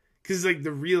 Because like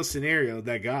the real scenario,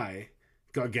 that guy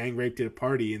got gang raped at a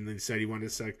party and then said he wanted to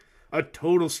suck a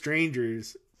total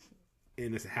strangers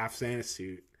in a half Santa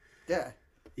suit. Yeah.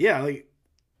 Yeah, like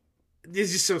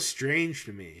it's just so strange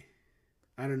to me.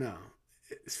 I don't know.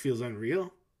 It feels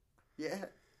unreal. Yeah.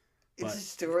 It's But- a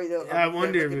story that I I'm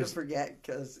wonder never if going it's- to forget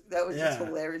because that was just Yeah.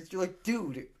 hilarious. You're like,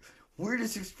 dude,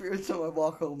 weirdest experience on my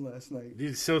walk home last night.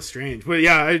 Dude, it's so strange. But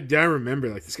yeah, I remember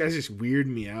like this guy's just weirding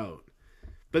me out.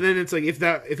 But then it's like if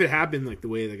it happened like the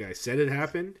way the guy said it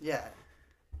happened, Yeah.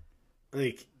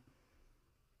 like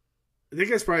I think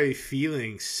guy's probably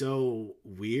feeling so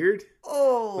weird.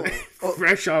 Oh. Oh.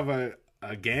 Fresh off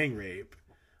a gang rape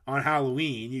on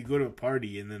Halloween, you go to a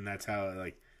party and then that's how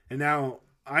like and now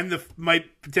I'm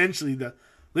literally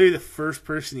the first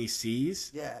person he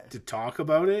sees Yeah. to talk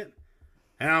about it.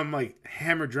 And I'm like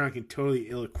hammered drunk and totally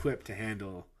ill equipped to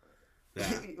handle that.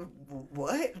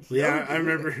 What? Yeah, No, I dude.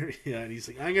 remember. Yeah, and he's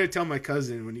like, I'm gonna tell my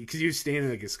cousin because he was staying at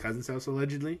like his cousin's house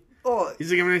allegedly. Oh, He's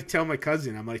like, I'm gonna tell my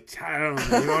cousin. I'm like, I don't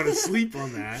know, you want to sleep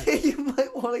on that. you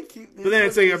might want to keep this. But then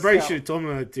it's like I one probably yourself. should have told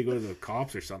him to go to the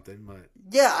cops or something. But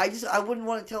Yeah, I wouldn't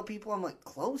want to tell people I'm like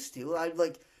close to. I'd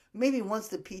like maybe once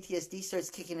the PTSD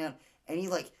starts kicking out and he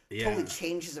like totally Yeah.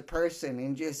 changes a person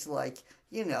and just like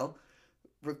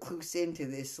recluse into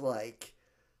this like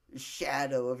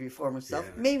shadow of your former self.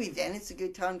 Yeah. Maybe then it's a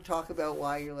good time to talk about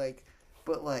why you're like.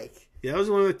 But like, yeah, that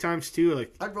was one of the times too.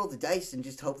 Like I'd roll the dice and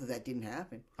just hope that didn't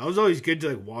happen. I was always good to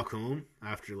like walk home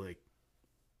after like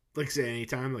say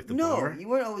anytime like the bar. You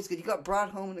weren't always good. You got brought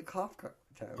home in a cop car.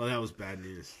 Oh, that was bad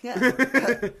news. Yeah.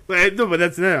 but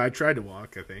that's it. I tried to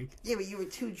walk. I think. Yeah, but you were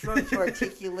too drunk to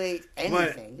articulate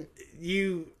anything.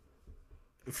 You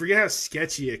forget how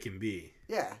sketchy it can be.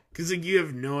 Yeah. Because like you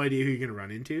have no idea who you're gonna run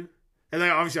into, and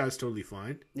like obviously I was totally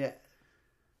fine. Yeah.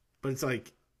 But it's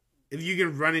like if you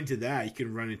can run into that, you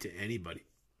can run into anybody.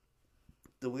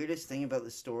 The weirdest thing about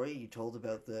the story you told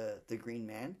about the Green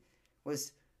Man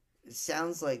was it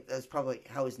sounds like that's probably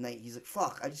how his night. He's like,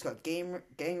 "Fuck! I just got gang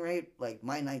raped. Like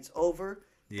my night's over."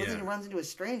 Yeah. But then he runs into a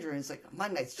stranger and it's like, "My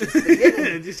night's just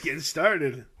beginning." Just getting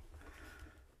started.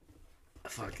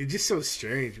 Fuck, it's just so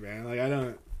strange, man. Like I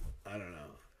don't know.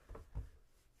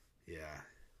 Yeah,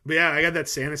 but yeah, I got that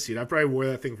Santa suit. I probably wore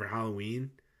that thing for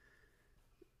Halloween.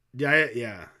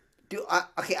 Yeah. Dude,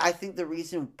 I think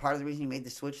part of the reason you made the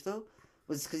switch though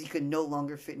was because you could no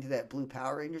longer fit into that blue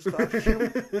Power Rangers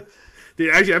costume.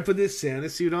 Dude, actually, I put this Santa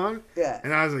suit on, Yeah.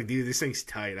 and I was like, dude, this thing's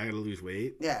tight. I gotta lose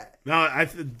weight. Yeah. No, I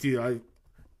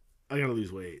gotta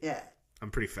lose weight. Yeah.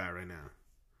 I'm pretty fat right now.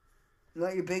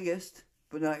 Not your biggest,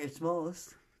 but not your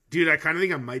smallest. Dude, I kind of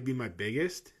think I might be my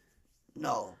biggest.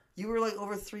 No. You were like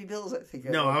over 3 bills, I think.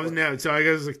 No, I was now. So I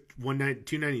was like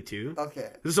 292. Okay.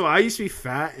 So I used to be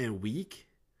fat and weak.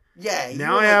 Yeah, you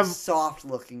now were I have soft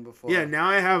looking before. Yeah, now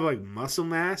I have like muscle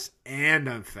mass and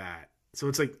I'm fat. So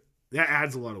it's like that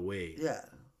adds a lot of weight. Yeah.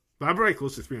 But I'm probably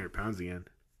close to 300 pounds again.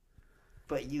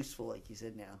 But useful, like you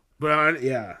said now. But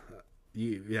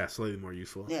slightly more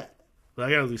useful. Yeah. But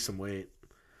I gotta lose some weight.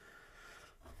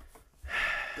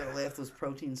 Gotta lay off those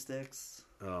protein sticks.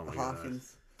 Oh my god,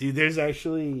 Hawkins. dude! There's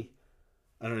actually,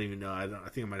 I don't even know. I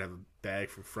think I might have a bag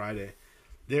from Friday.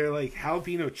 They're like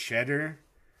jalapeno cheddar.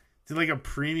 They're like a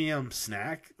premium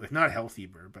snack, like not healthy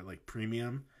burger, but like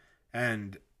premium.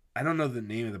 And I don't know the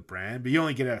name of the brand, but you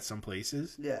only get it at some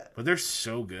places. Yeah. But they're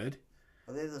so good.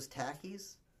 Are they those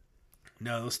Takis?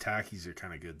 No, those Takis are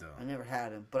kind of good though. I never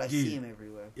had them, but I see them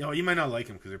everywhere. You might not like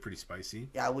them because they're pretty spicy.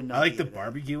 Yeah, I would not. I like the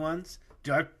barbecue ones.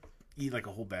 Dude, I eat like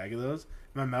a whole bag of those.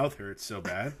 My mouth hurts so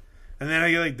bad, and then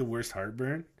I get like the worst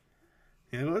heartburn.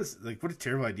 You know, what a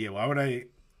terrible idea. Why would I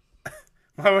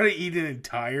eat an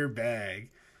entire bag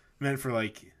meant for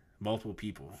like multiple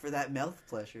people for that mouth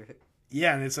pleasure?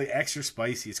 Yeah, and it's like extra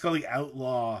spicy. It's called like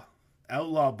outlaw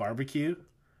barbecue.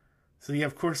 So yeah,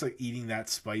 of course, like eating that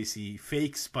spicy,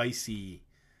 fake spicy.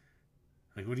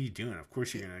 Like, what are you doing? Of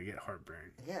course you're gonna get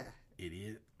heartburn. Yeah.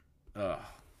 Idiot. Ugh.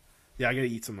 Yeah, I gotta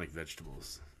eat some like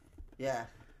vegetables. Yeah.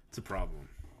 It's a problem.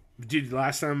 Dude,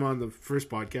 last time on the first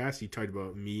podcast, you talked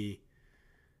about me,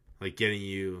 like getting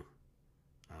you,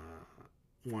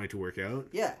 wanting to work out.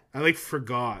 Yeah. I like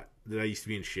forgot that I used to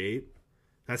be in shape.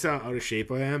 That's how out of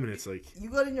shape I am, and it's like you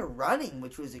got into running,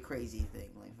 which was a crazy thing.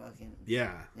 Like fucking.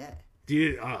 Yeah. Yeah.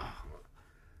 Dude,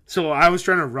 so I was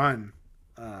trying to run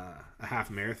a half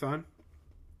marathon,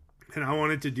 and I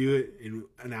wanted to do it in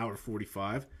an hour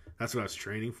 45. That's what I was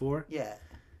training for. Yeah.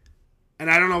 And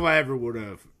I don't know if I ever would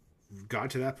have got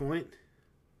to that point,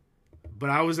 but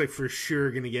I was like for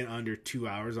sure going to get under 2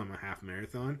 hours on my half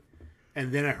marathon.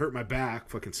 And then I hurt my back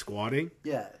fucking squatting.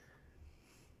 Yeah.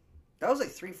 That was like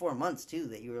 3-4 months too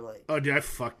that you were like... Oh, dude, I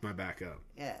fucked my back up.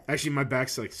 Yeah. Actually, my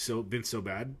back's like been so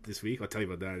bad this week. I'll tell you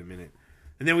about that in a minute.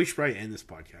 And then we should probably end this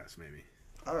podcast, maybe.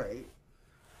 All right.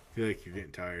 I feel like you're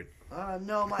getting tired.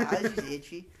 No, my eyes are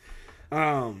itchy.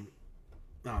 Oh,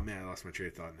 man, I lost my train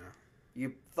of thought now.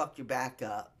 You fucked your back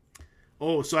up.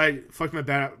 Oh, so I fucked my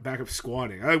back up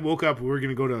squatting. I woke up, we were going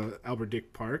to go to Albert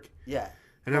Dick Park. Yeah.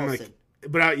 And Molson. I'm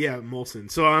like...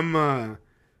 Molson. So I'm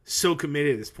so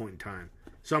committed at this point in time.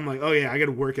 So I'm like, oh, yeah, I got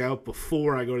to work out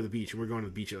before I go to the beach. And we're going to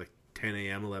the beach at like 10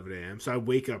 a.m., 11 a.m. So I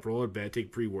wake up, roll out of bed,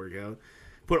 take pre-workout,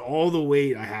 put all the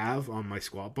weight I have on my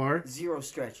squat bar. Zero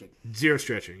stretching.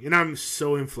 And I'm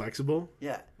so inflexible.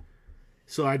 Yeah.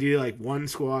 So I do like 1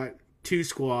 squat, 2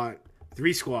 squat,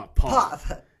 3 squat, pop.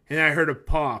 And I heard a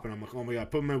pop, and I'm like, oh, my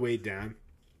God, put my weight down.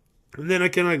 And then I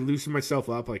kind of like loosened myself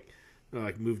up, like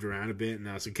moved around a bit, and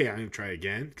I was like, okay, I'm going to try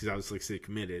again, because I was like, say,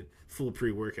 committed, full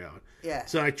pre-workout. Yeah.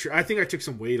 So I think I took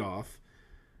some weight off,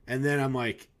 and then I'm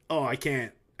like, oh, I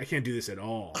can't do this at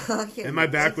all. And my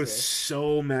back was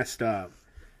so messed up.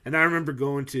 And I remember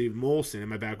going to Molson, and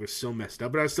my back was so messed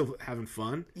up, but I was still having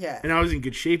fun. Yeah. And I was in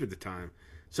good shape at the time.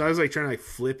 So I was like trying to like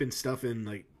flip and stuff and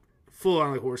like full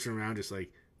on like horsing around, just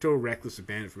like total reckless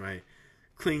abandon for my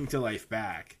cling to life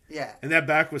back. Yeah. And that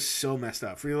back was so messed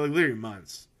up for like literally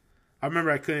months. I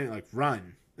remember I couldn't like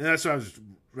run. And that's why I was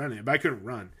running, but I couldn't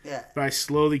run. Yeah. But I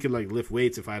slowly could like lift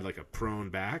weights if I had like a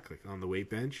prone back, like on the weight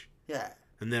bench. Yeah.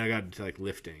 And then I got into like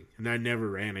lifting, and I never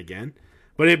ran again.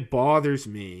 But it bothers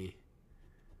me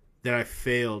that I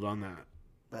failed on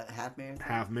that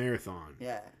half marathon.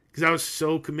 Yeah. Because I was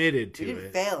so committed to it. You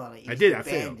didn't fail on it. I did. I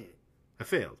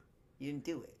failed. You didn't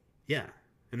do it. Yeah.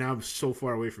 And I was so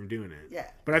far away from doing it. Yeah.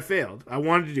 But I failed. I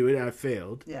wanted to do it, and I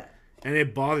failed. Yeah. And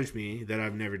it bothers me that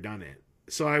I've never done it.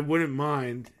 So I wouldn't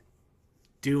mind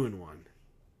doing one.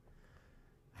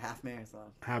 Half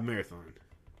marathon.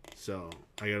 So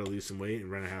I got to lose some weight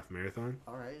and run a half marathon.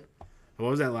 All right. What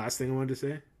was that last thing I wanted to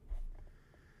say?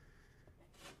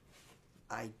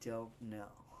 I don't know.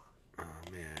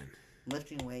 Oh, man.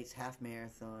 Lifting weights, half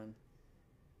marathon.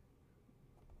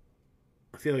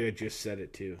 I feel like I just said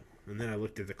it, too. And then I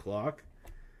looked at the clock.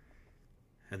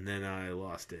 And then I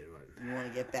lost it. But you want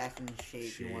to get back in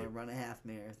shape. You want to run a half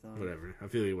marathon. Whatever. I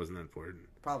feel like it wasn't that important.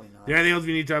 Probably not. Is there anything else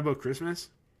we need to talk about Christmas?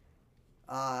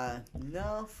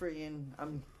 No, friggin'.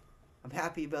 I'm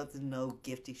happy about the no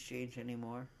gift exchange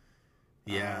anymore.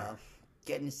 Yeah.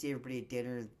 Getting to see everybody at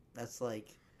dinner, that's like...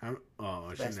 I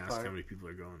shouldn't ask how many people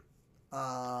are going.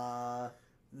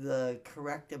 The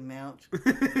correct amount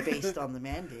based on the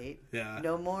mandate. Yeah.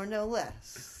 No more, no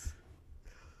less.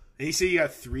 And you say you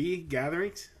got 3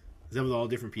 gatherings? Is that with all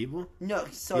different people? No,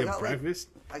 so you have breakfast?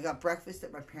 I got breakfast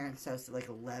at my parents' house at like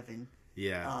 11.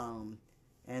 Yeah.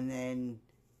 And then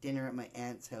dinner at my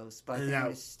aunt's house. But I think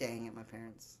I'm just staying at my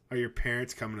parents'. Are your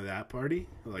parents coming to that party?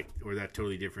 Or is that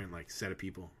totally different, set of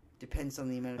people? Depends on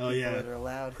the amount of people that are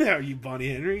allowed. Yeah, are you Bonnie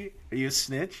Henry? Are you a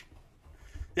snitch?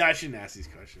 Yeah, I shouldn't ask these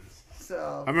questions.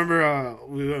 So I remember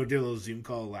we did a little Zoom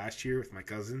call last year with my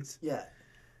cousins. Yeah.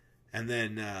 And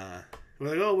then we're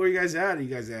like, oh, where are you guys at? Are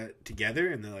you guys at together?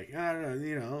 And they're like, I don't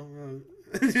know,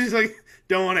 just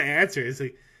don't want to answer. It's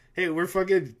like, hey, we're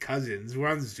fucking cousins. We're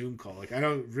on the Zoom call. I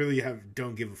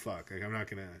don't give a fuck. I'm not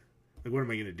gonna. What am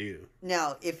I gonna do?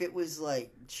 Now, if it was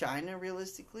China,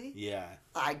 realistically, yeah,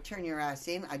 I'd turn your ass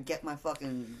in. I'd get my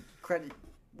fucking credit,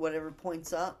 whatever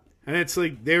points up. And it's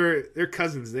they're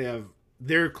cousins.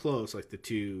 They're close, the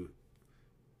 2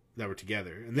 that were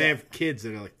together, and they have kids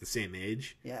that are the same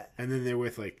age. Yeah, and then they're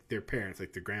with their parents,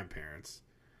 their grandparents.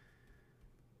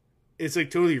 It's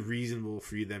totally reasonable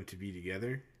for them to be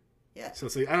together. Yeah. So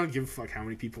it's I don't give a fuck how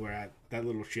many people are at that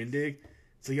little shindig.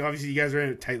 It's obviously you guys are in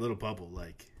a tight little bubble.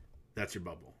 That's your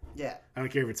bubble. Yeah. I don't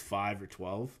care if it's 5 or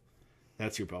 12.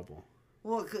 That's your bubble.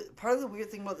 Well, part of the weird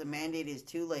thing about the mandate is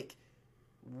too,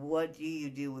 what do you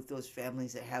do with those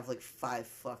families that have 5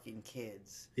 fucking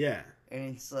kids? Yeah.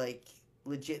 And it's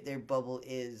legit, their bubble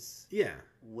is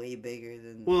way bigger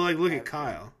than. Well, look at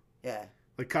Kyle. Yeah.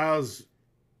 Kyle's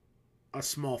a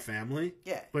small family.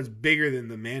 Yeah. But it's bigger than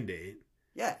the mandate.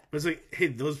 Yeah. But it's hey,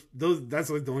 those that's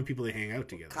the only people they hang out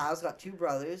together. Kyle's got 2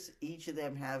 brothers. Each of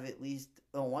them have at least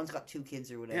one's got 2 kids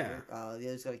or whatever. Yeah. The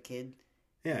other's got a kid.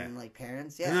 Yeah. And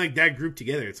parents. Yeah. And then, that group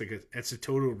together, it's it's a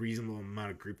total reasonable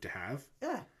amount of group to have.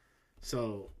 Yeah.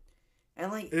 So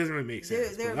and it doesn't really make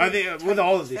sense. They're I think with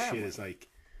all of this family. shit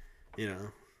is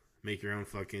make your own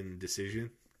fucking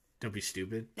decision. Don't be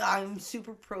stupid. I'm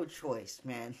super pro-choice,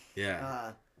 man.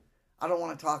 Yeah. I don't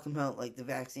want to talk about the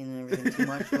vaccine and everything too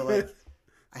much, but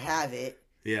I have it.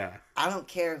 Yeah. I don't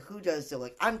care who does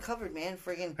it. I'm covered, man.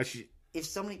 Friggin' if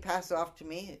somebody passes off to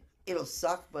me, it'll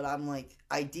suck, but I'm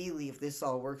ideally, if this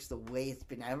all works the way it's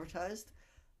been advertised,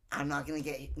 I'm not going to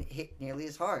get hit nearly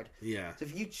as hard. Yeah. So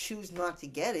if you choose not to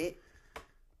get it,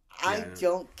 I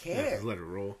don't care. Yeah, just let it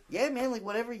roll. Yeah, man,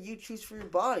 whatever you choose for your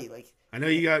body. I know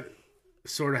you got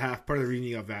sort of half, part of the reason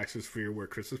you got vaxxed was for your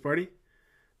work Christmas party.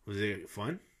 Was it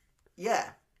fun? Yeah.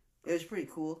 It was pretty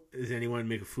cool. Does anyone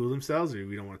make a fool of themselves, or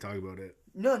we don't want to talk about it?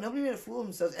 No, nobody made a fool of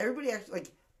themselves. Everybody actually,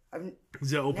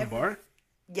 Is it an open bar?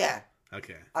 Yeah.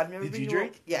 Okay. I've never Did been you to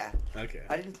drink? Yeah. Okay.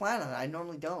 I didn't plan on it. I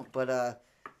normally don't, but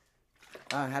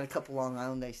I had a couple Long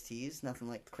Island iced teas,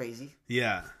 nothing crazy.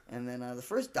 Yeah. And then the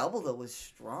first double though was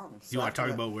strong. So you want to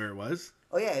talk about where it was?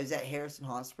 Oh yeah, it was at Harrison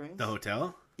Hot Springs. The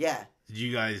hotel? Yeah. Did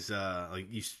you guys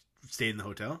you stayed in the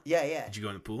hotel? Yeah, yeah. Did you go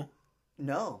in the pool?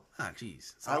 No. Ah,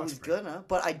 jeez. I was gonna,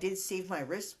 but I did save my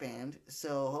wristband,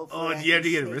 so hopefully. Oh, do you have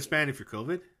to get a wristband if you're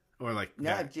COVID, or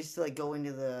No, just to go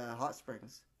into the hot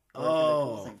springs.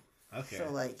 Oh. Okay.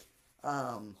 So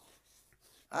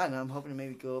I don't know. I'm hoping to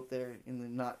maybe go up there in the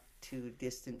not too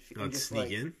distant future. Just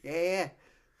sneak in? Yeah.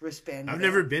 Wristband. I've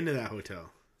never been to that hotel.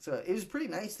 So it was pretty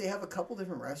nice. They have a couple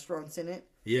different restaurants in it.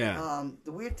 Yeah.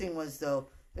 The weird thing was though,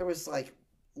 there was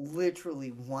literally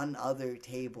one other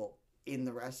table in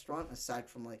the restaurant aside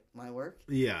from my work.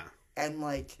 Yeah. And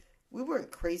we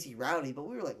weren't crazy rowdy, but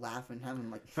we were laughing,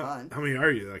 having fun. How many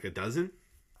are you? A dozen?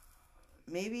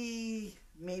 Maybe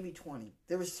 20.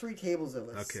 There was 3 tables of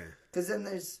us. Okay. Because then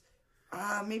there's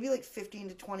maybe 15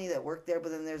 to 20 that work there,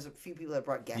 but then there's a few people that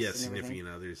brought guests. Yeah, and everything.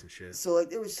 significant others and shit. So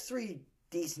there was 3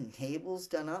 decent tables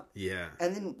done up. Yeah.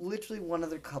 And then literally one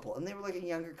other couple, and they were a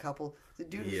younger couple. The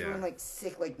dude was wearing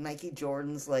sick Nike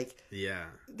Jordans, Yeah.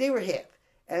 They were hip,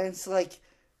 and it's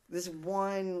this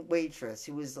one waitress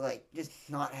who was just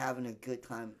not having a good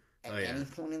time at any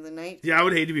point in the night. Yeah, I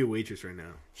would hate to be a waitress right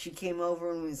now. She came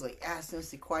over and was asking us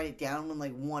to quiet it down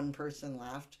when one person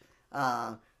laughed.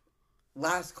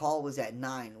 Last call was at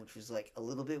 9, which was a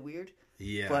little bit weird.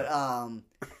 Yeah. But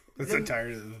that's so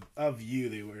tired of you.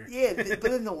 They were. Yeah, but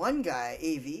then the one guy,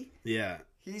 AV. Yeah.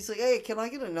 He's hey, can I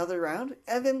get another round?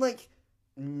 And then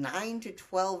 9 to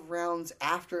 12 rounds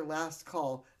after last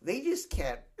call, they just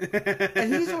kept.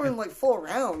 And he's ordering 4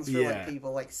 rounds for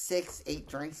people, 6, 8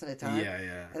 drinks at a time. Yeah,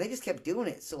 yeah. And they just kept doing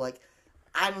it. So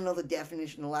I don't know the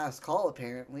definition of last call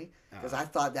apparently, because I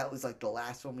thought that was the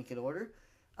last one we could order.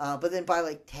 But then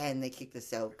by 10 they kicked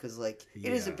us out because it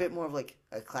is a bit more of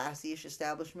a classy-ish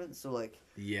establishment. So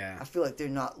yeah, I feel they're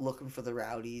not looking for the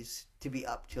rowdies to be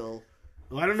up till.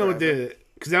 Well, I don't know what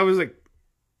because that was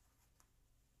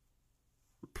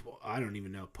I don't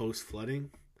even know, post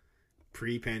flooding,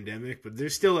 pre-pandemic, but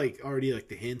there's still like already like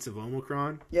the hints of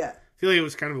Omicron. Yeah. I feel like it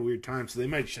was kind of a weird time, so they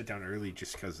might shut down early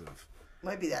just because of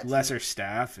Might be that lesser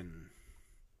staff and.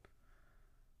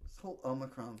 This whole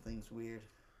Omicron thing's weird.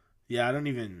 Yeah, I don't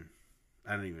even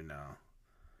know.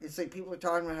 It's like people are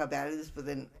talking about how bad it is, but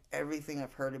then everything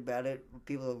I've heard about it,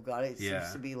 people who've got it,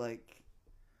 seems to be like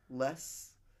less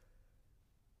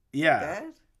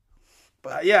bad.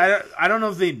 But I don't know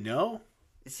if they know.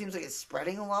 It seems like it's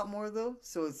spreading a lot more though,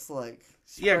 so it's like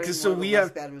because we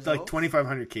have like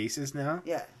 2,500 cases now.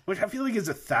 Yeah, which I feel like is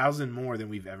 1,000 more than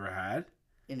we've ever had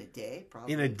in a day.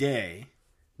 Probably in a day,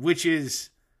 which is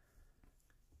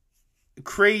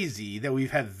crazy that we've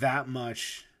had that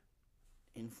much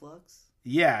influx.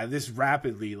 Yeah, this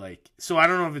rapidly, like, so I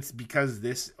don't know if it's because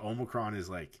this Omicron is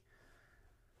like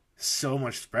so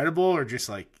much spreadable or just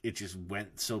like it just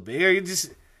went so big.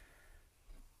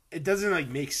 It doesn't like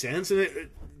make sense. And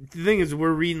the thing is,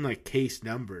 we're reading like case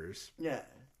numbers. Yeah.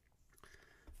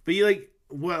 But you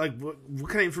what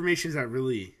kind of information is that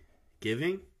really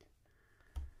giving?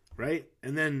 Right?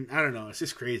 And then I don't know. It's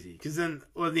just crazy because then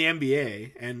the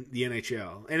NBA and the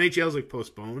NHL is like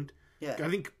postponed. Yeah. I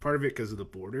think part of it because of the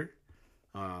border.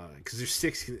 Because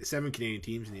there's 7 Canadian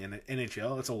teams in the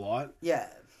NHL. That's a lot. Yeah.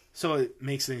 So it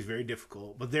makes things very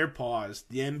difficult. But they're paused.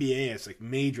 The NBA has like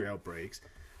major outbreaks.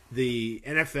 The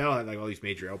NFL had like all these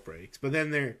major outbreaks. But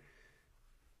then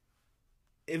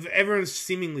if everyone's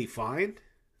seemingly fine,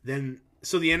 then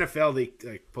so the NFL they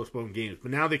like postpone games.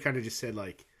 But now they kind of just said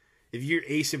like if you're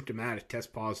asymptomatic,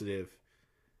 test positive,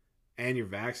 and you're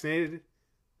vaccinated,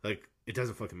 like it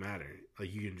doesn't fucking matter.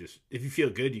 Like you can just if you feel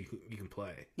good, you can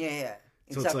play. Yeah.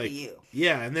 So it's up like, to you.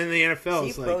 Yeah, and then the NFL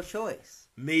is like pro-choice.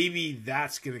 Maybe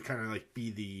that's gonna kind of like be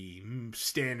the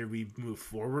standard we move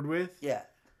forward with. Yeah,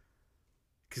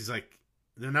 because like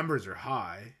the numbers are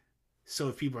high, so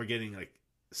if people are getting like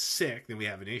sick, then we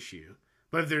have an issue.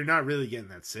 But if they're not really getting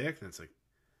that sick, then it's like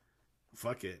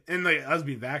fuck it. And like us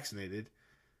being vaccinated,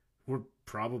 we're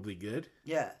probably good.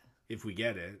 Yeah, if we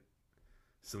get it.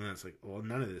 So then it's like, well,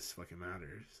 none of this fucking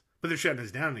matters. But they're shutting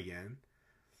us down again.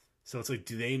 So it's like,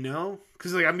 do they know?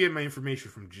 Because like I'm getting my information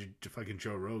from fucking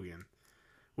Joe Rogan.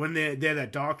 When they had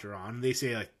that doctor on, they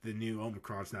say like the new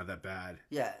Omicron's not that bad.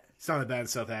 Yeah. It's not that bad in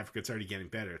South Africa. It's already getting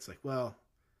better. It's like, well,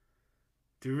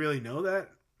 do we really know that?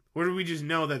 Or do we just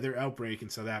know that their outbreak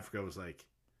in South Africa was like...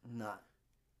 Not.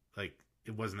 Like,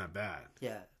 it wasn't that bad.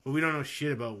 Yeah. But we don't know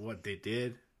shit about what they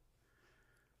did.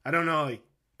 I don't know like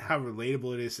how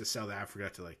relatable it is to South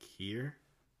Africa to like here.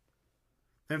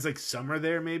 Then it's like summer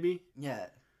there maybe. Yeah.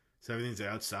 So everything's like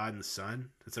outside in the sun.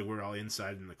 It's like we're all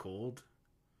inside in the cold.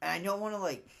 And I don't want to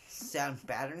like sound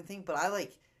bad or anything, but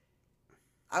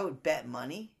I would bet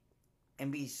money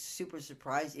and be super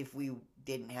surprised if we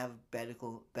didn't have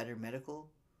better medical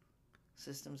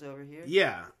systems over here.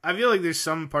 Yeah. I feel like there's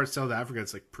some parts of South Africa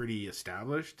that's like pretty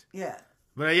established. Yeah.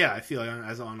 But yeah, I feel like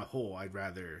as on a whole, I'd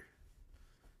rather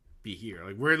be here.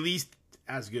 Like we're at least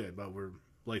as good, but we're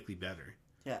likely better.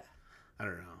 Yeah. I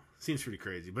don't know. Seems pretty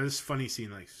crazy, but it's funny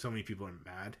seeing like so many people are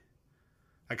mad.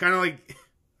 I kind of like,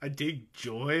 I dig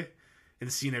joy in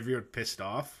seeing everyone pissed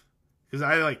off because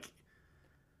I like,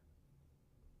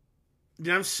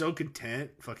 dude, I'm so content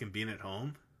fucking being at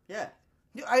home. Yeah,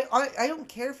 dude, I don't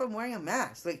care if I'm wearing a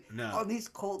mask. Like on these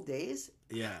cold days,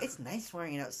 yeah, it's nice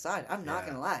wearing it outside. I'm not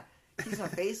gonna lie. Keeps my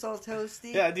face all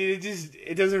toasty. Yeah, dude,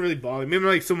 it doesn't really bother me.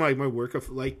 Like so my work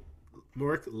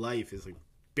life is like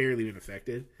barely been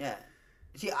affected. Yeah.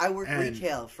 See, I work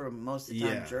retail for most of the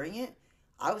time during it.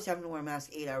 I was having to wear a mask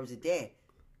 8 hours a day.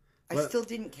 I still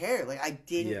didn't care. Like, I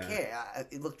didn't care.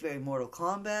 It looked very Mortal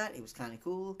Kombat. It was kind of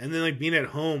cool. And then, like, being at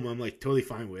home, I'm, like, totally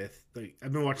fine with. Like,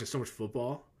 I've been watching so much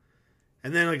football.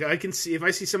 And then, like, I can see, if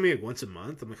I see somebody, like, once a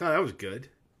month, I'm like, oh, that was good.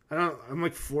 I'm,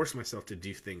 like, forcing myself to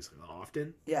do things like,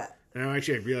 often. Yeah. And I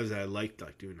realized that I liked,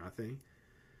 like, doing nothing.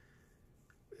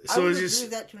 So I would agree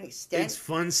with that to an extent. It's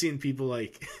fun seeing people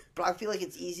like. But I feel like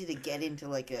it's easy to get into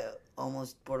like a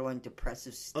almost borderline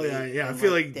depressive state. Oh yeah. I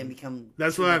feel like then become.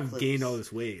 That's why I've gained all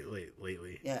this weight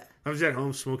lately. Yeah. I was at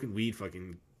home smoking weed,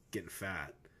 fucking getting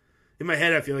fat. In my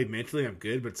head, I feel like mentally I'm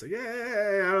good, but it's like,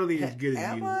 I don't think it's as good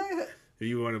as you. If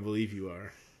you want to believe you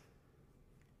are.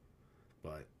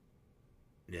 But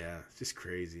yeah, it's just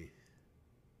crazy.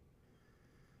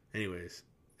 Anyways,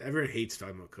 everyone hates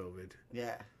talking about COVID.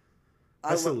 Yeah.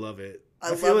 I still love it.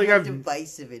 I feel like how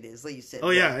divisive it is, like you said.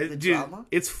 Oh yeah, the dude, drama.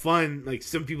 It's fun. Like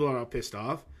some people are all pissed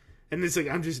off, and it's like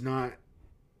I'm just not.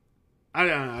 I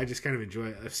don't know. I just kind of enjoy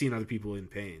it. I've seen other people in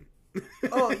pain.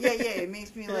 Oh yeah. It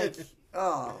makes me like,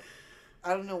 oh.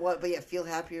 I don't know what, but yeah, feel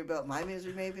happier about my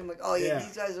misery maybe. I'm like, oh yeah, Yeah.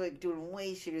 these guys are like doing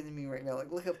way shittier than me right now.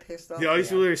 Like, look how pissed off They always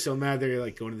they are. feel they're so mad they're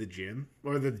like going to the gym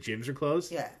or the gyms are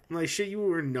closed. Yeah. I'm like, shit, you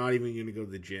were not even going to go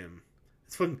to the gym.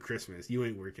 It's fucking Christmas. You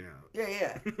ain't working out.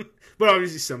 Yeah. But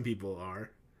obviously some people are.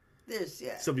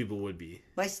 Yeah. Some people would be.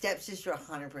 My stepsister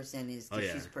 100% is because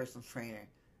yeah. she's a personal trainer.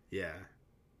 Yeah.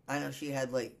 I know she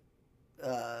had like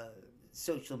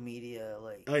social media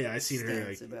like. Oh yeah, I seen her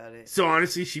like about it. So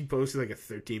honestly, she posted like a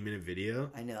 13-minute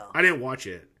video. I know. I didn't watch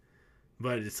it,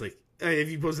 but it's like if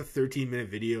you post a 13-minute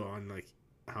video on like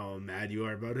how mad you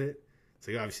are about it, it's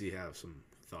like obviously you have some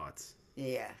thoughts.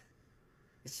 Yeah.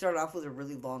 It started off with a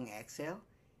really long exhale,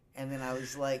 and then I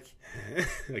was like,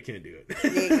 I can't do it.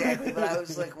 Yeah, exactly. But I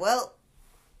was like, well,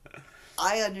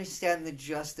 I understand the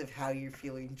gist of how you're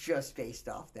feeling just based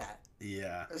off that.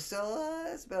 Yeah. So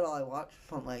that's about all I watch.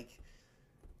 But like,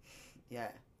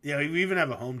 yeah. Yeah, we even have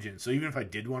a home gym, so even if I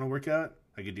did want to work out,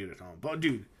 I could do it at home. But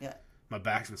dude, Yeah. my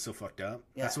back's been so fucked up.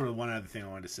 Yeah. That's one other thing I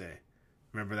wanted to say.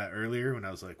 Remember that earlier when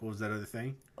I was like, what was that other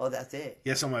thing? Oh, that's it.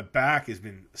 Yeah, so my back has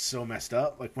been so messed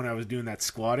up. Like when I was doing that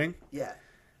squatting. Yeah.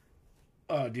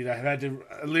 Oh, dude, I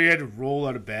literally had to roll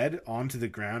out of bed onto the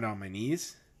ground on my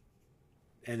knees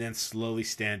and then slowly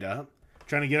stand up.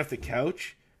 Trying to get off the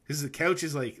couch. Because the couch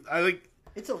is like,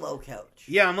 It's a low couch.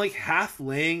 yeah, I'm like half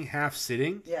laying, half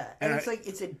sitting. Yeah. And it's like,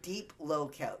 it's a deep, low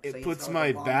couch. It Like, puts it's not my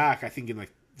like a long- back, I think, in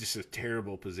like just a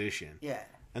terrible position. Yeah.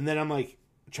 And then I'm like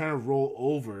trying to roll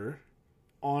over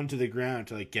onto the ground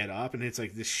to like get up, and it's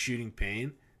like this shooting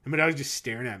pain. And my dog's just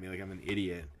staring at me like I'm an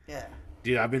idiot. Yeah.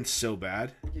 Dude, I've been so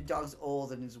bad. Your dog's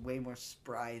old and is way more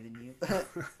spry than you.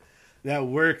 That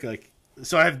work, like,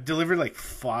 so I've delivered like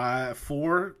 4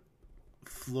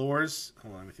 floors.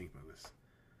 Hold on, let me think about this.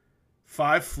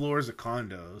 5 floors of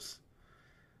condos,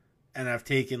 and I've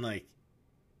taken like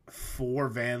 4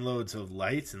 van loads of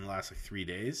lights in the last like 3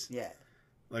 days. Yeah.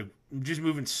 Like, I'm just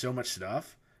moving so much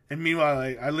stuff. And meanwhile,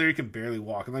 like, I literally can barely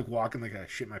walk. I'm like walking like I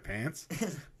shit my pants.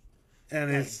 And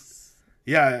it's,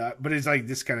 yeah, but it's like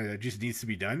this kind of just needs to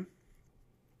be done.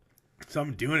 So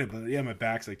I'm doing it, but yeah, my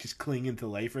back's like just clinging to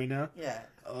life right now. Yeah.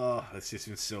 Oh, it's just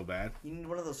been so bad. You need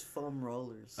one of those foam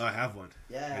rollers. Oh, I have one.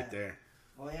 Yeah. Right there.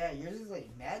 Oh yeah, yours is like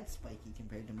mad spiky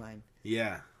compared to mine.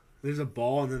 Yeah. There's a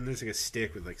ball and then there's like a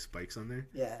stick with like spikes on there.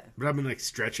 Yeah. But I've been like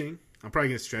stretching. I'm probably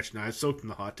going to stretch now. I've soaked in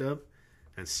the hot tub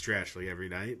and stretched like every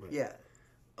night. But, Yeah.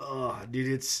 oh,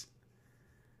 dude,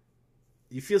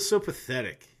 you feel so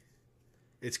pathetic.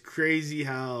 It's crazy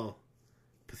how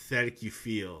pathetic you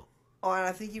feel. Oh, and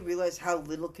I think you realize how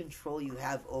little control you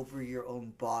have over your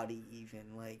own body, even.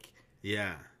 Like,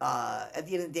 Yeah. at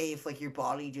the end of the day, if, like, your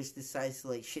body just decides to,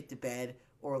 like, shit the bed,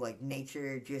 or, like,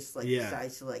 nature just, like,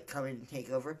 decides to, like, come in and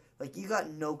take over, like, you got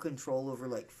no control over,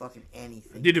 like, fucking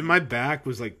anything. Dude, if my back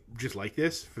was, like, just like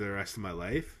this for the rest of my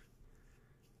life,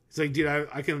 it's like, dude,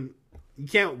 you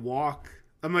can't walk.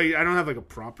 I'm like, I don't have, like, a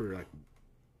proper, like,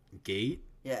 gait.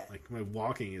 Yeah. Like, my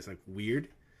walking is, like, weird.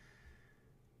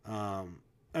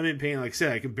 I'm in pain. Like I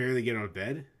said, I can barely get out of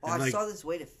bed. Oh, and, I like, saw this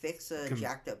way to fix a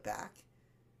jacked up back.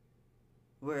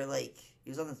 Where, like, he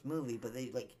was on this movie, but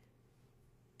they, like,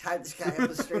 tied this guy up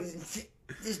with strings and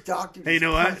this doctor just hey, you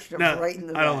know what? punched him No, right in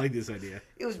the I don't back. like this idea.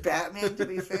 It was Batman, to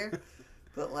be fair.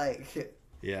 But, like...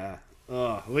 Yeah.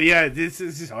 Oh, well, yeah, this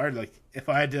is hard. Like, if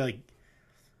I had to,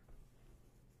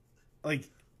 like,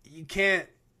 you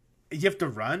have to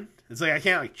run. It's like, I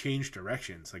can't, like, change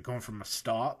directions. Like, going from a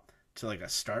stop to, like, a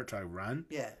start to a run.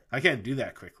 Yeah. I can't do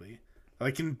that quickly.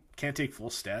 I can't take full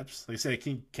steps. Like I said, I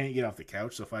can't get off the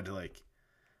couch. So if I had to, like,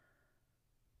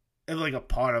 if, like, a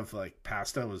pot of, like,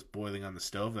 pasta was boiling on the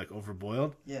stove, like,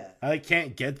 overboiled. Yeah. I, like,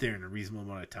 can't get there in a reasonable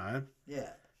amount of time. Yeah.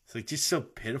 It's, like, just so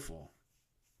pitiful.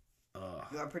 Ugh.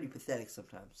 You are pretty pathetic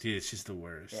sometimes. Dude, it's just the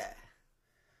worst. Yeah.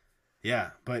 Yeah,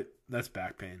 but that's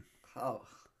back pain. Oh.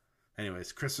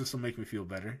 Anyways, Christmas will make me feel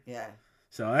better. Yeah.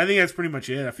 So I think that's pretty much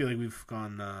it. I feel like we've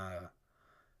gone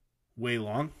way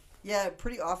long. Yeah,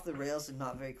 pretty off the rails and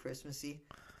not very Christmassy.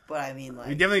 But I mean, like...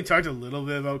 We definitely talked a little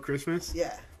bit about Christmas.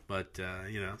 Yeah. But,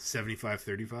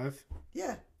 75-35.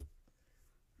 Yeah.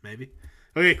 Maybe.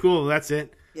 Okay, cool. That's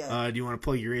it. Yeah. Do you want to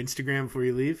plug your Instagram before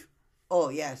you leave? Oh,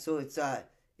 yeah. So it's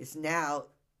now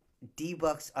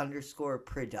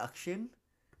dbucks_production.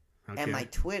 Okay. And my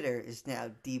Twitter is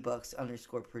now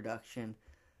dbucks_production.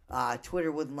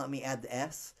 Twitter wouldn't let me add the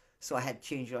S, so I had to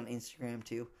change it on Instagram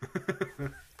too.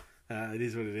 It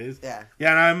is what it is. Yeah.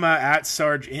 Yeah, and I'm at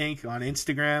SARGEinc on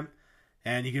Instagram.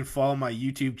 And you can follow my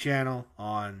YouTube channel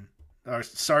on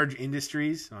Sarge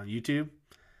Industries on YouTube.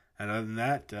 And other than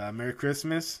that, Merry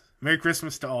Christmas. Merry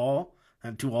Christmas to all.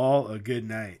 And to all, a good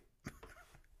night.